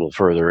duck a little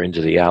further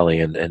into the alley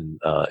and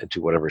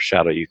into whatever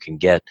shadow you can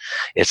get,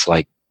 it's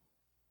like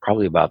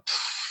probably about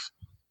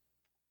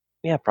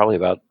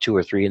 2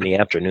 or 3 in the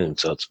afternoon,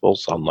 so it's full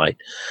sunlight.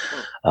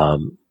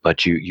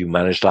 But you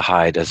manage to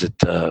hide as it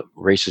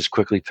races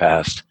quickly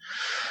past.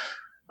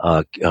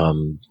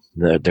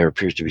 There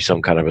appears to be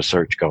some kind of a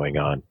search going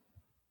on.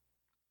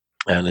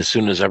 And as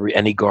soon as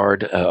any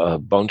guard,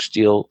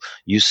 Bonesteele,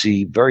 you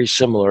see very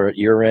similar at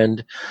your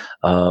end.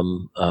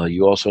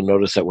 You also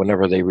notice that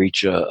whenever they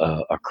reach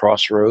a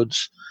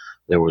crossroads,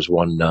 there was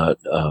one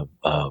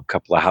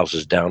couple of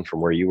houses down from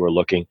where you were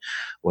looking.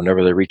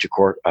 Whenever they reach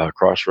a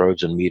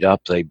crossroads and meet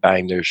up, they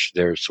bang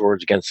their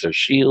swords against their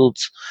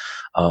shields,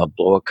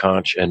 blow a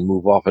conch, and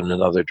move off in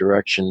another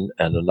direction.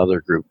 And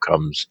another group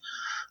comes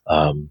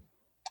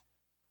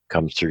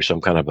through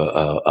some kind of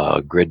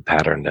a grid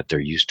pattern that they're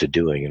used to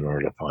doing in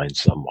order to find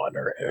someone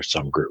or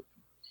some group.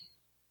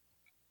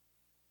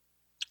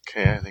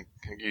 Okay, I think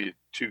I give you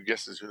 2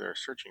 guesses who they're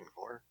searching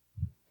for.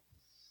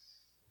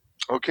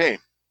 Okay.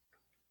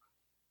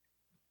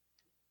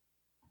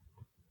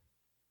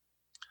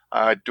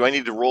 Do I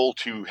need to roll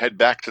to head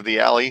back to the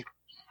alley?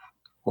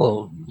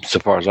 Well, so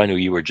far as I knew,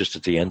 you were just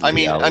at the end of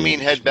the alley. I mean,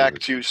 head back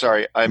to.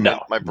 Sorry,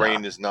 my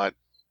brain is not.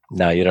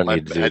 No, you don't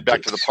need to head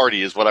back to the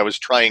party is what I was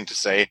trying to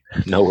say.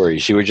 No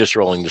worries. You were just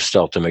rolling the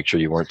stealth to make sure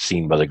you weren't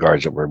seen by the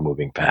guards that were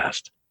moving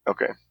past.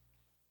 Okay.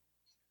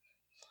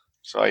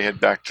 So I head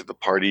back to the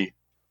party,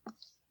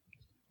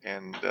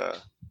 and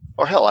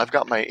hell, I've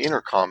got my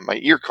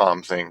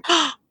earcom thing.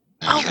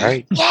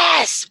 Right.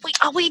 Yes,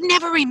 we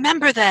never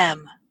remember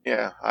them.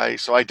 Yeah,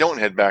 so I don't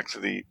head back to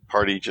the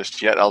party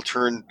just yet. I'll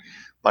turn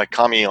my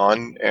commie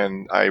on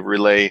and I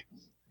relay.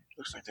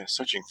 Looks like they're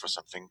searching for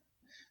something.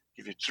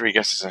 Give you 3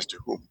 guesses as to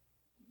whom.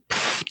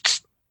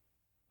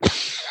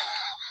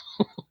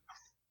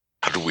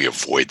 How do we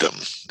avoid them?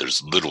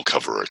 There's little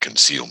cover or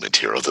concealment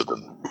here other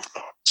than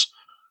rooftops.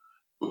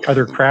 Are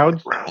there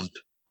crowds?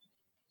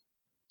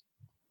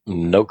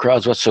 No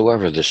crowds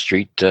whatsoever. The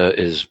street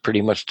is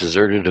pretty much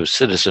deserted of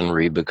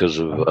citizenry because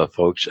of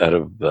folks out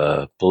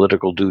of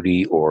political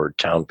duty or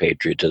town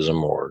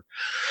patriotism or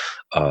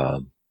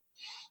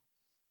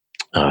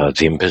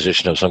the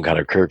imposition of some kind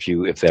of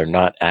curfew. If they're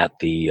not at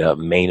the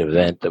main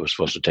event that was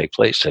supposed to take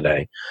place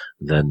today,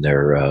 then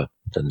they're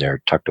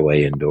tucked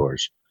away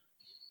indoors.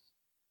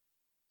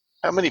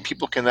 How many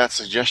people can that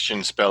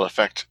suggestion spell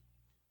affect?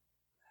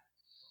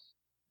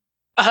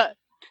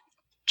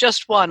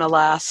 Just one,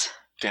 alas.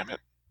 Damn it.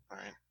 All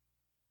right.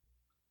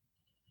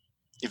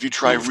 If you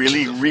try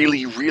really,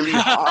 really, really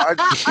hard.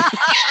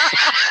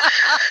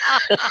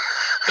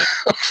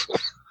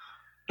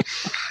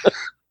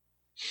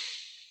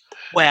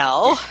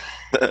 Well,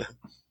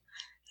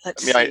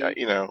 let's see.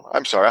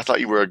 I'm sorry. I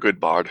thought you were a good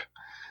bard.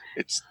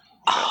 It's.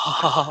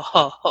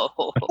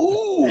 Oh.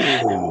 Ooh.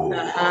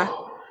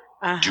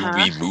 Do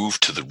we move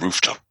to the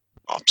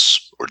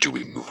rooftops or do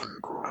we move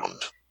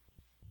underground?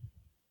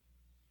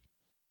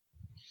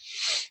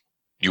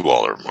 You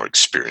all are more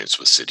experienced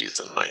with cities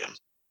than I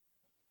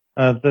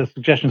am. The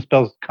suggestion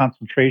spells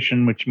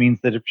concentration, which means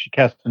that if she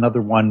casts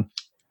another one,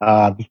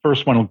 the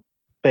first one will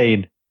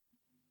fade.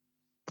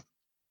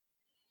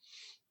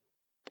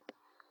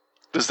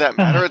 Does that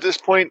matter at this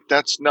point?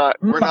 That's not.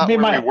 We're not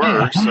where we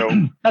were.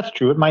 So that's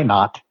true. It might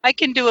not. I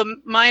can do a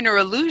minor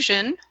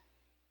illusion.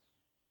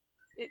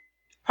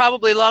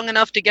 Probably long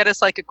enough to get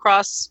us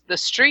across the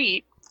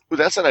street. Well,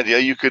 that's an idea.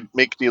 You could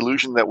make the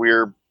illusion that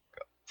we're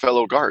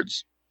fellow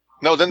guards.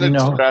 No, then they're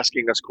just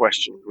asking us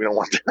questions. We don't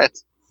want that.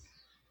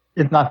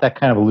 It's not that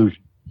kind of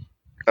illusion.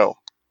 Oh.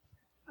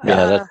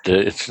 Yeah,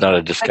 it's not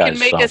a disguise. I can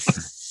make a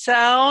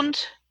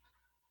sound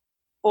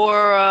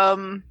or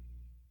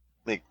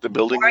make the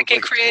building. Or I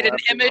can create an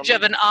image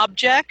of an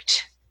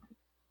object,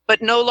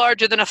 but no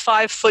larger than a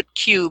 5-foot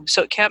cube,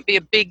 so it can't be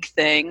a big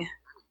thing.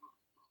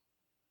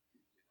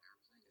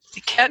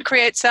 You can't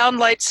create sound,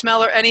 light,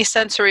 smell, or any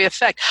sensory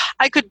effect.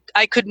 I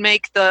could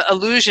make the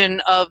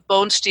illusion of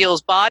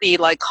Bonesteele's body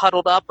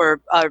huddled up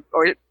or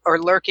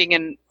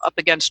lurking up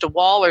against a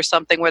wall or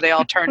something where they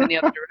all turn in the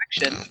other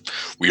direction.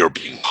 We are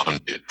being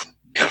hunted.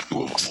 We have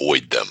to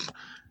avoid them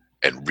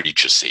and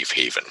reach a safe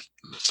haven.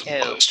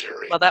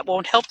 Well, that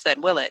won't help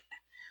then, will it?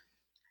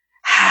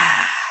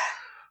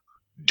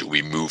 Do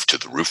we move to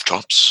the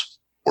rooftops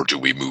or do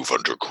we move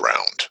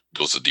underground?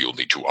 Those are the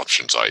only 2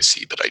 options I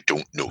see, but I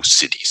don't know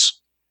cities.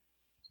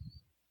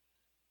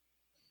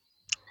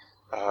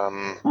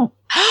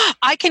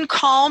 I can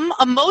calm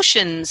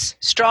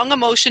strong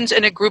emotions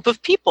in a group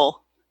of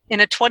people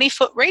in a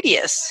 20-foot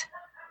radius.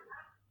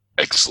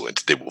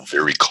 Excellent. They will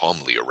very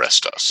calmly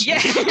arrest us.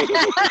 Yeah.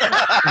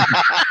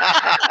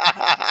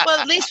 Well,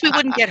 at least we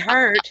wouldn't get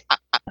hurt.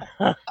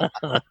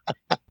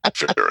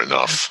 Fair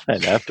enough.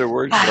 And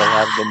afterwards, they'll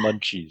have the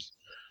munchies.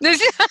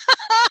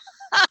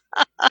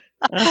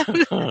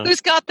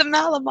 Who's got the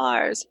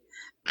Malamars?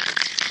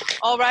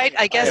 All right,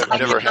 I guess I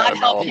could not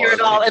help here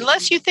at all,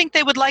 unless you think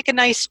they would like a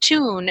nice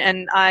tune,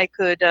 and I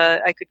could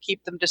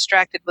keep them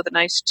distracted with a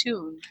nice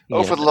tune.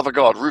 Oh, for the love of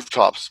God,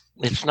 rooftops!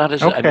 It's not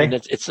as I mean,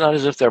 it's not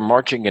as if they're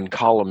marching in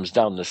columns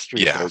down the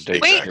street. Yeah,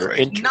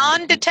 wait,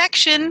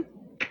 non-detection.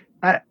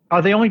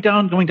 Are they only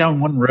going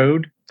down one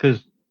road?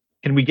 Because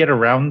can we get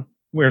around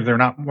where they're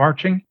not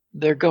marching?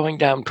 They're going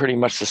down pretty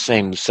much the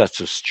same sets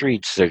of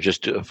streets. They're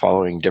just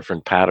following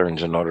different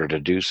patterns in order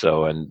to do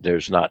so, and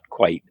there's not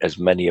quite as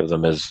many of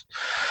them as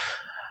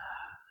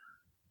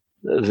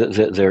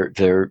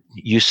they're.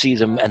 You see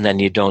them, and then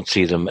you don't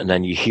see them, and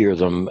then you hear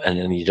them, and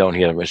then you don't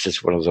hear them. It's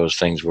just one of those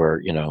things where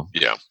you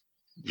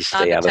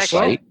stay out of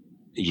sight.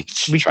 You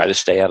try to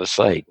stay out of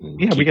sight.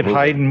 Yeah, we can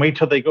hide and wait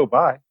till they go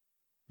by.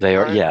 They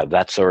are. Yeah,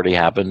 that's already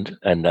happened,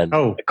 and then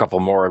a couple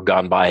more have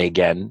gone by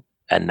again.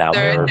 And now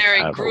they're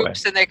in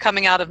groups and they're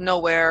coming out of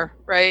nowhere,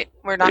 right?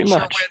 We're not sure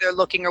where they're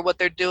looking or what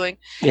they're doing.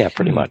 Yeah,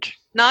 pretty much.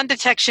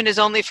 Non-detection is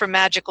only for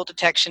magical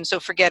detection, so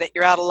forget it.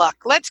 You're out of luck.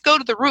 Let's go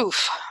to the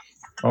roof.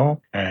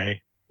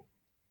 Okay.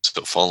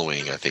 So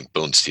following, I think,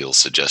 Bonesteele's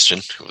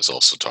suggestion, who was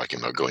also talking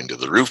about going to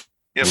the roof.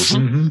 Yes.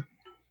 Mm-hmm.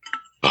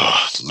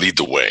 Lead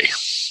the way.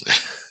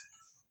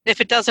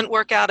 If it doesn't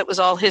work out, it was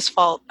all his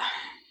fault.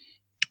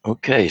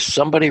 Okay,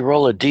 somebody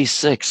roll a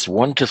d6,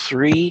 1 to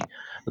 3.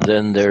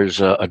 Then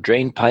there's a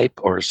drain pipe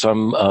or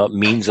some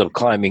means of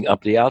climbing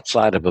up the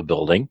outside of a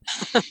building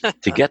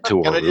to get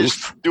to a Can roof. I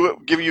just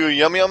give you a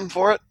yum-yum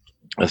for it?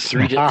 A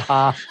 3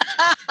 to...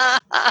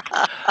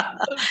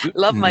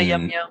 Love my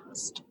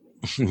yum-yums.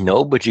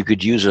 No, but you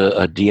could use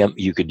a DM.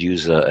 You could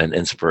use an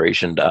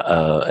inspiration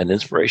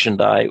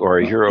die or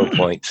a hero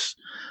points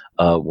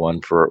one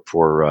for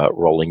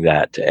rolling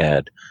that to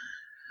add.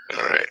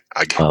 All right.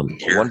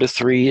 1 to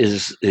 3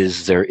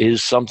 is there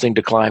is something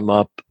to climb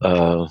up.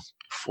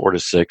 4 to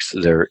 6,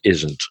 there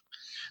isn't.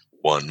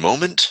 One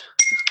moment.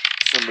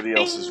 Somebody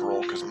else's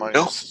roll, because mine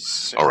is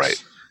 6. All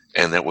right.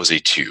 And that was a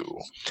 2.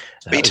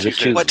 Wait,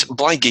 what?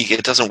 Blindgeek,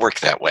 it doesn't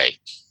work that way.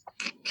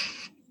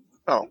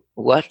 Oh.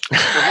 What? Well,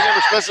 he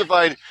never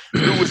specified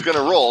who was going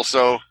to roll,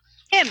 so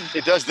him.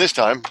 It does this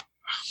time.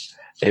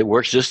 It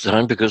works this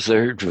time because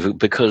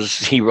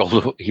he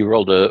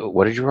rolled a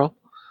what did you roll?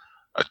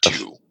 A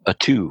 2. A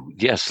 2.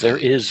 Yes, there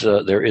is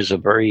a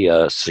very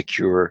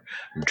secure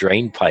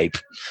drain pipe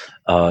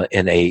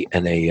in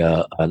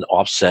an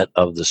offset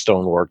of the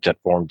stonework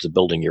that forms the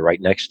building you're right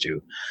next to.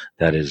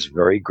 That is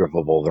very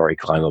grippable, very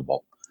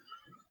climbable.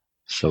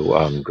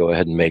 So go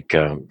ahead and make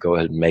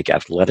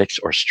athletics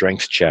or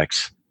strength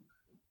checks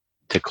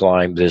to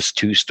climb this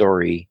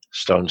 2-story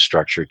stone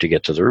structure to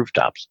get to the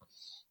rooftops.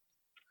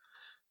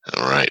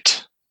 All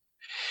right.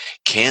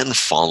 Can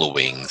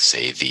following,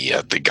 say,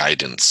 the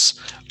guidance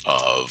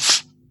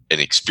of an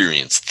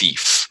experienced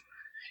thief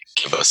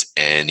give us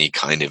any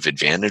kind of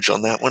advantage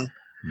on that one?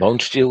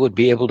 Bonesteele would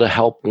be able to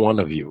help one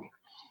of you.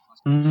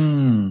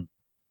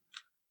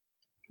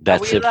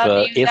 That's if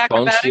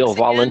Bonesteele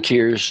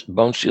volunteers.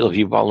 Bonesteele, if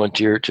you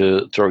volunteer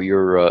to throw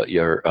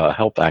your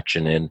help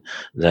action in,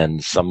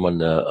 then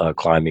someone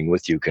climbing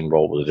with you can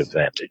roll with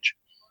advantage.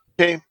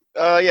 Okay.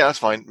 Yeah, that's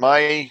fine.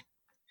 The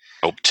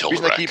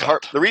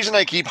reason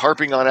I keep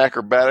harping on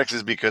acrobatics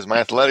is because my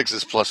athletics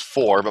is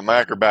 +4, but my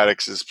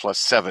acrobatics is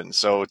 +7.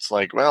 So it's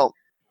like, well,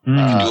 you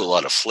can do a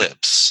lot of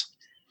flips.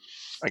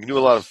 I can do a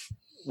lot of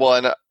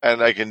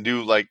and I can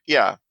do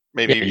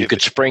maybe you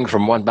could spring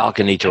from one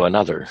balcony to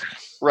another.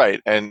 Right,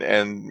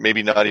 and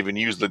maybe not even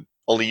use the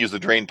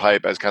drain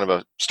pipe as kind of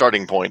a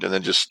starting point, and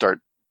then just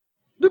start.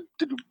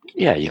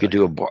 Yeah, you could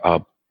do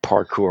a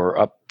parkour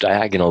up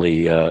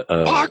diagonally.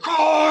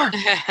 Parkour.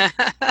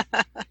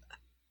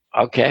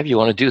 Okay, if you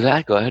want to do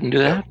that, go ahead and do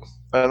that.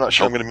 I'm not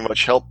sure I'm going to be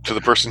much help to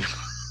the person.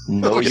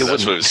 No, you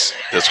wouldn't.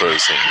 That's what I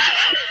was saying.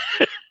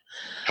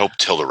 Help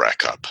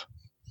Tillerack up.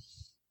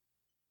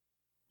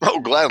 Oh,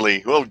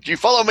 gladly. Well, do you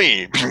follow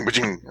me?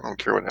 I don't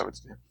care what happens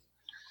to you.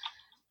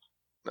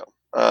 No.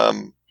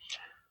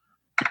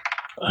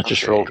 I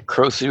just rolled.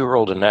 Crothu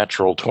rolled a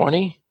natural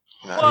 20.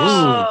 Nice.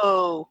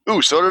 Whoa!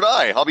 Ooh, so did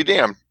I. I'll be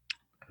damned.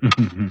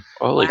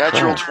 Holy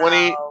natural crap.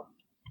 20,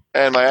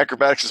 and my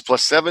acrobatics is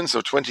 +7,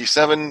 so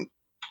 27.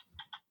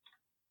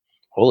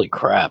 Holy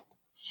crap!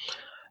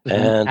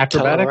 And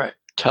acrobatic?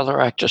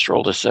 Tellerack just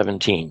rolled a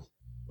 17.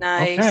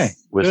 Nice. Okay,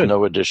 with good.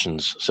 no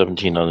additions.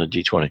 17 on the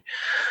D20.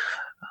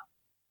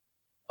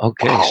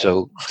 Okay, wow.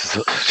 So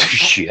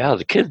yeah,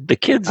 the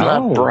kid's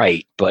not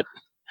bright, but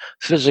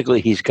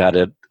physically he's got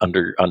it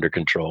under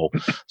control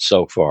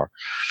so far.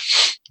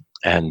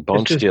 And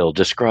Bonesteele,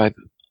 describe.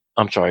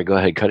 I'm sorry. Go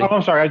ahead, Cuddy. Oh,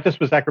 I'm sorry. This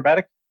was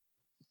acrobatic.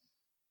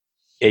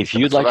 If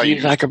you'd like to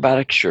use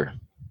acrobatics, sure.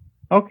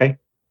 Okay.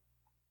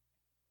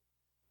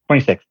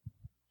 26.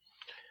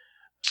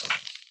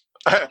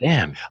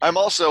 Damn. I'm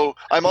also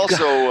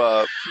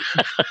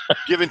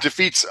given to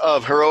feats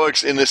of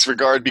heroics in this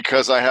regard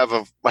because I have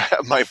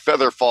my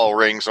Featherfall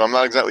ring, so I'm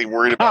not exactly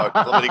worried about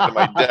plummeting to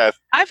my death.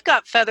 I've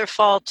got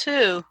Featherfall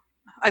too.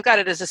 I've got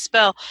it as a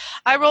spell.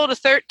 I rolled a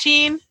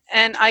 13,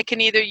 and I can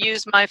either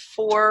use my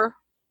 4,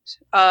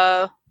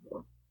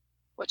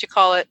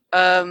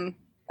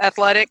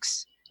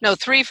 athletics. No,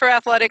 3 for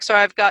athletics, or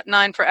I've got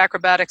 9 for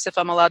acrobatics if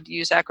I'm allowed to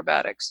use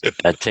acrobatics.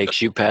 That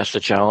takes you past the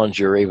challenge.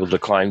 You're able to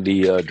climb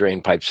the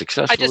drain pipe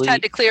successfully. I just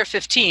had to clear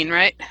 15,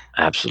 right?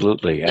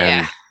 Absolutely.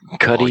 Yeah. And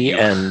Cuddy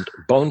and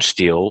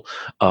Bonesteele,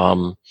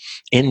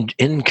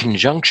 in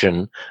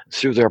conjunction,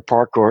 through their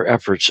parkour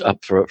efforts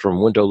up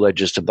from window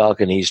ledges to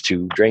balconies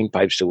to drain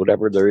pipes to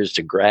whatever there is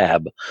to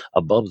grab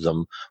above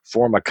them,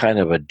 form a kind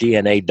of a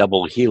DNA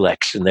double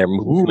helix in their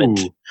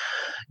movement,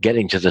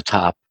 getting to the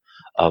top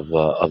of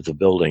the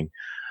building.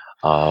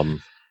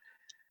 And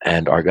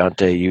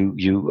Argante,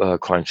 you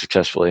climbed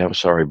successfully. I'm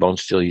sorry,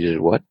 Bonesteele, you did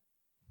what?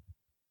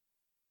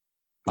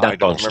 Not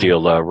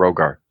Bonesteele,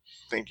 Rhogar.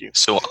 Thank you.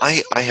 So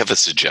I have a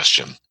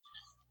suggestion.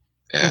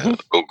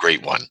 Oh,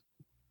 great one.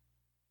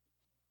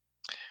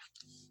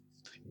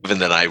 Given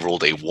that I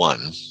rolled a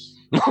 1,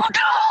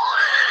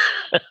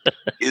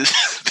 is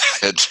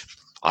that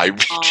I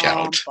reach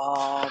out,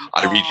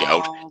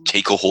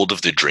 take a hold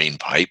of the drain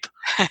pipe,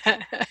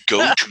 go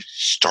to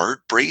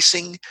start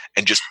bracing,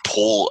 and just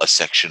pull a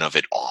section of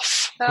it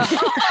off.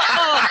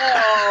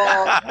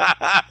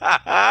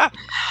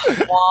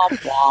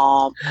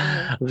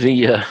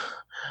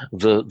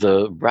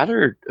 The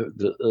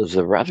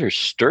rather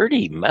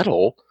sturdy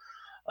metal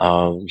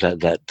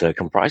that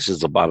comprises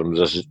the bottom of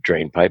this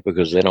drain pipe,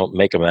 because they don't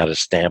make them out of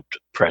stamped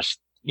pressed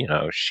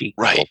sheet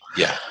right metal.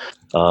 Yeah.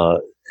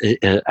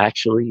 It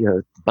actually,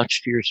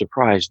 much to your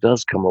surprise,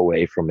 does come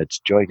away from its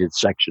jointed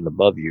section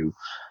above you.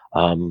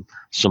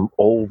 Some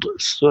old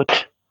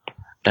soot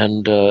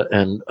and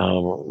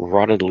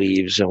rotted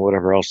leaves and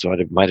whatever else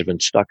might have been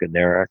stuck in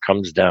there. It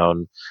comes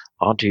down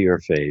onto your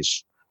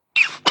face,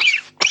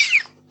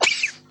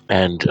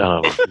 and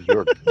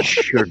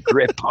your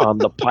grip on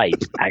the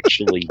pipe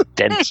actually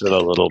dents it a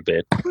little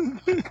bit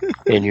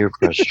in your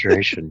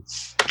frustration.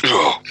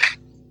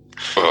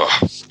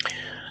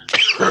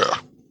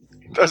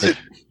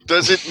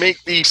 Does it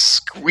make the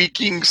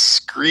squeaking,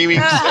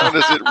 screaming sound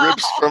as it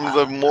rips from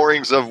the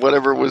moorings of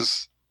whatever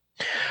was?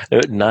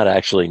 Not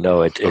actually.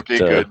 No. Okay,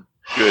 good.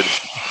 It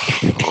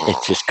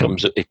just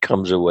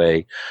comes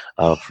away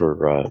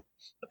for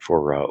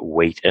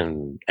weight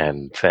and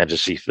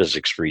fantasy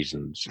physics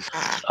reasons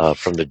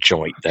from the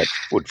joint that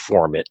would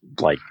form it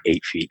like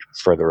 8 feet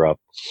further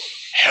up.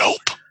 Help.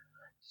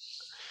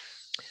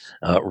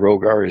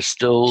 Rhogar is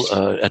still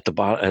at the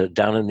bottom,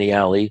 down in the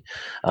alley,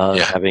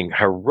 having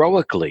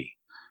heroically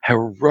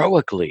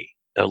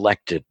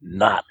elected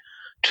not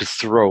to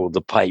throw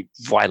the pipe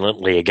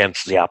violently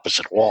against the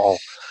opposite wall.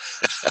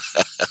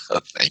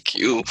 Thank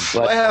you.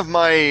 But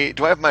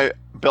do I have my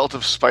belt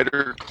of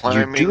spider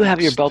climbing? You do have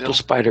your belt of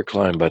spider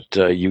climb, but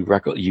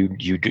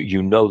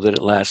you know that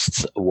it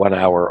lasts 1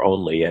 hour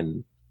only,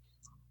 and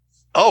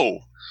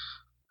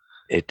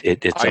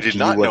it's up to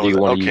you whether you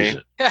want to use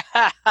it.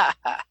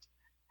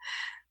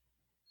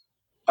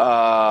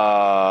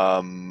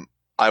 I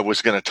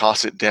was going to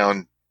toss it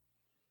down.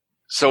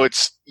 So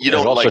you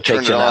don't like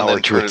turn it on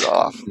and turn it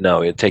off.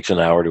 No, it takes an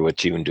hour to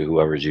attune to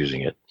whoever's using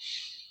it.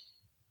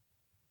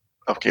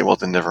 Okay, well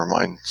then never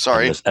mind.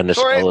 Sorry. And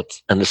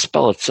the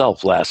spell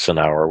itself lasts an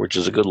hour, which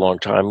is a good long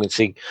time. You can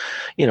see,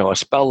 a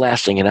spell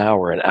lasting an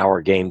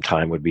hour game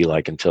time would be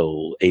like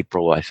until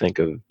April, I think,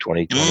 of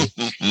 2020.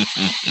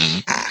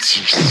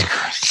 Jesus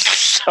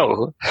Christ.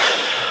 So,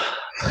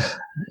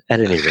 at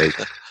any rate.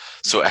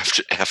 So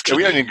after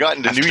we haven't even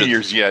gotten to New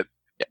Year's yet.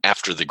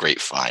 After the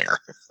Great Fire.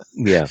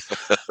 Yeah.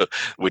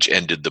 Which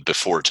ended the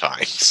before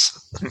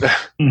times.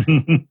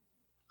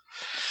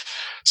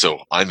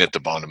 So I'm at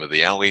the bottom of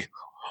the alley,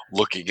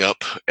 looking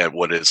up at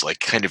what is like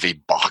kind of a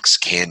box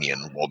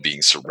canyon while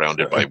being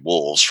surrounded by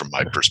wolves from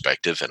my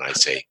perspective, and I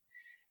say,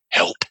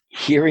 help.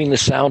 Hearing the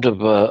sound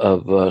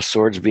of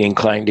swords being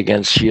clanged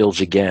against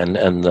shields again,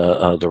 and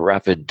the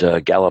rapid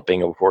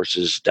galloping of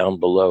horses down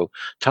below,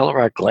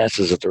 Telerak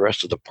glances at the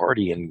rest of the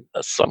party in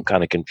some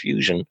kind of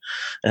confusion,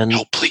 and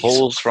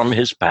pulls from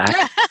his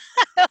pack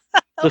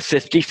the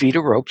 50 feet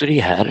of rope that he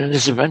had in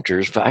his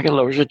adventurer's pack and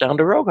lowers it down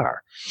to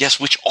Rhogar. Yes,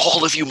 which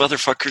all of you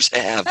motherfuckers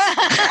have.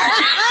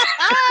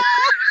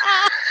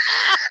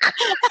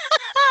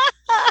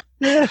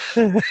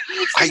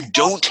 I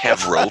don't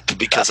have rope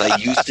because I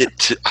used it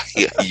This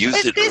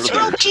earlier.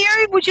 rope,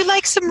 Jerry, would you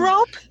like some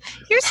rope?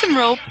 Here's some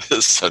rope.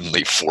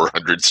 Suddenly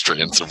 400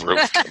 strands of rope.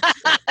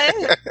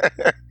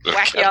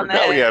 Whack you on the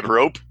Now we head. had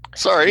rope.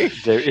 Sorry.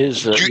 There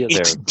is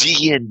it's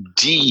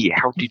DnD.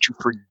 How did you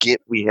forget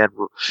we had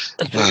rope?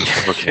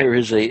 There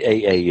is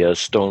a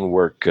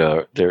stonework.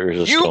 There is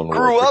a You stonework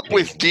grew up routine.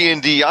 with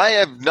D&D. I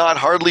have not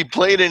hardly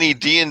played any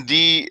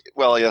D&D.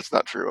 Well, yeah, that's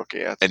not true.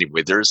 Okay.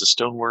 Anyway, there is a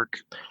stonework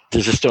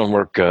There's a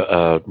stonework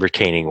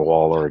retaining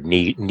wall or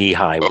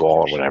knee-high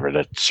wall or whatever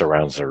that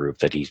surrounds the roof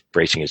that he's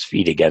bracing his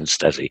feet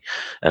against as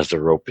the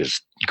rope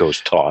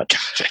goes taut,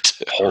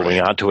 holding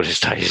onto it as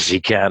tight as he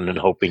can and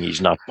hoping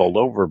he's not pulled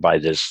over by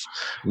this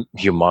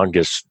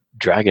humongous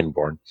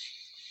Dragonborn.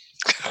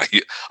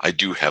 I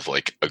do have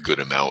like a good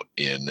amount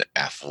in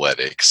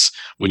athletics,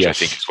 which I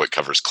think is what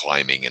covers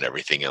climbing and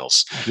everything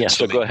else. Yeah,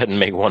 so go ahead and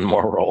make one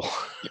more roll.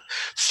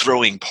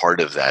 Throwing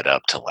part of that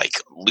up to like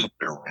loop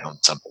it around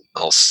something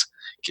else,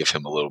 give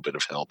him a little bit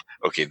of help.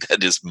 Okay,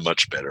 that is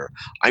much better.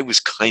 I was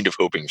kind of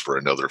hoping for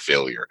another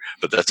failure,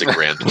 but that's a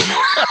grand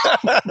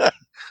total.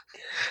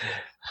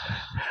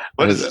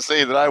 What does it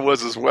say that I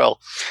was as well?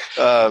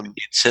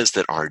 It says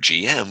that our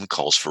GM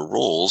calls for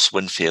rolls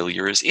when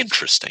failure is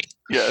interesting.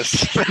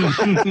 Yes.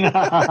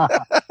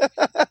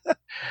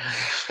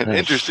 And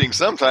interesting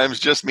sometimes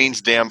just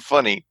means damn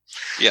funny.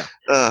 Yeah.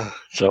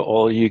 So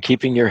all you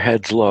keeping your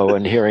heads low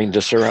and hearing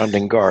the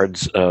surrounding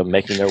guards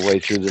making their way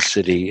through the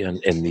city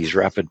and in these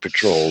rapid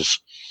patrols.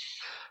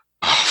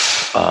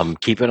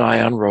 Keep an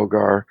eye on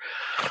Rhogar.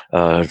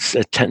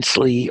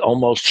 Tensely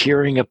almost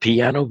hearing a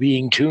piano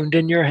being tuned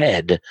in your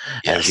head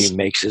as he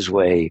makes his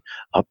way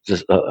up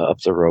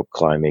the rope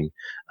climbing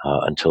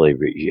until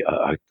he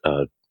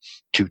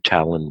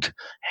two-taloned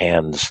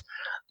hands,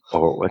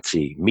 or let's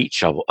see, meat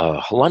shovel,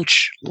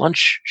 lunch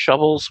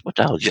shovels. What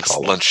the hell do you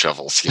call them? Lunch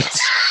shovels. Yes,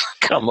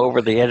 come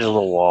over the edge of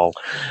the wall,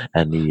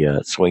 and he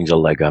swings a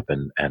leg up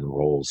and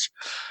rolls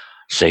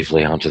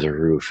safely onto the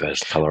roof as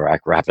Telerak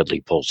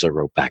rapidly pulls the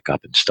rope back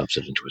up and stuffs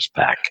it into his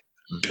pack.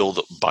 Bill,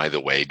 by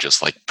the way,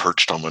 just like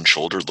perched on one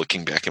shoulder,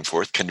 looking back and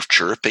forth, kind of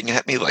chirping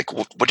at me, like,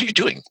 what are you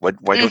doing?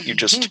 Why don't you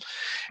just...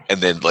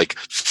 And then, like,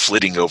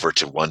 flitting over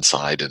to one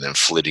side and then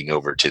flitting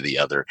over to the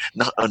other,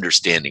 not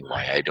understanding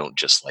why I don't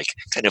just, like,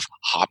 kind of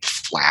hop,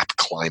 flap,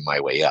 climb my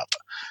way up.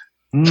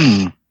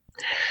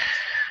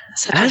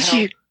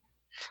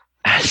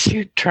 As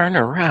you turn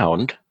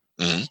around,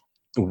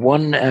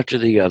 one after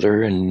the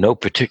other in no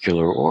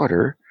particular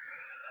order,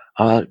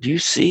 you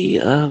see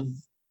a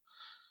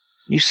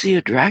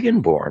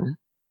Dragonborn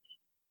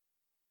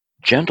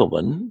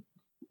gentleman,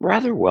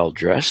 rather well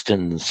dressed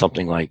in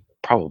something like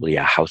probably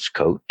a house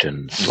coat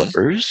and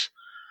slippers.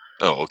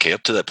 Oh, okay.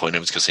 Up to that point, I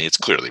was going to say it's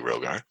clearly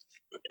Rhogar.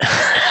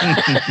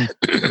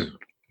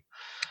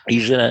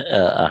 He's in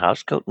a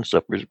house coat and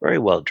slippers, very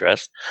well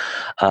dressed.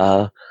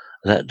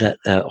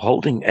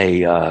 Holding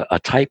a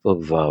type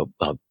of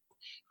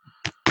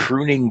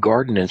pruning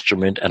garden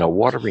instrument and a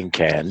watering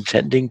can,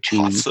 tending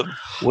to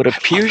what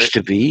appears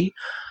to be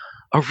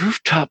a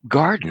rooftop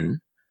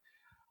garden,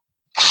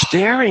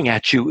 staring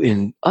at you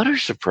in utter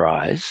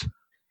surprise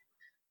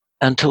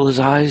until his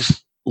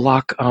eyes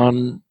lock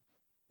on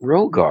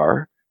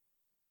Rhogar,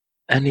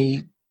 and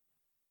he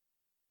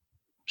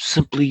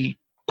simply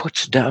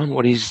puts down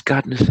what he's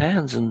got in his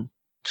hands and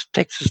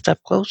takes a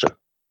step closer.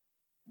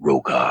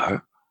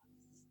 Rhogar.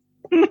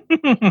 I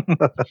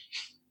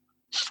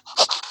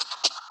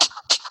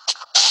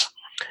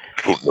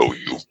don't know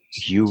you.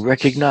 You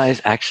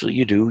recognize, actually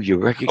you do, you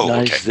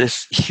recognize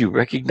this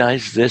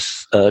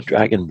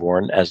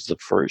Dragonborn as the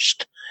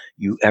first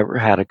you ever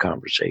had a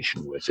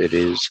conversation with. It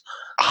is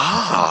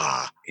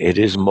Molitz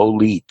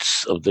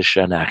of the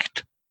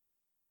Shanacht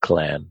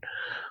clan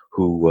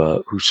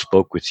who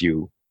spoke with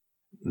you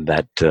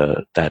that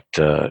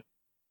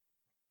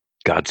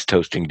God's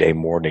Toasting Day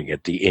morning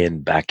at the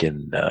inn back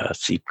in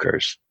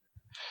Seepkers.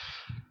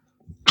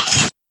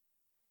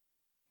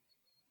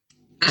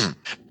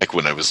 Like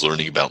when I was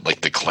learning about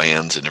like the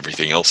clans and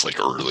everything else, like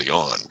early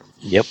on.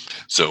 Yep.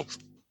 So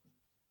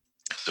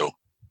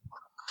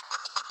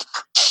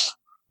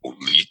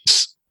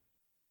elites.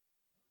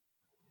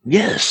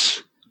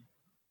 Yes.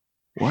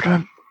 What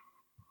on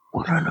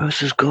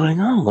earth is going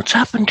on? What's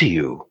happened to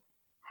you?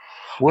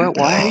 Why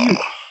are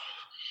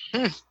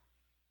you?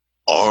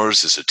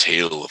 Ours is a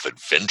tale of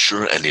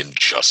adventure and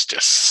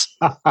injustice.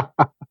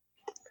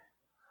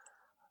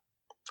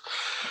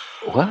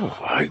 Well,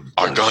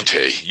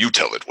 Argante, you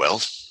tell it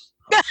well.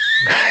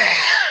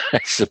 I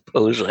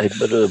suppose I'd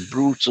better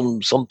brew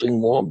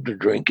something warm to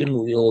drink and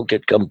we all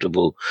get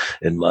comfortable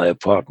in my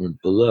apartment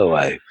below.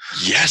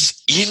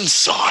 Yes,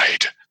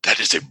 inside. That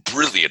is a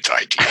brilliant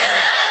idea.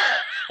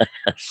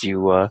 As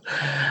you,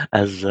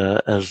 as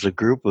a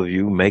group of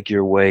you make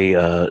your way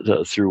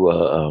through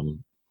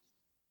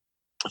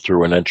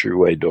an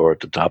entryway door at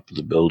the top of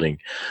the building,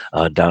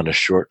 down a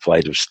short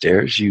flight of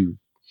stairs, you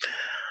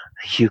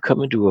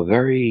come into a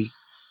very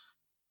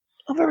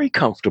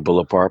comfortable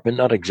apartment,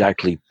 not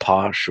exactly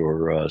posh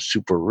or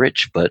super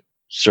rich, but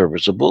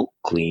serviceable,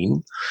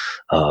 clean,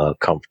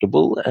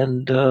 comfortable,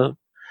 and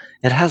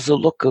it has the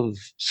look of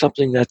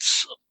something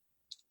that's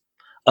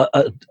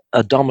a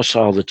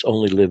domicile that's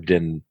only lived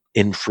in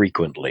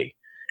infrequently.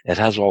 It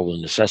has all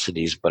the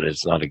necessities, but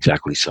it's not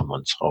exactly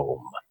someone's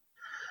home.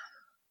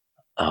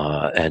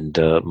 And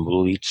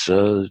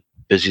Molitz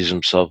busies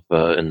himself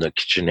in the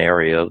kitchen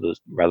area of the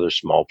rather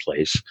small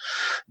place,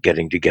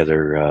 getting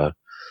together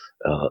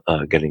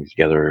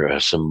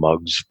some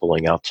mugs,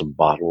 pulling out some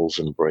bottles,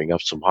 and bringing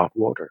up some hot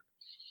water.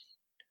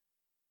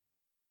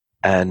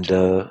 And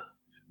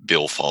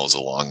Bill follows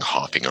along,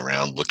 hopping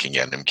around, looking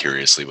at him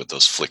curiously with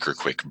those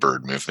quick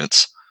bird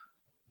movements.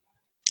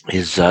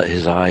 His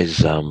eyes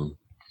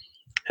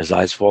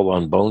fall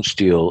on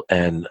Bonesteele,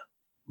 and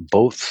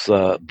both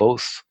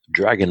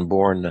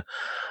Dragonborn,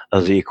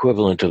 the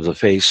equivalent of the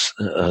face,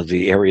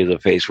 the area of the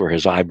face where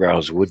his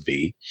eyebrows would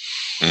be,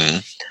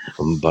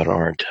 but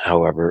aren't,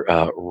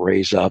 however,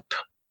 raise up,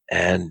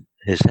 and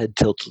his head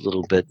tilts a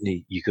little bit,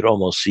 and you could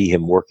almost see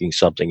him working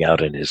something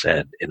out in his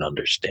head in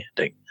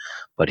understanding.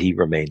 But he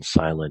remains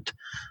silent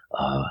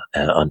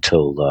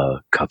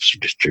until cups are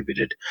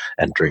distributed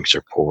and drinks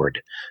are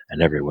poured,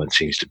 and everyone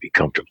seems to be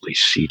comfortably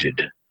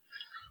seated.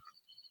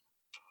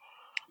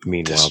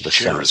 Meanwhile, this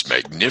chair is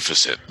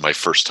magnificent. My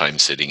first time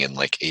sitting in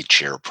like a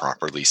chair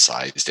properly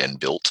sized and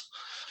built.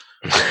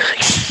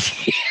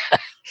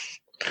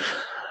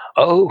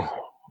 Oh,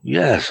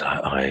 yes,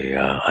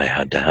 I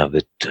had to have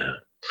it.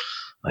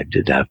 I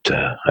did have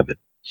to have it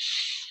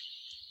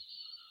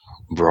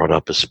brought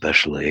up,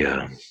 especially.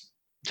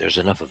 There's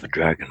enough of a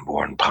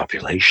Dragonborn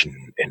population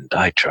in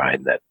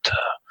Dytrine that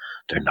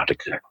they're not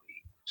exactly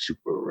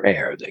super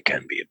rare. They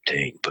can be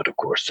obtained, but of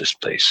course this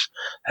place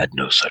had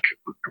no such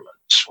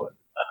accoutrements when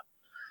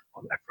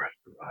I first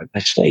arrived. I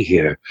stay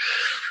here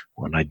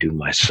when I do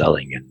my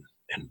selling in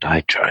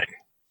Dytrine.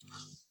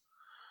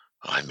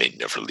 I may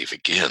never leave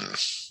again.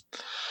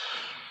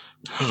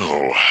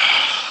 Oh,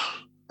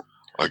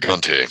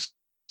 Argante,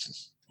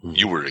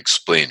 you were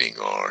explaining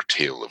our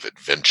tale of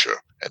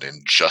adventure and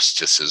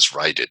injustices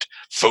righted,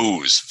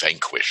 foes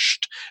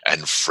vanquished,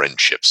 and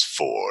friendships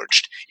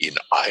forged in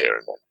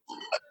iron and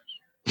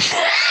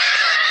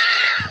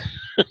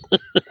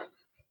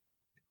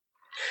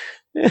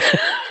blood.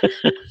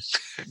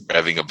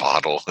 Grabbing a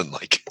bottle and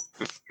like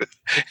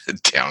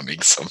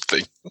downing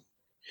something.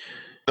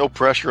 No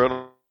pressure on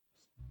him.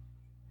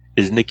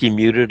 Is Nikki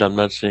muted? I'm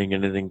not seeing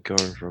anything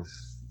coming from.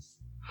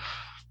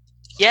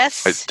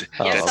 Yes. That's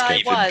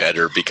even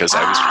better because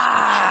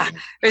I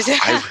was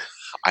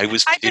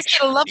I just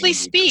had a lovely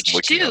speech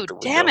too.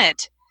 Damn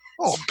it!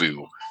 Oh,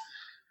 boo.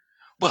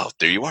 Well,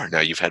 there you are.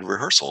 Now you've had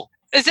rehearsal.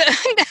 Is it?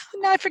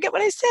 Now I forget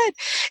what I said.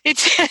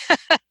 It's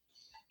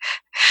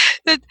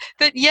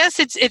that yes,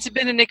 it's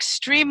been an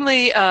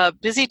extremely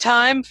busy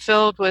time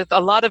filled with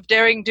a lot of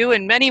daring do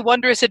and many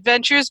wondrous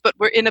adventures, but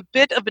we're in a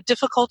bit of a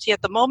difficulty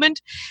at the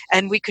moment,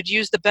 and we could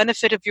use the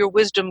benefit of your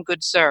wisdom,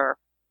 good sir.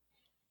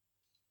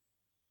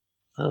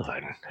 Oh,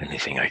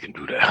 anything I can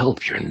do to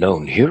help. You're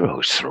known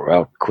heroes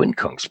throughout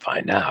Quincunx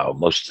by now,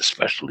 most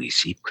especially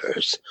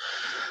Seepkers.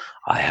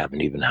 I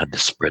haven't even had to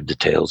spread the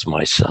tales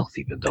myself,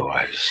 even though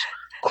I was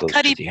close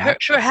Cuddy, to the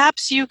action.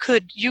 Perhaps you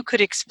could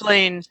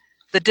explain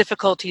the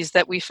difficulties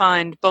that we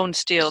find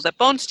Bonesteele, that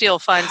Bonesteele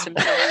finds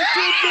himself.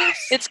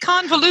 It's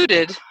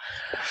convoluted.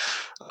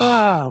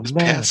 Oh,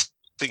 man.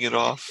 Passing it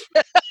off.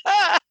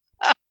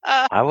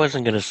 I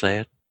wasn't going to say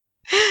it.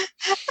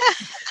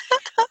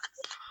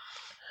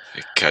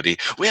 Cuddy.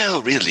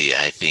 Well, really,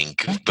 I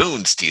think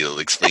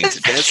Bonesteele explains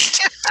it best.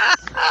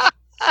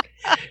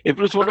 It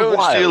was one of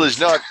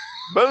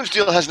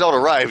Bonesteele has not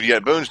arrived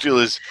yet.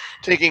 Bonesteele is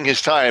taking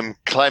his time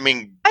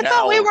climbing down. I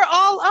thought we were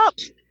all up.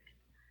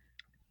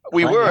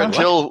 We were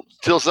until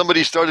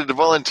somebody started to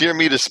volunteer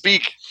me to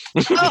speak.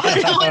 And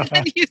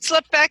then you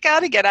slipped back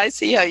out again. I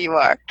see how you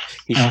are.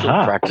 He's still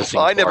practicing.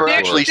 Well, I never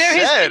actually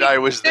said I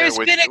was there with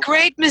you. There's been a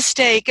great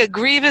mistake, a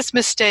grievous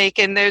mistake,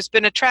 and there's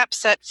been a trap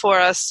set for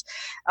us,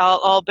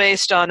 all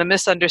based on a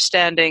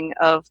misunderstanding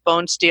of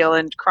Bonesteele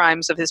and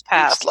crimes of his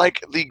past. It's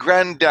like the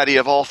granddaddy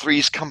of all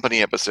Three's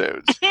Company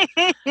episodes.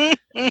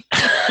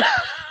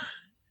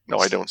 No,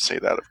 I don't say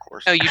that, of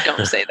course. No, you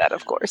don't say that,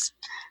 of course.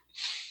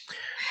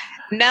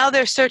 Now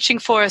they're searching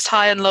for us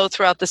high and low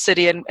throughout the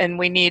city, and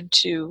we need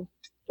to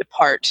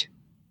depart.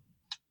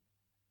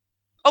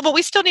 Oh, but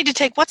we still need to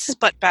take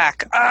what's-his-butt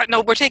back. No,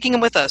 we're taking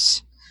him with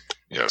us.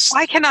 Yes.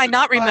 Why can I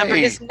not remember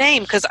his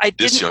name? Because I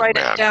didn't write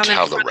it down in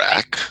front of me.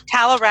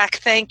 Talarak,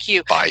 thank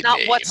you. Not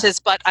name.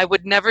 What's-his-butt. I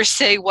would never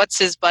say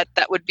what's-his-butt.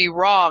 That would be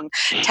wrong.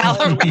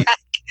 Talarak.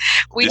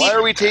 Why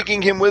are we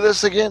taking him with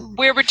us again?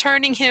 We're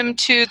returning him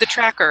to the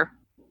tracker.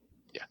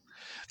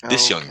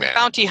 This young man,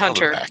 bounty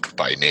hunter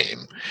by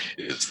name,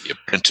 is the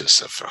apprentice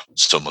of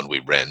someone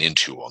we ran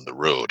into on the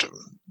road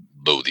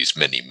these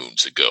many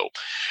moons ago.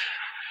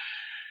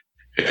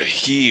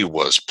 He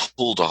was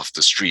pulled off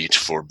the street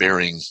for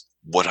bearing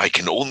what I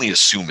can only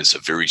assume is a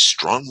very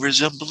strong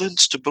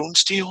resemblance to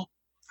Bonesteele.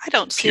 I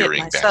don't see it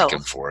myself. Peering back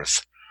and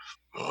forth.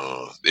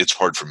 It's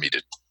hard for me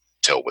to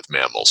tell with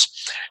mammals.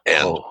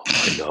 And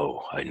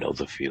I know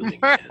the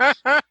feeling.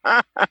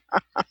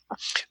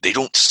 They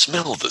don't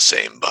smell the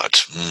same,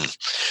 but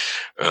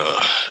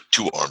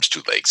 2 arms,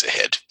 2 legs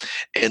ahead.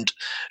 And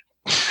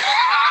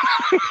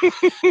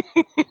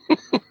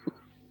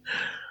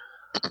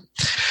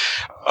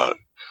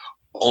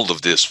all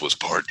of this was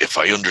part, if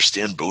I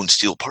understand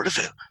Bonesteele, part of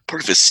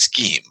a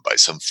scheme by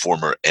some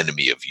former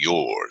enemy of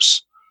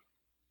yours.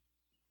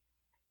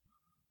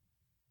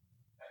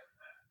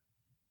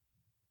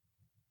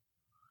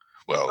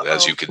 Well,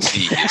 as you can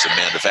see, he is a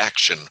man of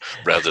action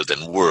rather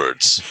than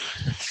words.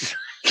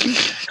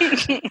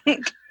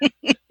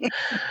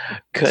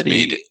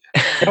 Cuddy.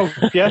 Oh,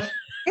 yes.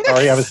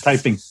 Sorry, I was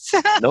typing.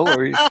 No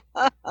worries.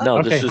 No,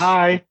 okay, this is.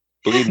 Hi.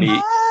 Believe me.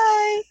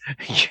 Hi.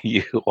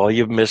 All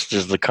you've missed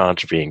is the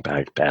conch being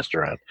passed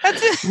around.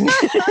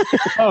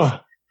 Oh.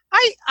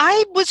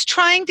 I was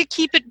trying to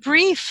keep it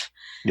brief.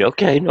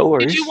 Okay, no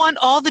worries. Did you want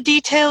all the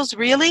details,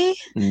 really?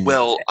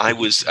 Well, I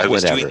was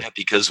doing that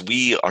because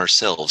we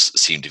ourselves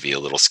seem to be a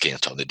little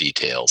scant on the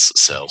details.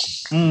 So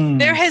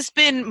there has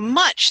been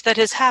much that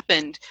has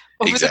happened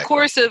over the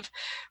course of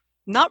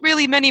not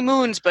really many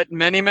moons, but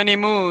many, many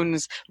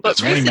moons. But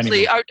That's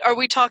recently, are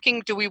we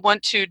talking, do we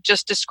want to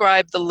just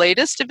describe the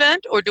latest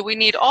event, or do we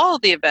need all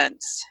the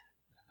events?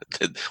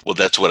 Well,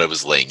 that's what I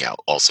was laying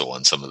out also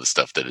on some of the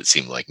stuff that it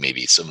seemed like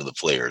maybe some of the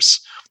players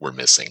were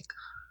missing.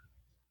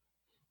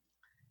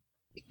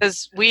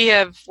 Because we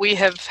have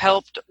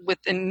helped with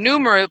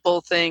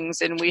innumerable things,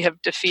 and we've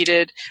helped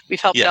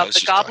out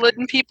the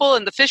goblin people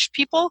and the fish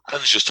people. I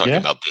was just talking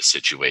about this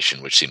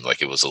situation, which seemed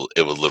like it was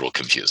a little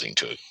confusing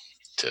to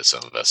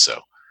some of us.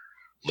 So,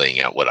 laying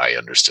out what I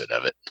understood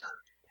of it.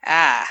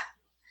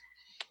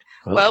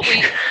 Well,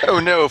 oh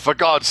no! For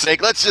God's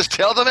sake, let's just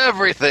tell them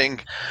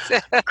everything.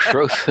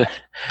 Crothu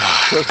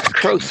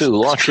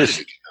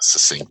launches.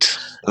 Succinct.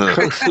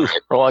 Crothu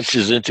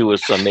launches into a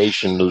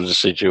summation of the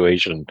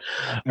situation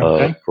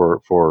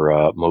for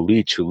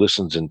Molich, who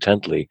listens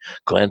intently,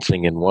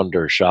 glancing in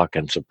wonder, shock,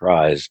 and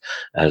surprise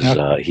as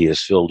he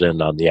is filled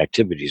in on the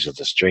activities of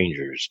the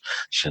strangers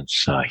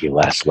since he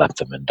last left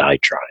them in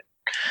Dytrine.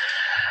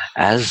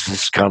 As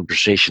this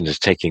conversation is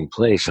taking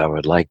place, I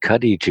would like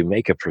Cuddy to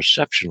make a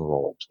perception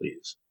roll,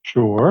 please.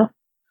 Sure.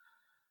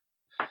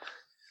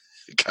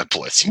 God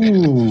bless you.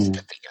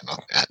 Man.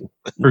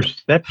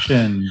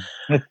 Perception.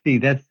 Let's see.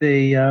 That's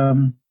a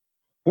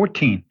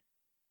 14.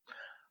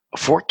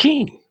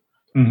 14?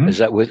 Mm-hmm. Is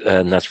that with?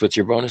 And that's with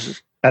your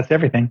bonuses? That's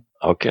everything.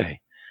 Okay.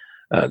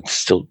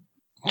 Still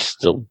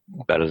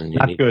better than you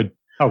need. Not good.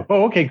 Oh,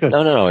 okay, good.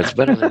 No. It's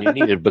better than you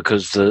needed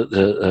because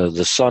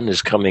the sun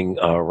is coming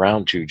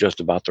around to just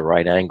about the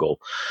right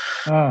angle.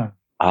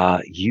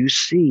 You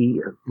see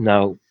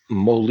now,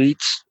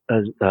 Molitz,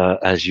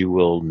 as you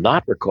will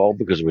not recall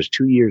because it was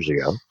 2 years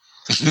ago,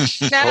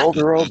 told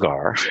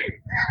Rhogar,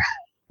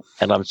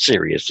 and I'm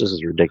serious, this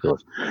is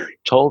ridiculous,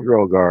 told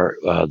Rhogar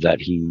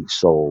that he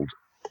sold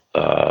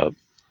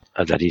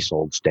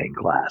stained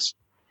glass.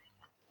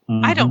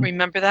 Mm-hmm. I don't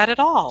remember that at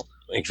all.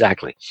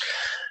 Exactly.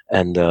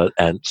 And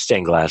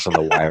stained glass on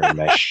the wire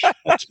mesh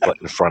that's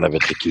put in front of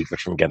it to keep it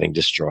from getting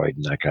destroyed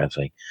and that kind of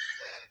thing.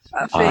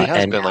 It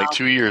has been like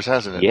 2 years,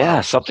 hasn't it?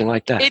 Yeah, something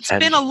like that. It's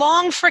been a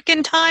long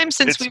frickin' time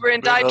since we were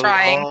in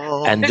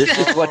Dytrine. And this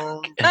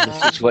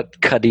is what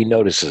Cuddy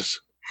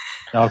notices.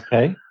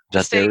 Okay.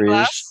 That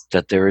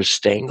there is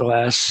stained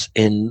glass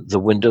in the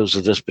windows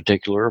of this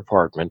particular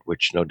apartment,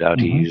 which no doubt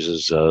he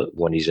uses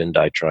when he's in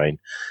Dytrine,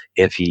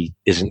 if he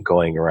isn't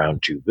going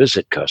around to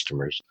visit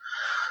customers.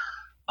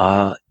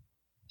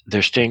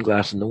 There's stained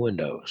glass in the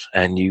windows,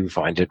 and you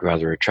find it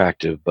rather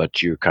attractive,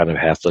 but you're kind of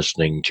half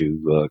listening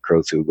to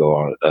Crothu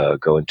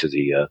go into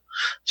the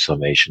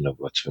summation of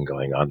what's been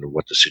going on and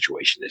what the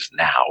situation is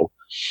now.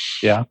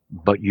 Yeah.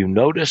 But you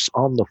notice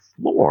on the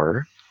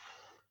floor,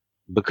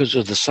 because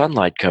of the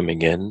sunlight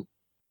coming in,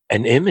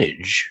 an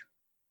image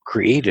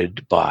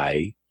created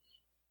by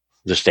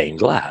the stained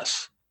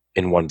glass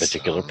in one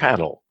particular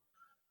panel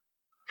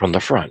from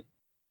the front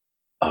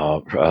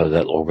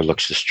that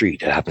overlooks the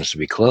street. It happens to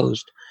be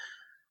closed.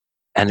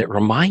 And it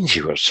reminds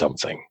you of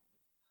something.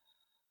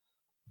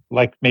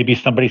 Like maybe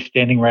somebody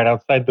standing right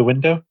outside the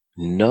window?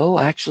 No,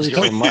 actually,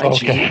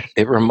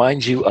 it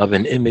reminds you of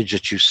an image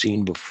that you've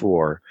seen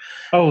before.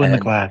 Oh, in the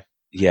glass.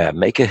 Yeah,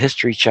 make a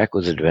history check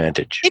with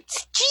advantage.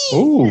 It's Jesus.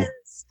 Ooh.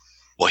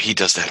 While he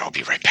does that, I'll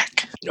be right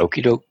back.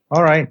 Okie doke.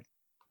 All right.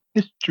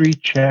 History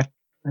check.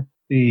 Let's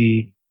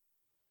see.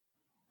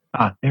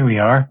 There we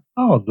are.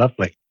 Oh,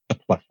 lovely. A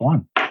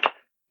 +1.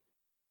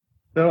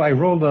 So I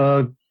rolled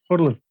a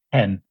total of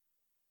 10.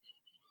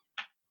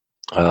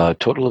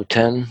 Total of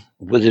 10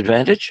 with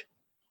advantage?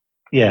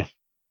 Yes.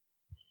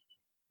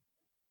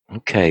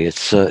 Okay,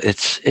 it's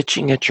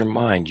itching at your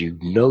mind. You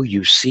know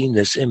you've seen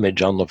this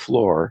image on the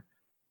floor.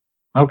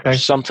 Okay.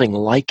 Something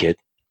like it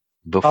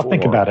before. I'll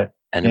think about it.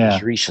 And it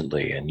was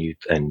recently, and you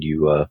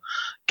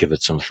give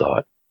it some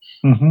thought.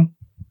 Mm-hmm.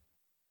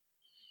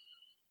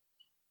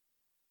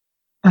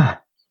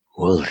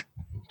 Well, it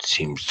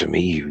seems to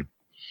me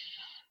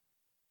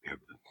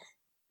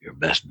your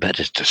best bet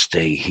is to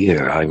stay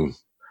here. I'm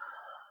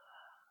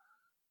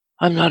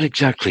not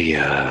exactly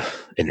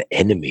an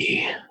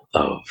enemy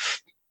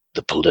of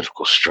the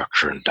political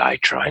structure in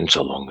Dytrine,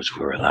 so long as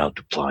we're allowed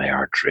to ply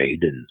our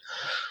trade and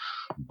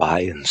buy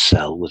and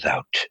sell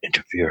without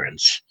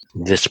interference.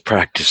 This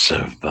practice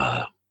of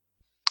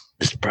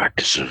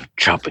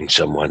chopping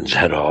someone's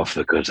head off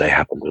because they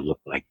happen to look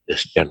like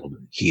this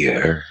gentleman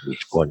here,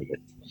 he's pointing at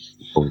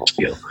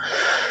Bonesteele,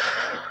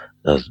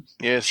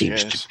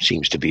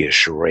 seems to be a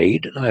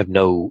charade, and I have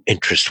no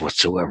interest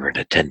whatsoever in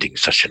attending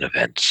such an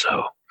event,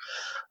 so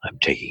I'm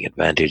taking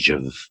advantage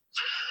of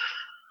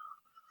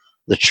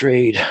the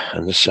trade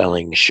and the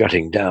selling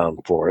shutting down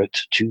for it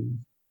to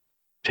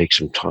take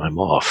some time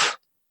off.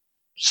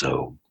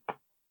 So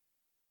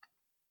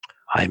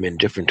I'm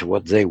indifferent to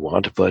what they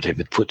want, but if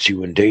it puts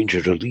you in danger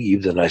to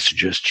leave, then I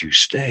suggest you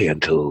stay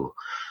until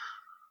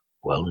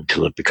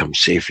it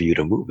becomes safe for you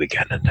to move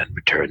again, and then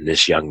return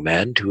this young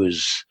man to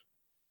his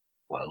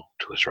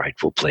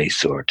rightful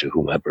place, or to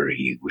whomever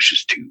he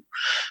wishes to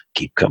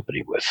keep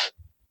company with.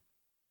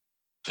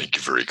 Thank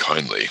you very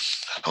kindly.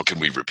 How can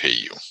we repay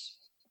you?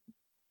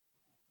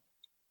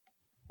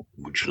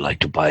 Would you like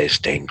to buy a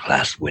stained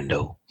glass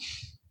window?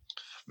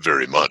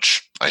 Very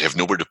much. I have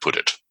nowhere to put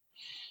it.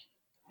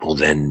 Well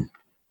then,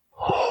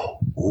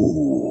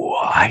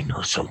 I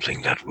know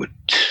something that would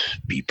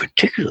be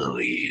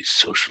particularly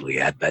socially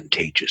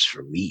advantageous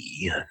for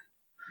me.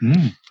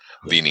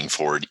 Leaning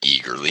forward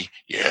eagerly,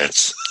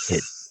 yes.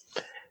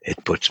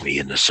 It puts me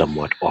in a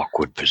somewhat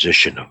awkward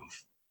position of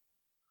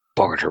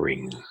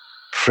bartering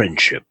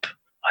friendship.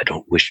 I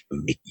don't wish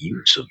to make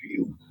use of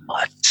you,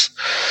 but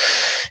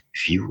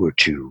if you were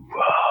to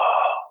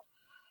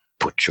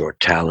put your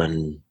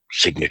talon,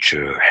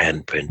 signature,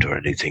 handprint, or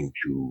anything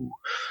to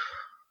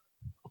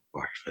a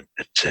parchment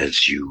that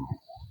says you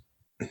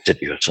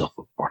consider yourself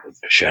a part of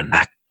the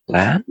Shanak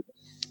clan,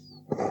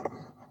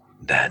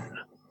 then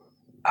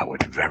I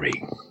would very,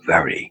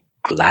 very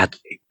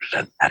gladly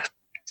present that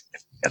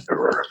at the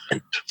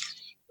event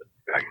with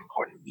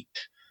Dragonborn meet.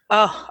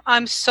 Oh,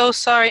 I'm so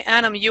sorry,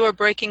 Anim. You are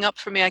breaking up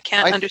for me. I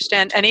can't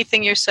understand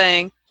anything you're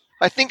saying.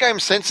 I think I'm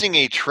sensing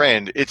a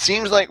trend. It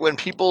seems like when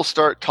people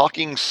start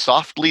talking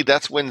softly,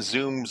 that's when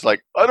Zoom's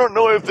like, I don't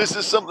know if this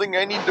is something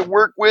I need to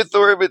work with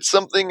or if it's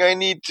something I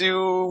need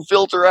to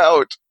filter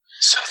out.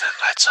 So then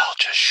let's all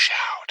just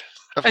shout.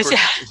 Of course.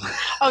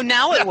 Oh,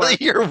 now it works.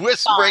 You're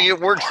whispering.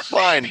 It works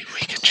fine. Maybe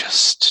we can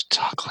just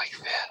talk like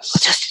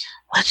this.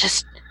 We'll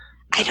just.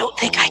 I don't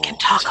think I can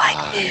talk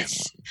like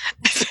this.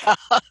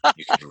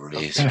 You can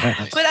raise your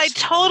voice. But I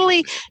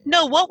totally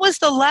no. What was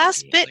the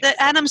last bit that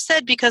Anim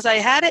said? Because I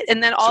had it,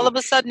 and then all of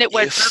a sudden it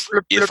went.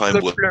 If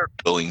I'm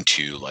going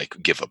to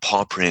give a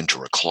paw print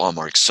or a claw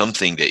mark,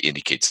 something that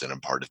indicates that I'm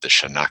part of the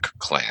Shanak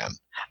clan.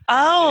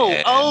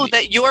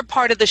 That you're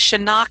part of the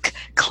Shanak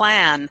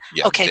clan.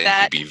 Yeah, okay, then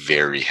that he'd be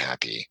very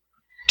happy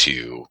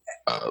to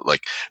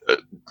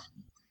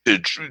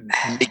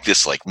make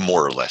this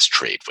more or less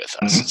trade with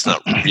us. It's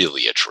not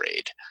really a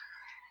trade.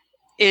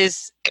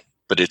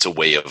 But it's a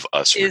way of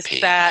us repaying.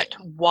 Is that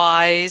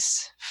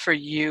wise for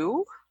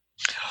you?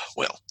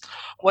 Well,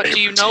 what do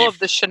you know of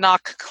the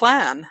Shanak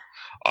clan?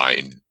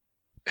 I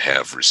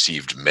have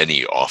received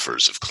many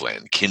offers of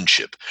clan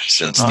kinship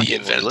since the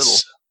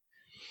events.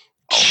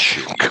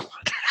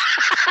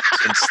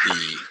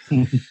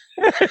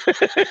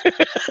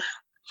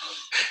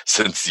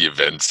 Since the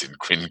events in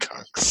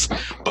Quincunx,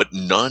 but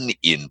none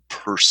in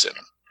person.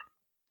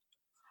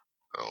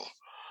 Oh,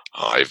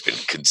 I've been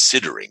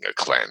considering a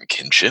clan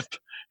kinship,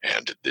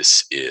 and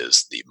this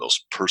is the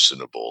most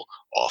personable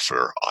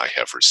offer I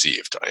have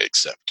received. I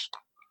accept.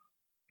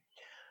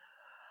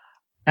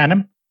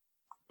 Anim?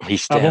 He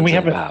stands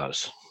and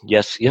bows.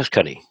 Yes,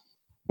 Cuddy.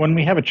 When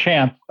we have a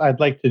chance, I'd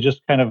like to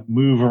just kind of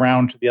move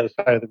around to the other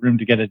side of the room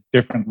to get a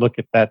different look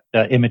at that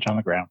image on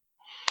the ground.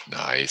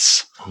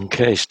 Nice.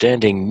 Okay,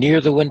 standing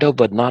near the window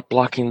but not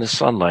blocking the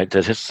sunlight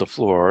that hits the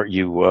floor,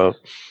 you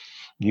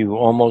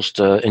almost,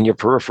 in your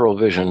peripheral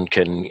vision,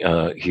 can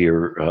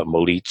hear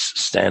Molitz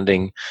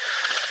standing,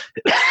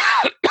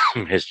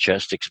 his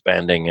chest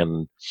expanding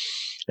and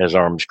his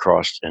arms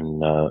crossed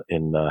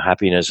in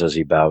happiness as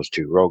he bows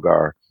to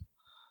Rhogar.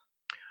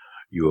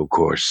 You, of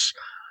course,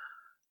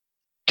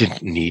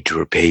 didn't need to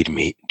repay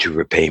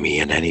me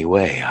in any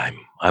way.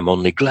 I'm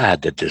only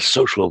glad that this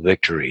social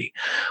victory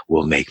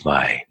will make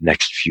my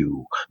next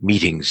few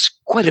meetings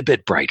quite a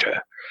bit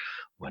brighter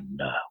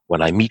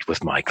when I meet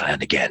with my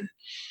clan again.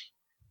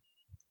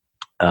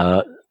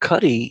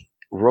 Cuddy,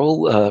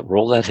 roll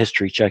that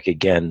history check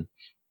again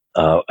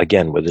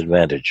with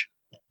advantage.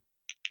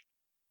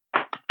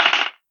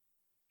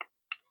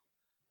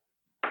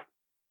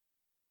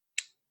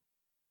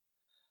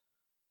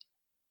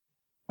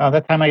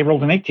 That time I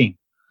rolled an 18.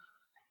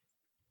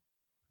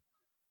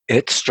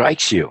 It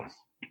strikes you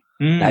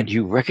that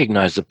you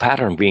recognize the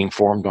pattern being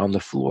formed on the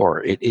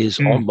floor. It is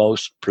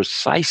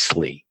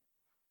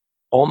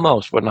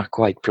almost, but not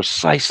quite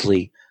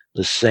precisely,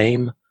 the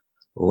same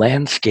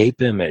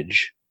landscape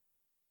image,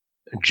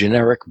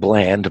 generic,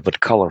 bland,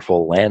 but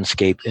colorful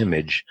landscape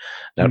image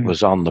that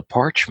was on the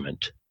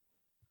parchment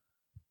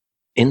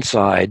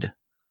inside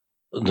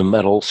the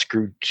metal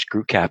screw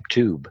cap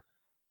tube,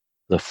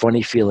 the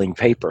funny feeling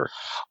paper.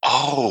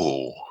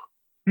 Oh.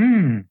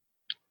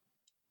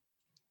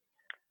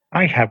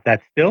 I have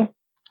that still.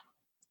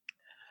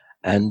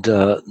 And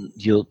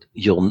you'll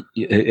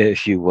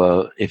if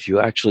you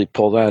actually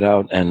pull that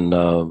out and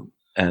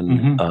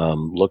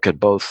look at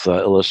both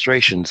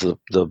illustrations,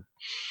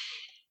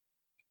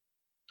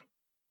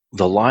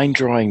 the line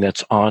drawing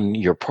that's on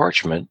your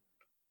parchment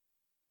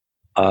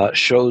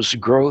shows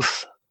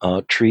growth,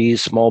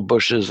 trees, small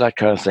bushes, that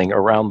kind of thing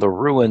around the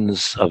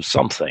ruins of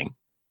something.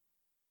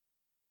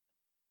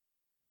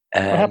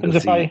 what happens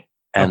if I...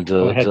 And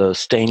the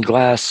stained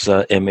glass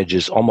image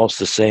is almost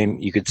the same.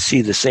 You could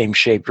see the same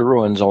shaped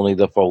ruins, only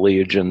the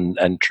foliage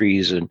and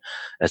trees and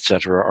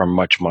etc. are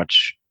much,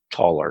 much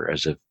taller,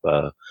 as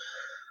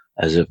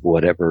if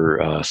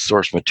whatever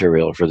source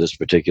material for this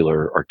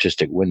particular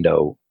artistic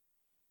window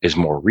is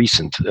more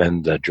recent,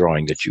 and the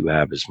drawing that you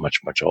have is much,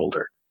 much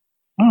older.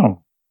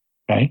 Oh,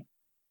 okay.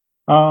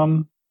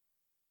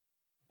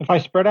 If I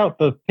spread out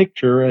the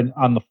picture and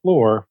on the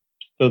floor,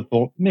 so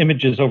the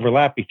images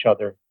overlap each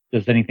other,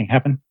 does anything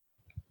happen?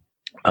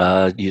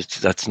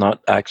 That's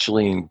not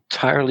actually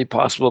entirely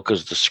possible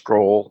because the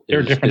scroll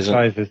they're different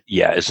sizes.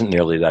 Yeah, isn't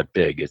nearly that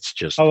big. It's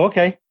just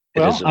okay.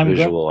 Well,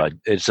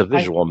 it's a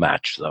visual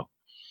match, though.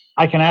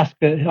 I can ask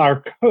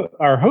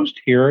our host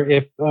here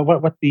if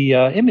what the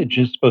image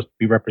is supposed to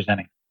be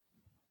representing.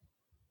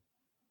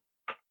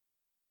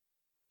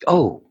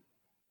 Oh,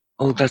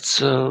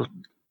 that's a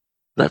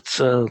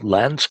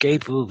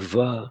landscape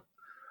of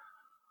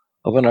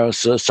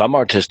some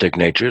artistic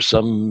nature,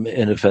 some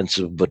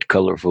inoffensive but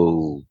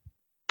colorful,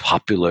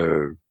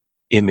 popular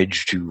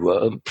image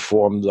to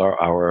form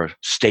our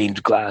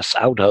stained glass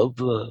out of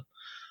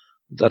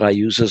that I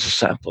use as a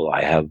sample.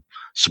 I have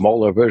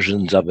smaller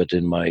versions of it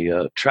in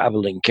my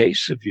traveling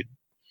case if you'd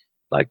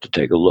like to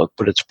take a look,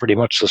 but it's pretty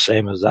much the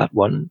same as that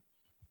one.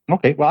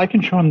 Okay, well, I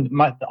can show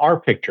him our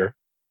picture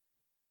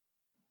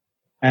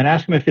and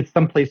ask him if it's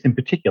someplace in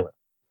particular.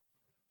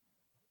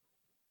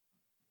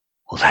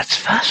 Well, that's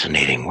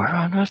fascinating. Where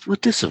on earth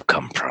would this have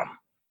come from?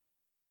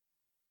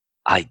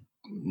 I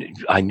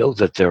know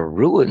that there are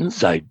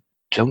ruins. I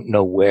don't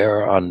know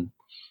where on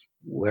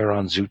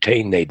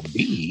Zutane they'd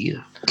be.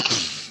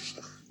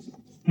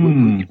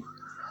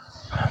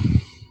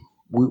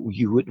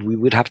 We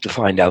would have to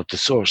find out the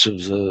source of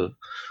the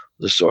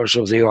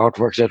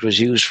artwork that was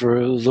used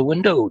for the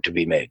window to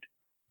be made.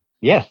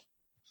 Yes.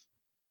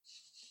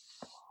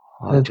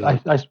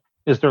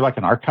 Is there like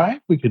an archive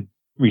we could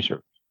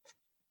research?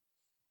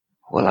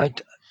 Well,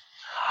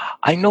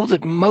 I know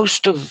that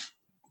most of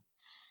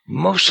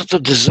the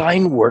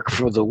design work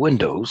for the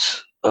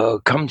windows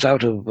comes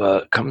out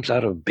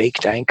of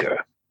Baked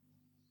Anchor.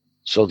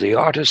 So the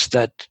artist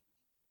that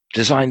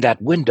designed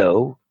that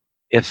window,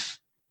 if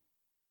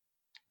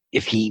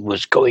he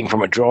was going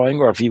from a drawing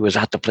or if he was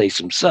at the place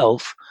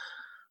himself,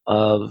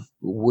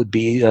 would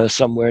be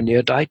somewhere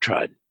near Baked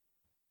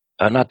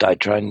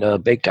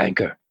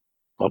Anchor,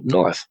 up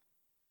north.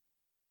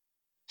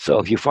 So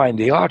if you find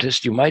the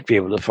artist, you might be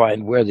able to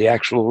find where the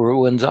actual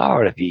ruins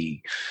are if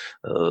he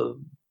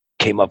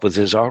came up with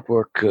his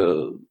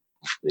artwork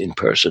in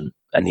person,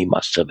 and he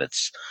must have.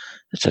 It's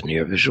a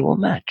near visual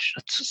match.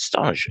 That's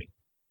astonishing.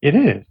 It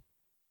is.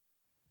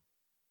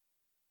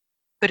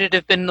 Could it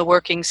have been the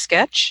working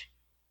sketch?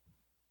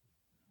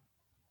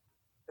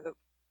 The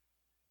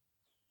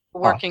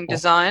working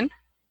design?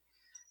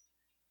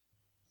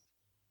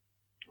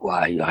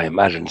 Well, I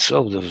imagine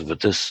so, but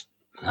this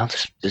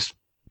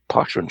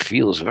parchment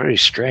feels very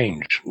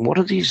strange. What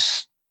are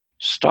these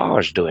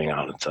stars doing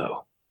on it,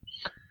 though?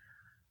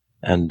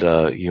 And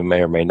you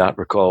may or may not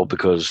recall,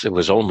 because it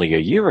was only a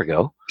year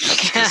ago.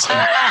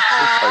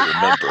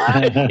 I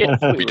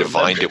remember. We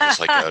defined it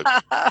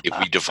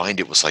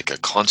was like a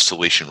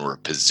constellation or a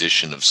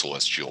position of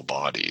celestial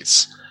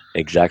bodies.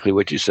 Exactly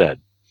what you said.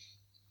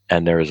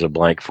 And there is a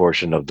blank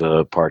portion of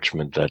the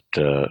parchment that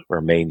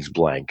remains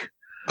blank.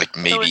 Like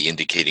maybe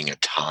indicating a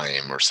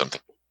time or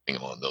something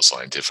along those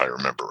lines, if I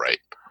remember right.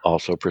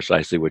 Also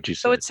precisely what you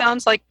said. So it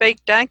sounds like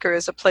Baked Anchor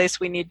is a place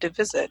we need to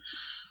visit.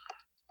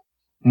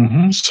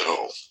 Mm-hmm.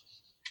 So,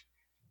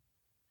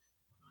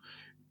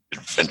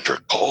 adventure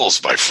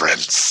calls, my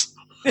friends.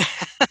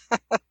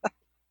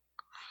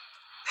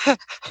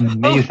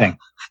 Amazing.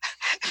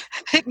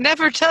 It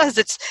never does.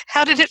 It's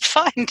how did it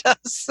find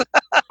us?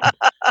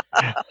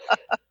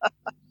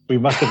 We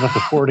must have left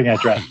a forwarding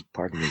address.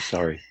 Pardon me,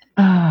 sorry.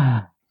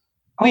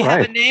 We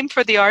have a name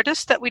for the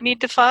artist that we need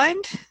to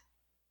find?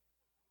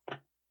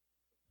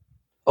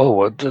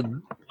 Oh,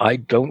 I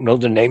don't know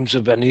the names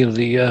of any of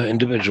the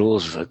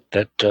individuals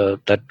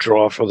that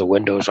draw for the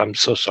windows. I'm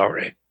so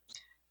sorry.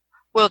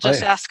 We'll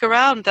just ask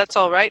around. That's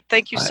all right.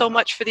 Thank you so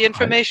much for the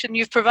information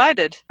you've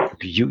provided.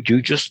 You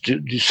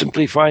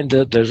simply find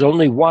that there's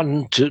only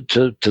one, to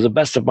the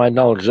best of my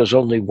knowledge, there's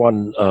only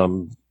one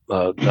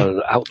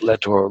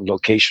outlet or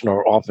location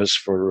or office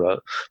for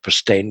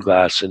stained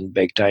glass in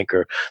Baked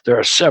Anchor. There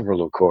are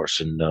several, of course,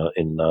 in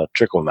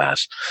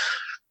Tricklemas.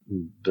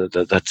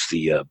 That's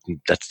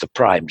the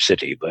prime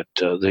city, but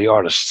the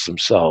artists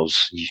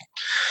themselves,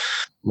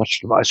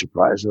 much to my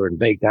surprise, are in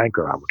Baked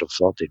Anchor. I would have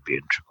thought they'd be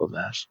in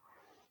Tricklemas.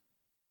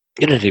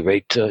 At any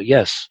rate,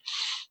 yes.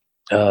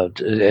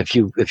 If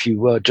you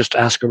just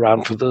ask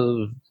around for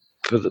the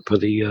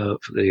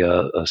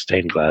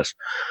stained glass,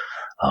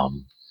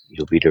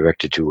 you'll be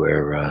directed to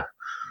where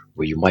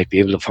you might be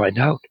able to find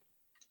out.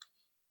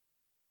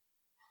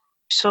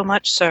 So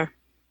much, sir.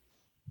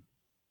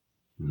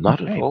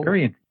 Not at all.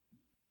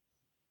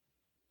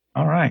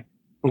 All right.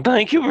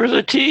 Thank you for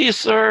the tea,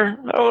 sir.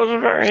 That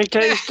was very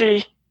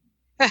tasty.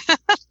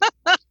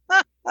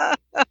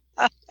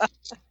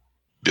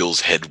 Bill Bill's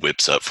head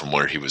whips up from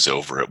where he was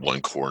over at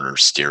one corner,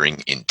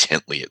 staring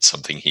intently at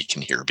something he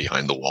can hear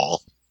behind the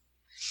wall.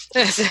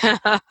 just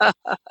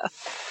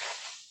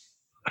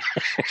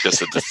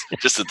at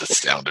the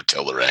sound of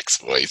Tellerac's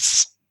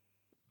voice.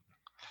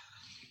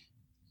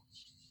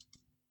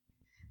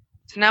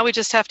 So now we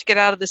just have to get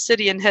out of the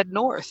city and head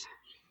north.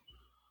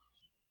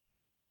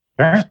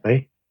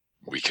 Apparently.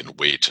 We can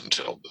wait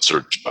until the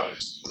search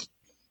dies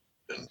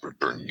and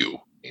return you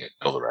and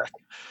Tellerac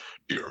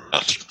to your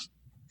master.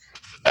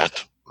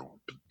 That would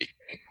be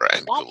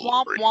womp,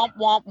 womp, womp,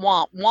 womp,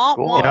 womp, womp,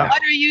 womp. Yeah.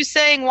 What are you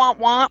saying, womp,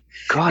 womp?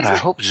 God, I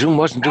hope Zoom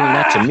wasn't doing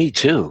that to me,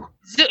 too.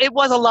 It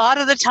was a lot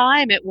of the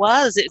time. It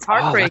was. It's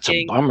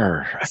heartbreaking. Oh,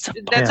 that's a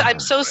bummer. I'm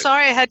so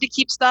sorry. I had to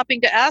keep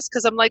stopping to ask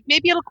because I'm like,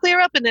 maybe it'll clear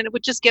up, and then it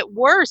would just get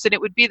worse, and it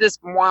would be this.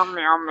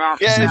 Yeah,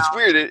 it's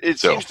weird. It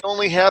seems to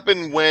only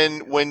happen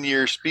when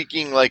you're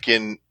speaking like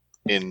in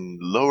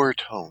lower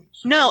tones.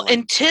 No,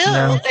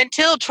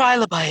 until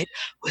Trilobite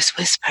was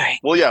whispering.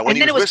 Well, yeah, when and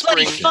he then was it was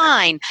bloody whispering,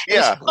 fine.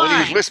 Yeah, when he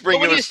was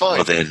whispering, it was fine.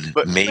 Well, then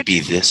maybe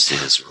this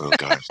is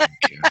Rhogar's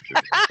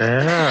character.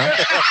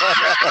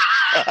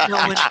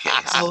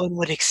 No one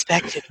would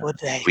expect it, would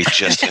they? We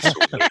just have to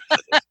wait for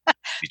this.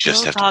 We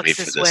just have to wait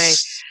for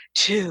this.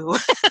 Too.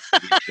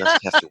 We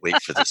just have to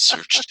wait for the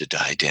search to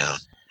die down,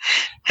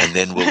 and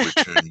then we'll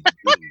return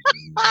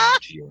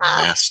to your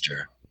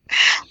master.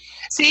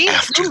 See,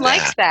 who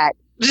likes that?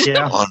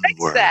 Yeah.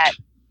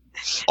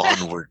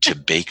 Onward to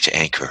baked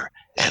anchor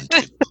and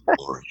to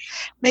glory.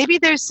 Maybe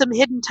there's some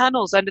hidden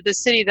tunnels under the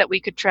city that we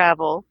could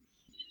travel.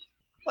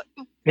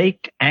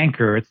 Baked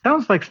anchor. It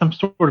sounds like some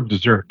sort of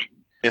dessert.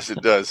 Yes,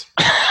 it does.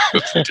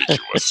 That's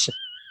ridiculous.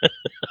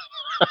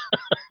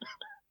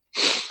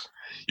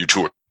 You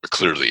two are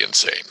clearly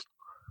insane.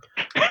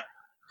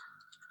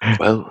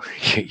 Well,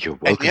 you're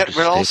welcome. And yet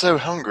we're also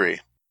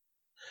hungry.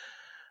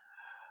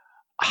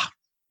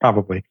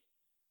 Probably.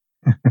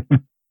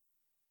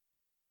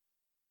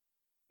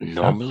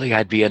 Normally,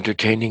 I'd be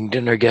entertaining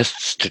dinner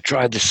guests to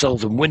try to sell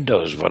them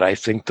windows, but I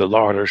think the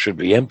larder should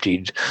be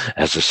emptied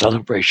as a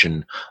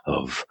celebration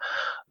of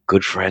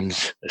good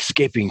friends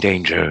escaping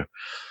danger,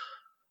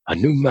 a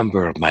new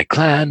member of my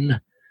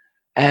clan,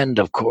 and,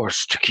 of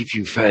course, to keep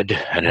you fed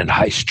and in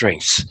high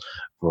strength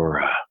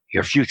for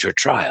your future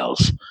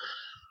trials.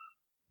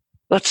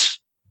 Let's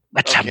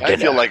have dinner. I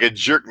feel like a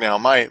jerk now.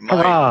 My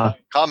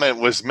comment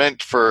was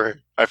meant for...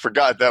 I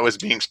forgot that was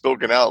being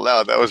spoken out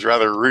loud. That was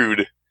rather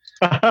rude.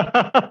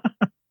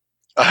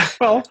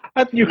 Well,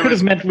 you could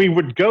have meant we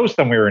would go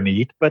somewhere and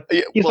eat, but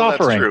he's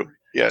offering. That's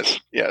true.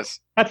 Yes.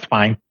 That's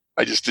fine.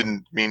 I just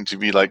didn't mean to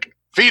be like,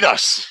 feed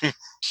us.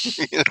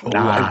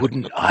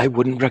 I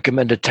wouldn't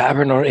recommend a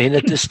tavern or inn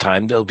at this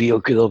time. There'll be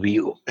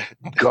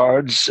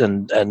guards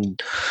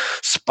and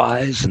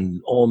spies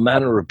and all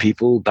manner of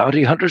people,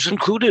 bounty hunters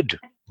included,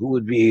 who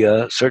would be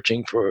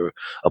searching for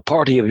a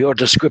party of your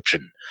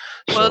description.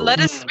 Well, let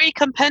us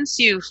recompense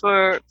you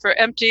for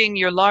emptying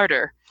your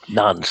larder.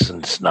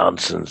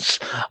 Nonsense.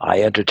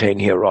 I entertain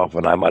here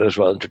often. I might as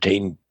well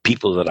entertain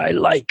people that I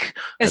like.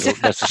 I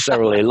don't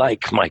necessarily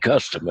like my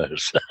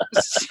customers.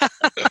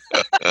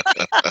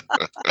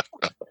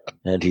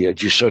 And you're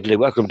certainly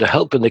welcome to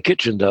help in the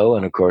kitchen, though.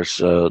 And of course,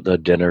 the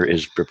dinner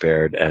is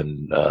prepared,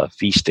 and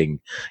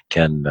feasting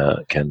can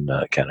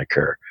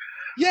occur.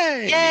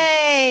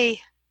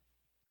 Yay!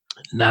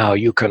 Now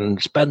you can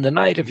spend the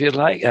night if you'd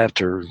like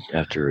after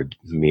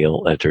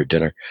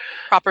dinner.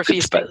 Proper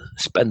feasting.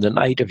 Spend the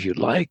night if you'd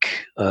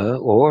like,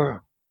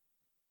 or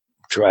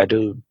try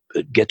to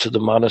get to the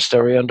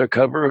monastery under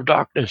cover of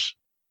darkness.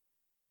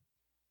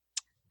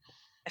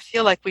 I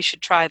feel like we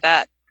should try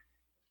that.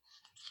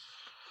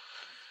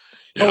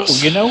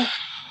 Yes. Oh,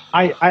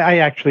 I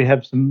actually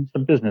have some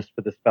business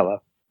for this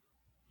fellow.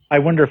 I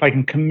wonder if I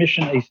can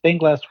commission a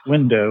stained glass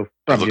window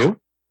from you.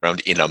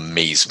 Around in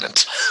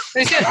amazement.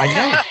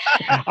 I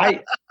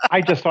know. I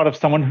just thought of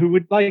someone who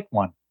would like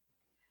one.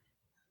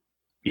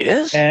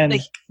 Yes? And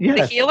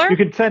the healer? You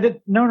could send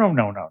it.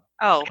 No.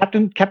 Oh.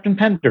 Captain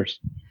Penders.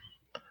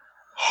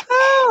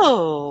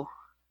 Oh.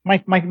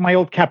 My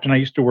old captain I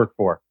used to work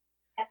for.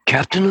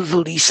 Captain of the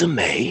Lisa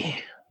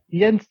May?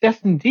 Yes,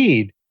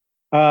 indeed.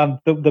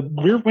 The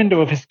rear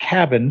window of his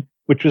cabin,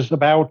 which was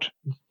about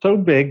so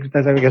big,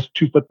 as I guess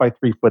 2 foot by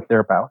 3 foot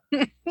thereabout,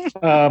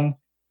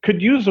 could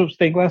use those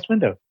stained glass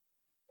windows.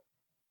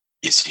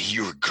 Is he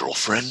your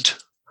girlfriend?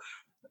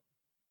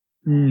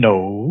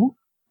 No.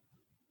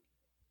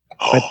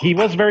 Oh, but he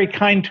was very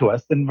kind to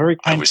us and very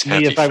kind to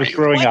me as I was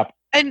growing up.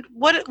 And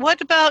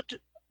what about,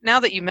 now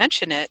that you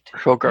mention it?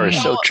 Rhogar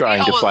is so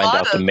trying to find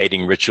out the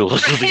mating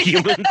rituals of the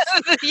humans.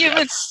 The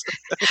humans.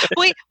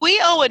 We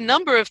owe a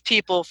number of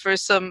people for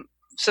some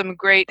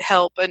great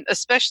help, and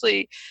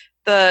especially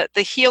the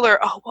healer.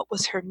 Oh, what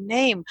was her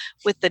name?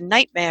 With the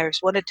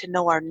nightmares, wanted to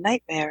know our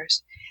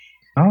nightmares.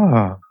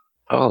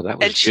 Oh, that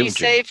was. And she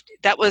saved.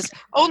 That was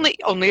only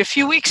a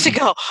few weeks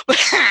ago.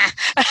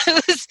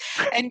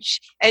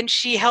 and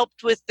she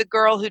helped with the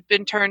girl who'd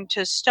been turned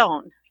to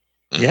stone.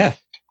 Yeah.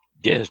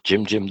 Yes,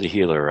 Jim the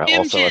healer,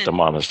 also at the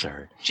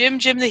monastery. Jim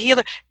the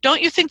healer.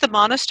 Don't you think the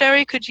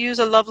monastery could use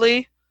a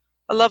lovely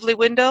A lovely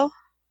window?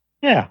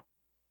 Yeah.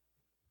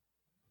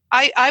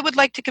 I would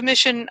like to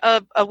commission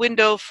a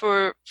window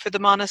for the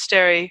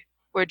monastery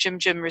where Jim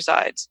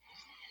resides.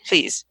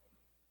 Please.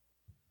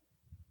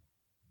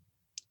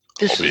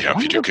 I'll be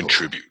happy to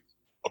contribute.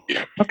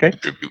 Okay.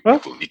 Well,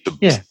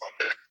 yeah.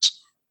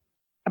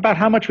 About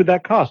how much would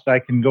that cost? I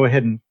can go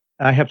ahead and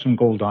I have some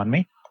gold on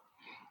me.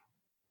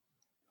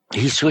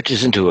 He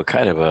switches into a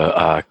kind of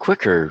a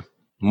quicker,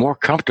 more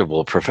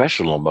comfortable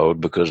professional mode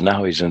because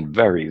now he's in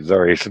very,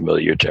 very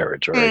familiar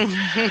territory.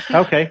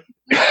 Okay.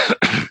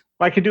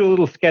 I could do a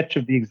little sketch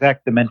of the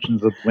exact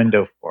dimensions of the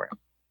window for him.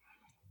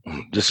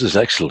 This is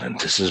excellent.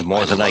 This is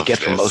more than I get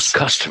from most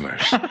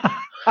customers.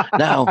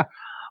 Now,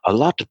 a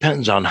lot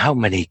depends on how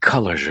many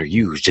colors are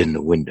used in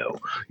the window.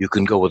 You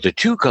can go with a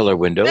 2-color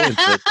window.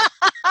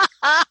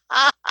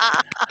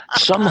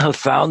 Some have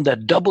found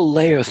that double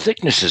layer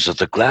thicknesses of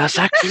the glass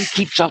actually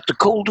keeps out the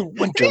cold of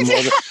winter more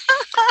than...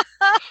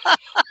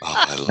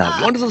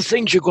 Now, one of the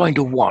things you're going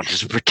to want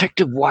is a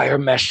protective wire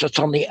mesh that's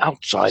on the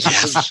outside.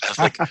 Yes,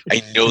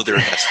 I know there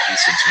has to be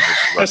some sort of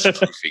rust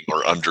proofing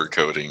or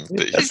undercoating.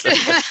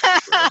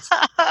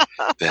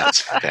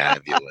 That's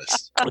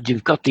fabulous.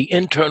 You've got the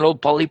internal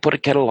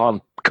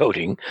polyput-a-kettle-on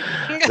coating.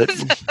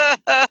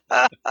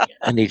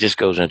 And he just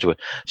goes into it.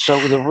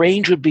 So the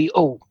range would be,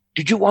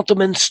 did you want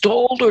them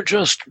installed or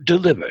just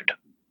delivered?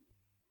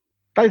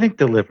 I think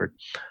delivered.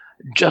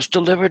 Just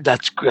delivered?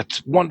 That's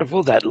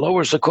wonderful. That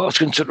lowers the cost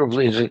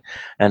considerably.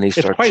 And he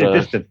starts quite a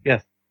distance,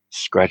 yes.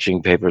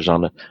 Scratching papers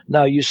on it.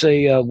 Now you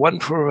say one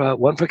for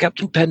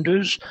Captain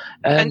Penders,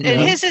 and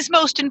his is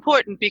most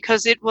important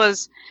because it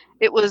was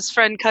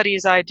friend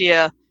Cuddy's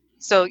idea.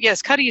 So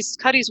yes,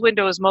 Cuddy's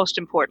window is most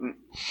important.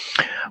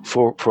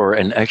 For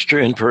an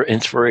extra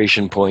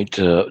inspiration point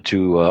to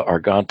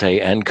Argante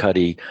and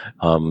Cuddy,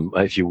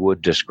 if you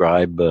would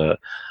describe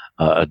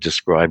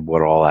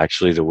what all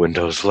actually the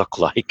windows look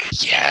like.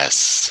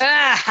 Yes.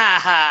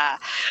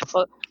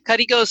 Well,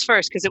 Cuddy goes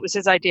first because it was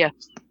his idea.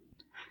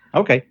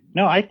 Okay.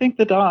 No, I think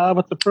that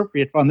what's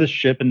appropriate on this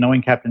ship, and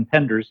knowing Captain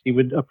Penders, he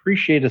would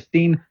appreciate a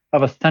scene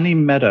of a sunny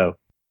meadow.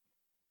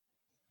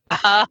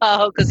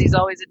 Oh, because he's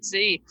always at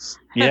sea.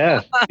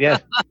 Yes.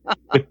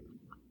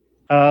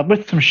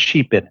 With some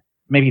sheep in it,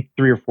 maybe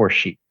 3 or 4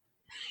 sheep.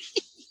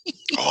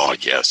 Oh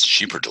yes,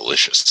 sheep are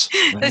delicious.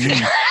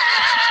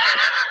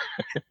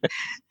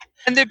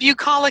 And they're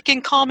bucolic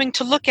and calming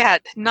to look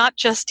at, not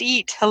just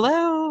eat.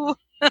 Hello.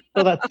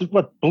 So that's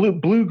what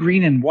blue,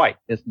 green, and white,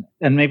 isn't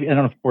it? And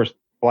of course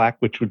black,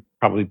 which would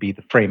probably be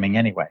the framing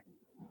anyway.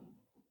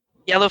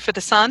 Yellow for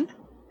the sun.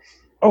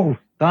 Oh,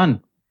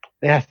 sun.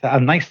 Yes, a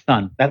nice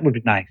sun. That would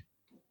be nice.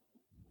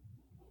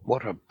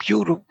 What a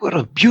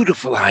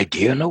beautiful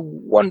idea and a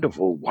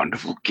wonderful,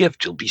 wonderful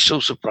gift. You'll be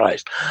so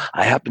surprised.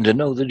 I happen to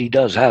know that he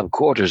does have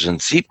quarters in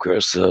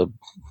Seepcrest,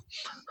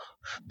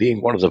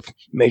 being one of the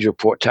major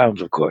port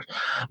towns, of course.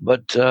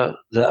 But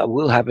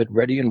we'll have it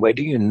ready and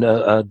waiting and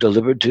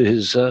delivered to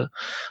his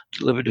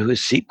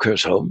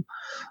Seepcrest home.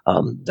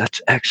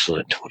 That's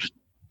excellent. What a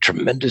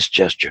tremendous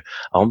gesture.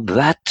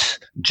 That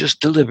just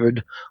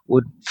delivered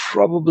would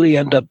probably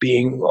end up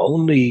being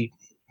only...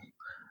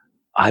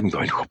 I'm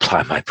going to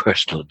apply my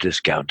personal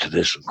discount to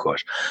this, of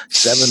course.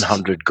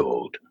 700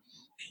 gold.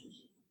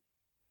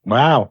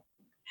 Wow.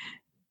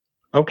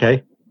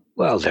 Okay.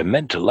 Well, they're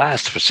meant to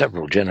last for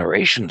several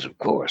generations, of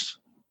course.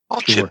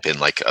 I'll chip in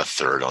like a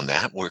third on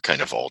that. We're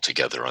kind of all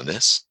together on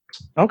this.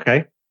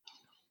 Okay.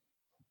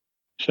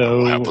 So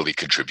I'll happily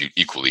contribute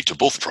equally to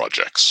both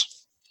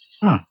projects.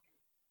 Huh.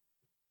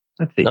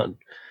 Let's see. No,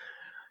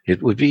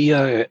 it would be,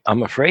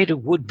 I'm afraid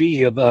it would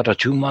be about a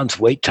 2-month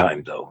wait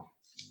time, though.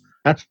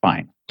 That's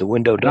fine. The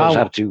window does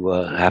have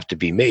to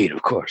be made,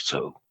 of course.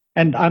 So,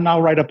 and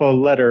I'll write up a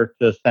letter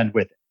to send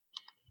with it.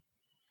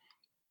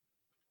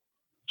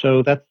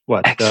 So that's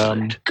what.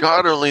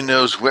 God only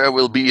knows where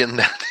we'll be in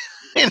that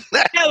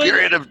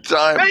period of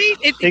time. Right?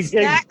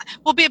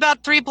 We'll be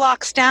about 3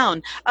 blocks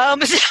down.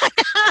 Pretty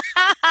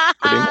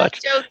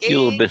much.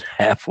 You'll have been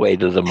halfway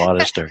to the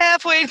monastery.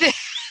 Halfway there.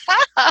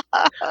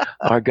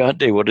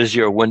 Argante, what is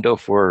your window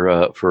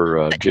for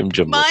Jim?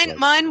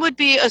 Mine would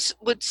be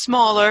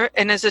smaller,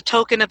 and as a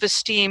token of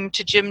esteem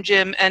to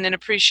Jim and an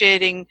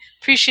appreciation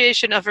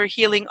of her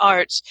healing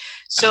arts.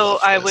 So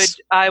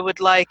I would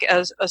like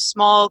a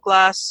small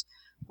glass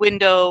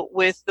window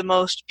with the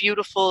most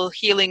beautiful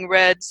healing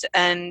reds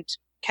and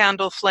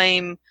candle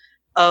flame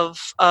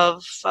of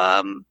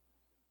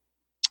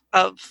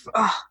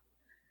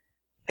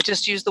I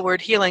just used the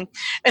word healing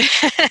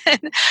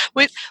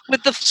with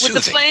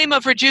the flame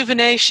of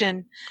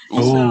rejuvenation.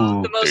 Ooh,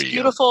 so the most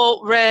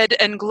beautiful red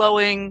and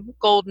glowing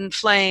golden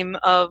flame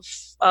of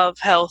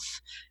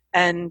health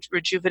and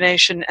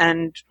rejuvenation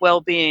and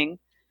well-being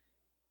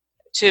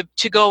to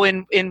go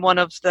in one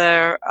of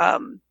their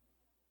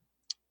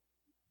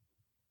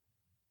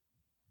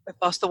I've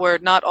lost the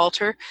word, not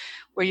altar,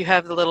 where you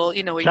have the little,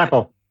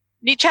 chapel.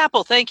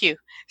 Chapel, thank you.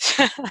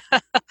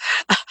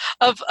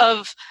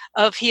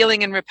 of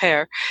healing and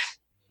repair.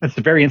 That's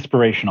very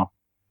inspirational.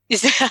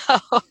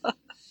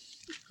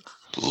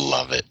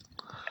 Love it.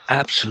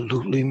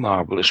 absolutely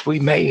marvelous. We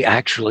may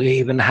actually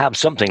even have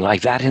something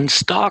like that in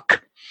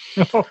stock.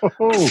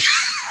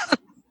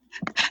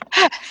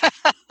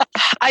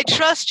 I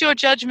trust your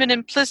judgment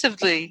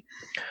implicitly,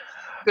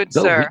 good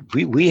No, sir.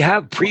 we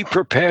have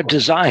pre-prepared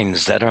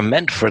designs that are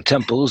meant for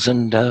temples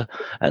and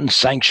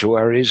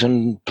sanctuaries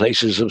and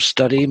places of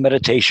study,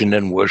 meditation,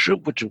 and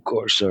worship, which of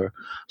course are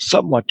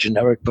somewhat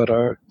generic but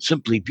are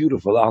simply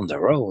beautiful on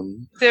their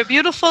own. They're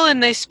beautiful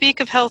and they speak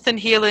of health and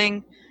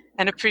healing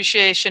and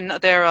appreciation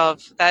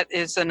thereof. That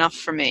is enough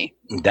for me.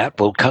 That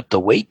will cut the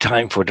wait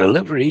time for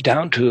delivery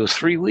down to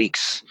 3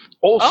 weeks.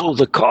 Also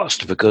the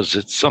cost, because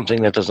it's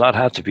something that does not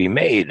have to be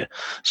made.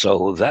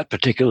 So that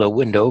particular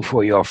window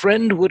for your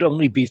friend would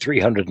only be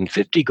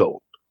 350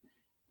 gold.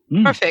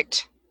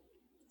 Perfect.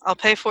 I'll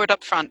pay for it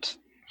up front.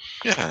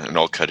 Yeah, and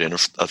I'll cut in a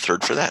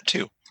third for that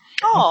too.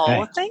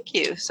 Oh, thank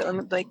you. So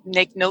I'm like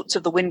make notes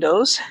of the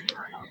windows.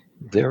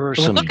 There are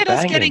some Look at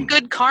us getting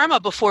good karma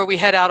before we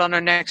head out on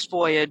our next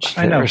voyage.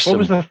 I know. What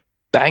was the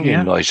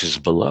banging noises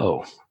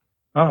below?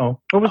 Oh,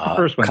 what was the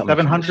first one?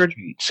 700?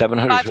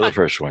 700 for the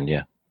first one,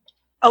 yeah.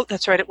 Oh,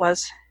 that's right, it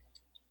was.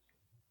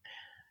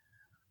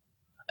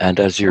 And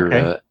as you're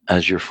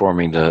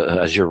writing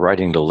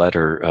the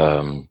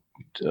letter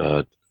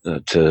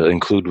to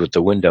include with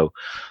the window,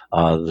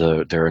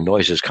 there are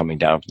noises coming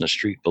down from the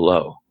street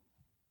below.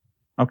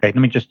 Okay, let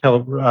me just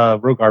tell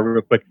Rhogar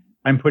real quick.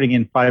 I'm putting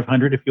in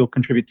 500 if you'll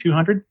contribute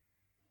 200.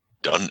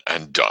 Done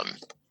and done.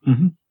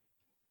 Mm-hmm.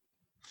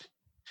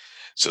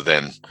 So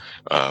then,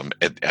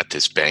 at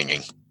this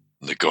banging,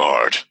 the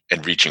guard,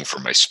 and reaching for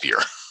my spear.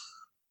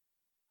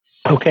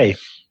 Okay.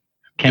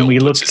 Can we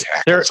look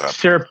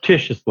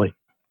surreptitiously?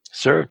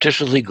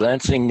 Surreptitiously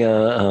glancing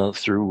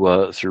through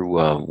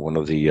one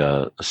of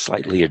the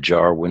slightly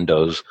ajar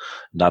windows,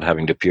 not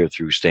having to peer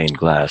through stained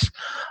glass,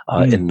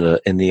 in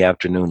the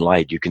afternoon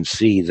light, you can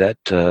see that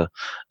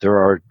there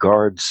are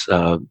guards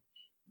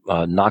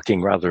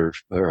knocking rather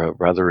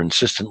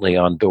insistently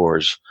on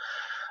doors,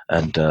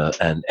 and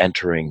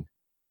entering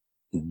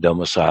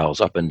domiciles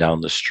up and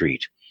down the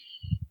street.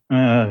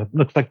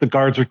 Looks like the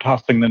guards are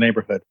tossing the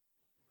neighborhood.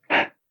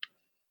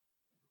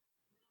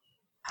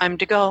 Time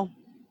to go.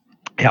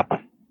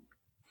 Yep.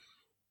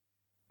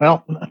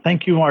 Well,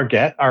 thank you,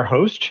 our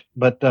host,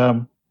 but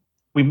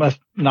we must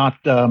not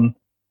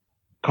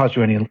cause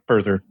you any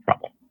further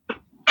trouble.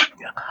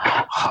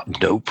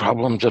 No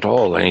problems at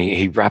all. And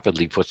he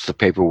rapidly puts the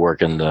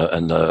paperwork and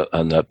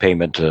the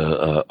payment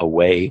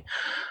away,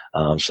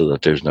 so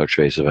that there's no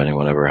trace of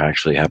anyone ever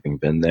actually having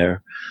been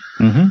there.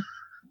 Mm-hmm.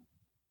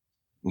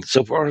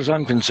 So far as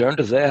I'm concerned,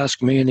 if they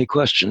ask me any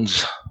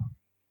questions,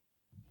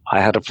 I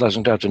had a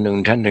pleasant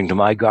afternoon tending to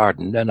my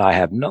garden, and I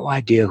have no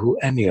idea who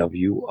any of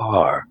you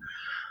are,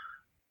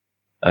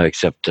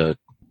 except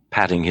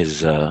patting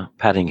his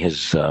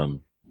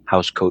housecoat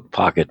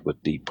pocket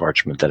with the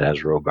parchment that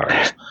has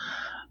Rhogar's,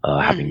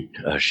 having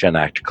a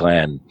Shenact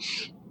clan.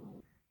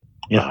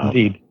 Yes,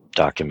 indeed.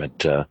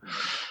 Document.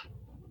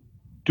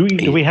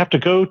 Do we have to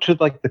go to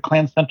like the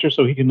clan center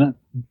so he can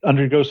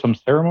undergo some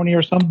ceremony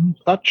or some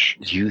such?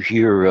 You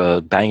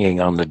hear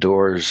banging on the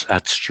doors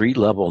at street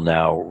level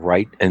now,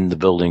 right in the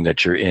building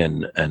that you're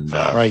in, and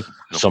right.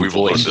 We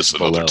will learn this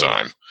another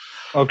time.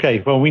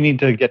 Okay, well, we need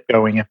to get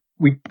going. If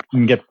we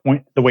can get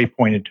the way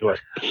pointed to us.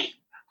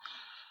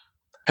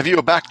 Have you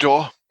a back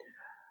door?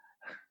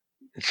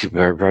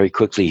 Very, very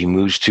quickly, he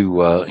moves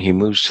to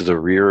the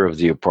rear of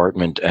the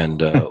apartment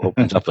and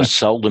opens up a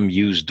seldom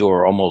used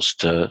door. Almost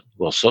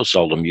so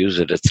seldom used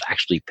that it's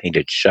actually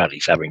painted shut.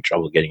 He's having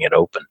trouble getting it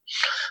open,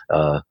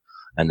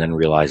 and then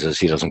realizes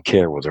he doesn't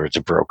care whether it's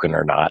broken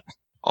or not.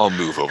 I'll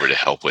move over to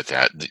help with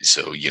that,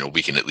 so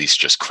we can at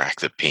least just crack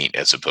the paint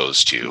as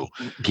opposed to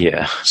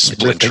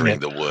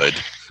splintering the wood.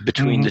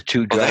 Between the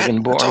two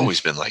Dragonborn, it's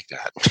always been like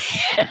that.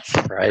 Yes,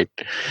 right.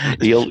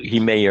 He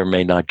may or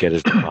may not get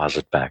his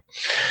deposit back.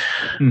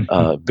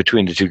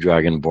 Between the two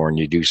Dragonborn,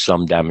 you do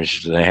some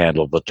damage to the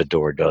handle, but the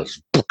door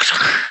does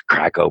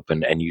crack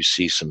open, and you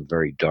see some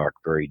very dark,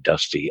 very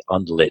dusty,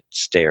 unlit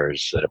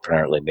stairs that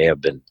apparently may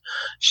have been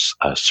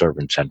a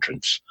servant's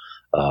entrance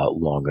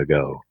long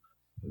ago.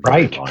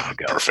 Right.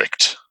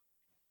 Perfect.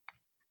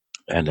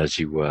 And as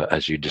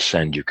you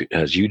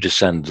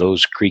descend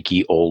those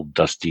creaky, old,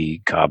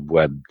 dusty,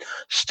 cobweb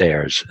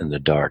stairs in the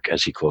dark,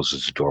 as he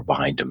closes the door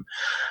behind him,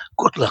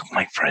 good luck,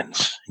 my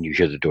friends. And you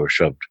hear the door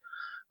shoved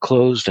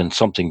closed and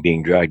something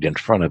being dragged in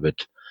front of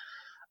it.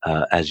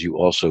 As you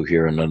also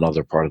hear in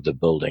another part of the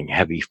building,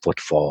 heavy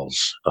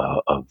footfalls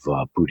of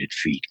booted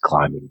feet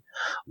climbing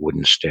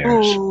wooden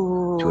stairs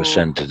to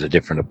ascend to the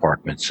different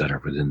apartments that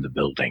are within the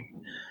building.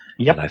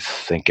 Yep. And I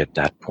think at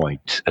this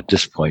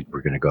point,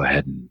 we're going to go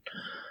ahead and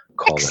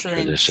call it for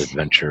this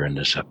adventure in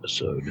this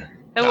episode.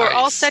 And we're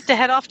all set to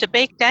head off to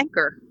Baked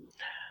Anchor.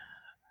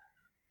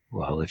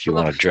 Well, if you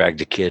want to drag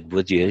the kid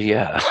with you,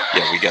 yeah.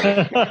 Yeah, we got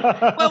it.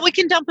 Well, we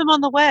can dump him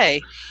on the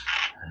way.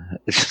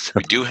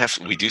 We do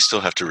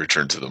still have to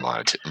return to the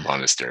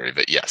monastery,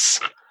 but yes.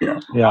 Yeah.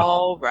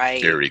 All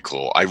right. Very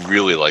cool. I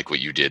really like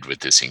what you did with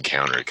this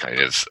encounter, kind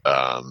of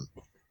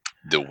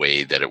the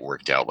way that it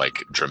worked out,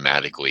 like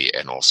dramatically,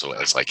 and also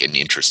as like an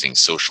interesting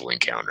social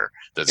encounter.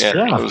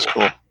 That was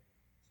cool.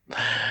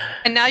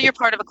 And now you're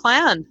part of a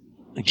clan.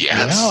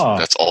 Yes,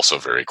 that's also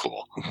very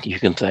cool. You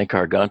can thank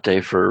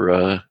Argante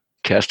for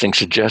casting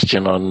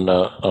suggestion on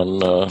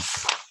who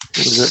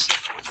is it?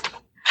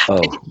 Oh,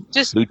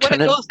 just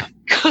Lieutenant. Want to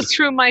go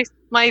through my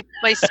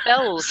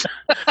spells.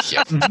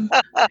 Yep.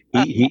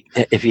 He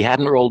if he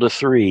hadn't rolled a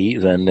 3,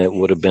 then it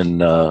would have been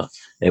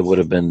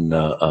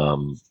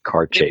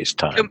car chase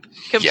time.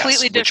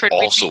 Completely different.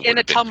 Also in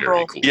a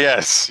tumbrel. Cool.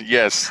 Yes.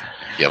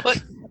 Yep.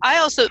 But I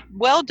also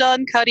well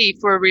done, Cuddy,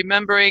 for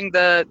remembering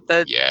the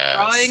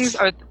drawings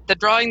or the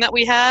drawing that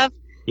we have.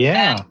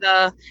 Yeah.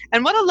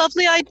 And what a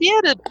lovely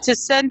idea to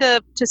send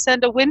a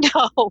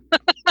window.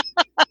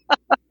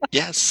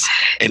 Yes,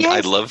 and yes.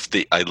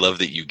 I love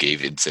that you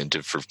gave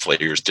incentive for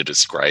players to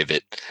describe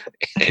it,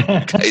 and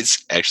you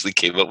guys actually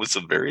came up with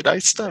some very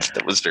nice stuff.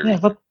 That was very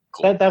cool.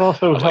 That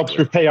also helps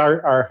repay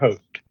our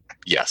host.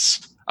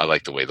 Yes, I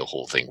like the way the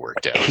whole thing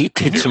worked out. He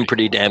did some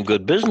pretty damn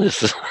good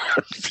business.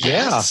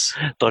 Yes,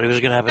 thought he was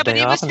going to have a day off. But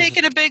he was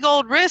taking a big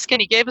old risk,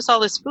 and he gave us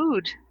all his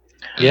food.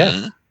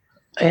 Yeah,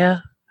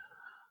 yeah.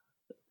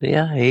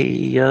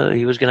 He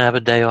was going to have a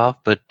day off,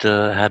 but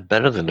had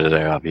better than a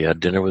day off. He had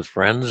dinner with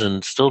friends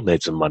and still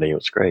made some money. It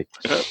was great.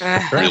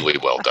 Really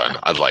well done.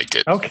 I liked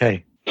it.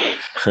 Okay.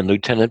 And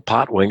Lieutenant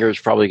Potwinger is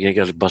probably going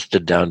to get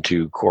busted down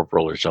to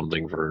corporal or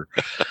something for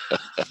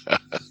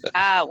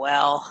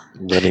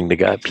letting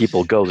the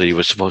people go that he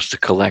was supposed to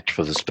collect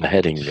for this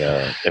beheading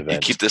event. You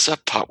keep this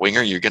up,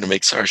 Potwinger, you're going to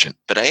make sergeant.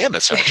 But I am a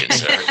sergeant,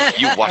 sir.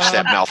 You watch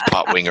that mouth,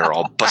 Potwinger.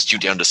 I'll bust you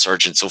down to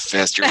sergeant so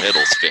fast your head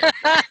will spin.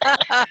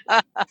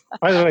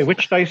 By the way,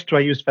 which dice do I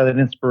use for that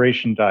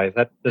inspiration die?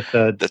 That's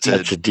a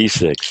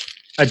D6.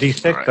 A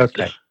D6? Right.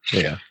 Okay.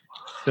 Yeah.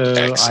 So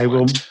Excellent. I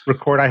will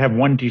record. I have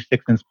 1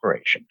 D6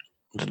 inspiration.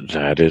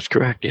 That is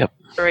correct. Yep.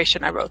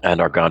 Inspiration, I wrote. And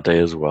Argante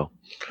as well.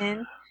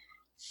 And?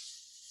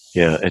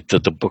 Yeah.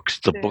 The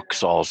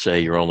books all say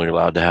you're only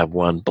allowed to have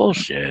 1.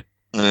 Bullshit.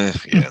 Yeah.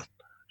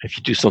 If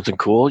you do something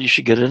cool, you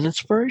should get an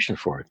inspiration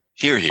for it.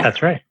 Here.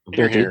 That's right.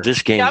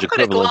 This game's I'm going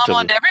to equivalent glom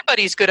onto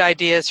everybody's good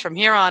ideas from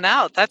here on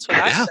out. That's what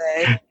I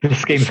say.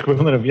 This game's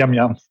equivalent of Yum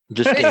Yums.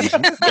 This game's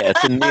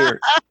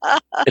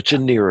it's a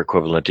near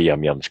equivalent to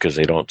Yum Yums because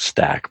they don't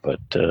stack, but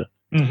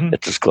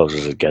it's as close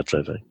as it gets,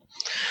 I think.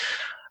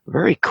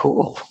 Very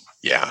cool.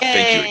 Yeah.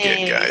 Thank you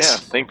again, guys. Yeah,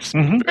 thanks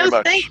very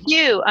much. Thank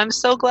you. I'm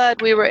so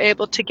glad we were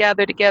able to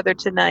gather together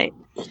tonight.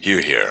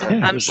 Here.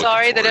 Yeah. I'm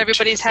sorry that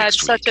everybody's had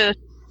such a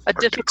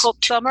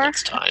difficult summer.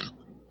 Next time.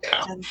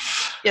 Yeah. And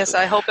yes,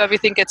 I hope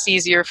everything gets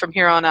easier from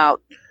here on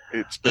out.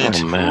 It's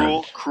been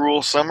a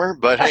cruel summer,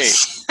 but hey.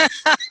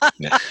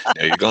 Now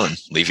you're going,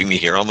 leaving me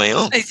here on my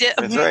own.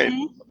 That's right.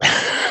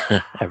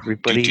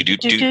 Everybody,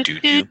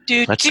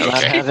 Do. let's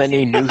not have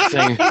any new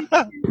thing.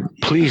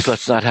 Please,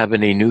 let's not have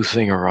any new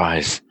thing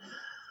arise.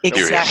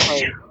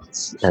 Exactly.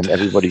 And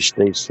everybody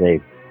stay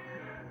safe.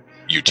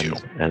 You too.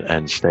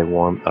 And stay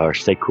warm, or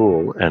stay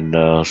cool, and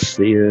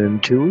see you in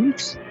 2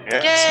 weeks.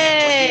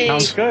 Yay!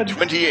 Sounds good.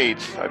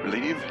 28th, I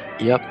believe.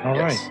 Yep. All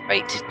right.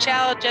 Right.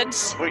 Ciao,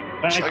 gents. Wait,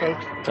 Bye,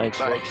 folks. Thanks,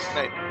 Bye. folks.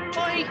 Night.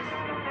 Bye.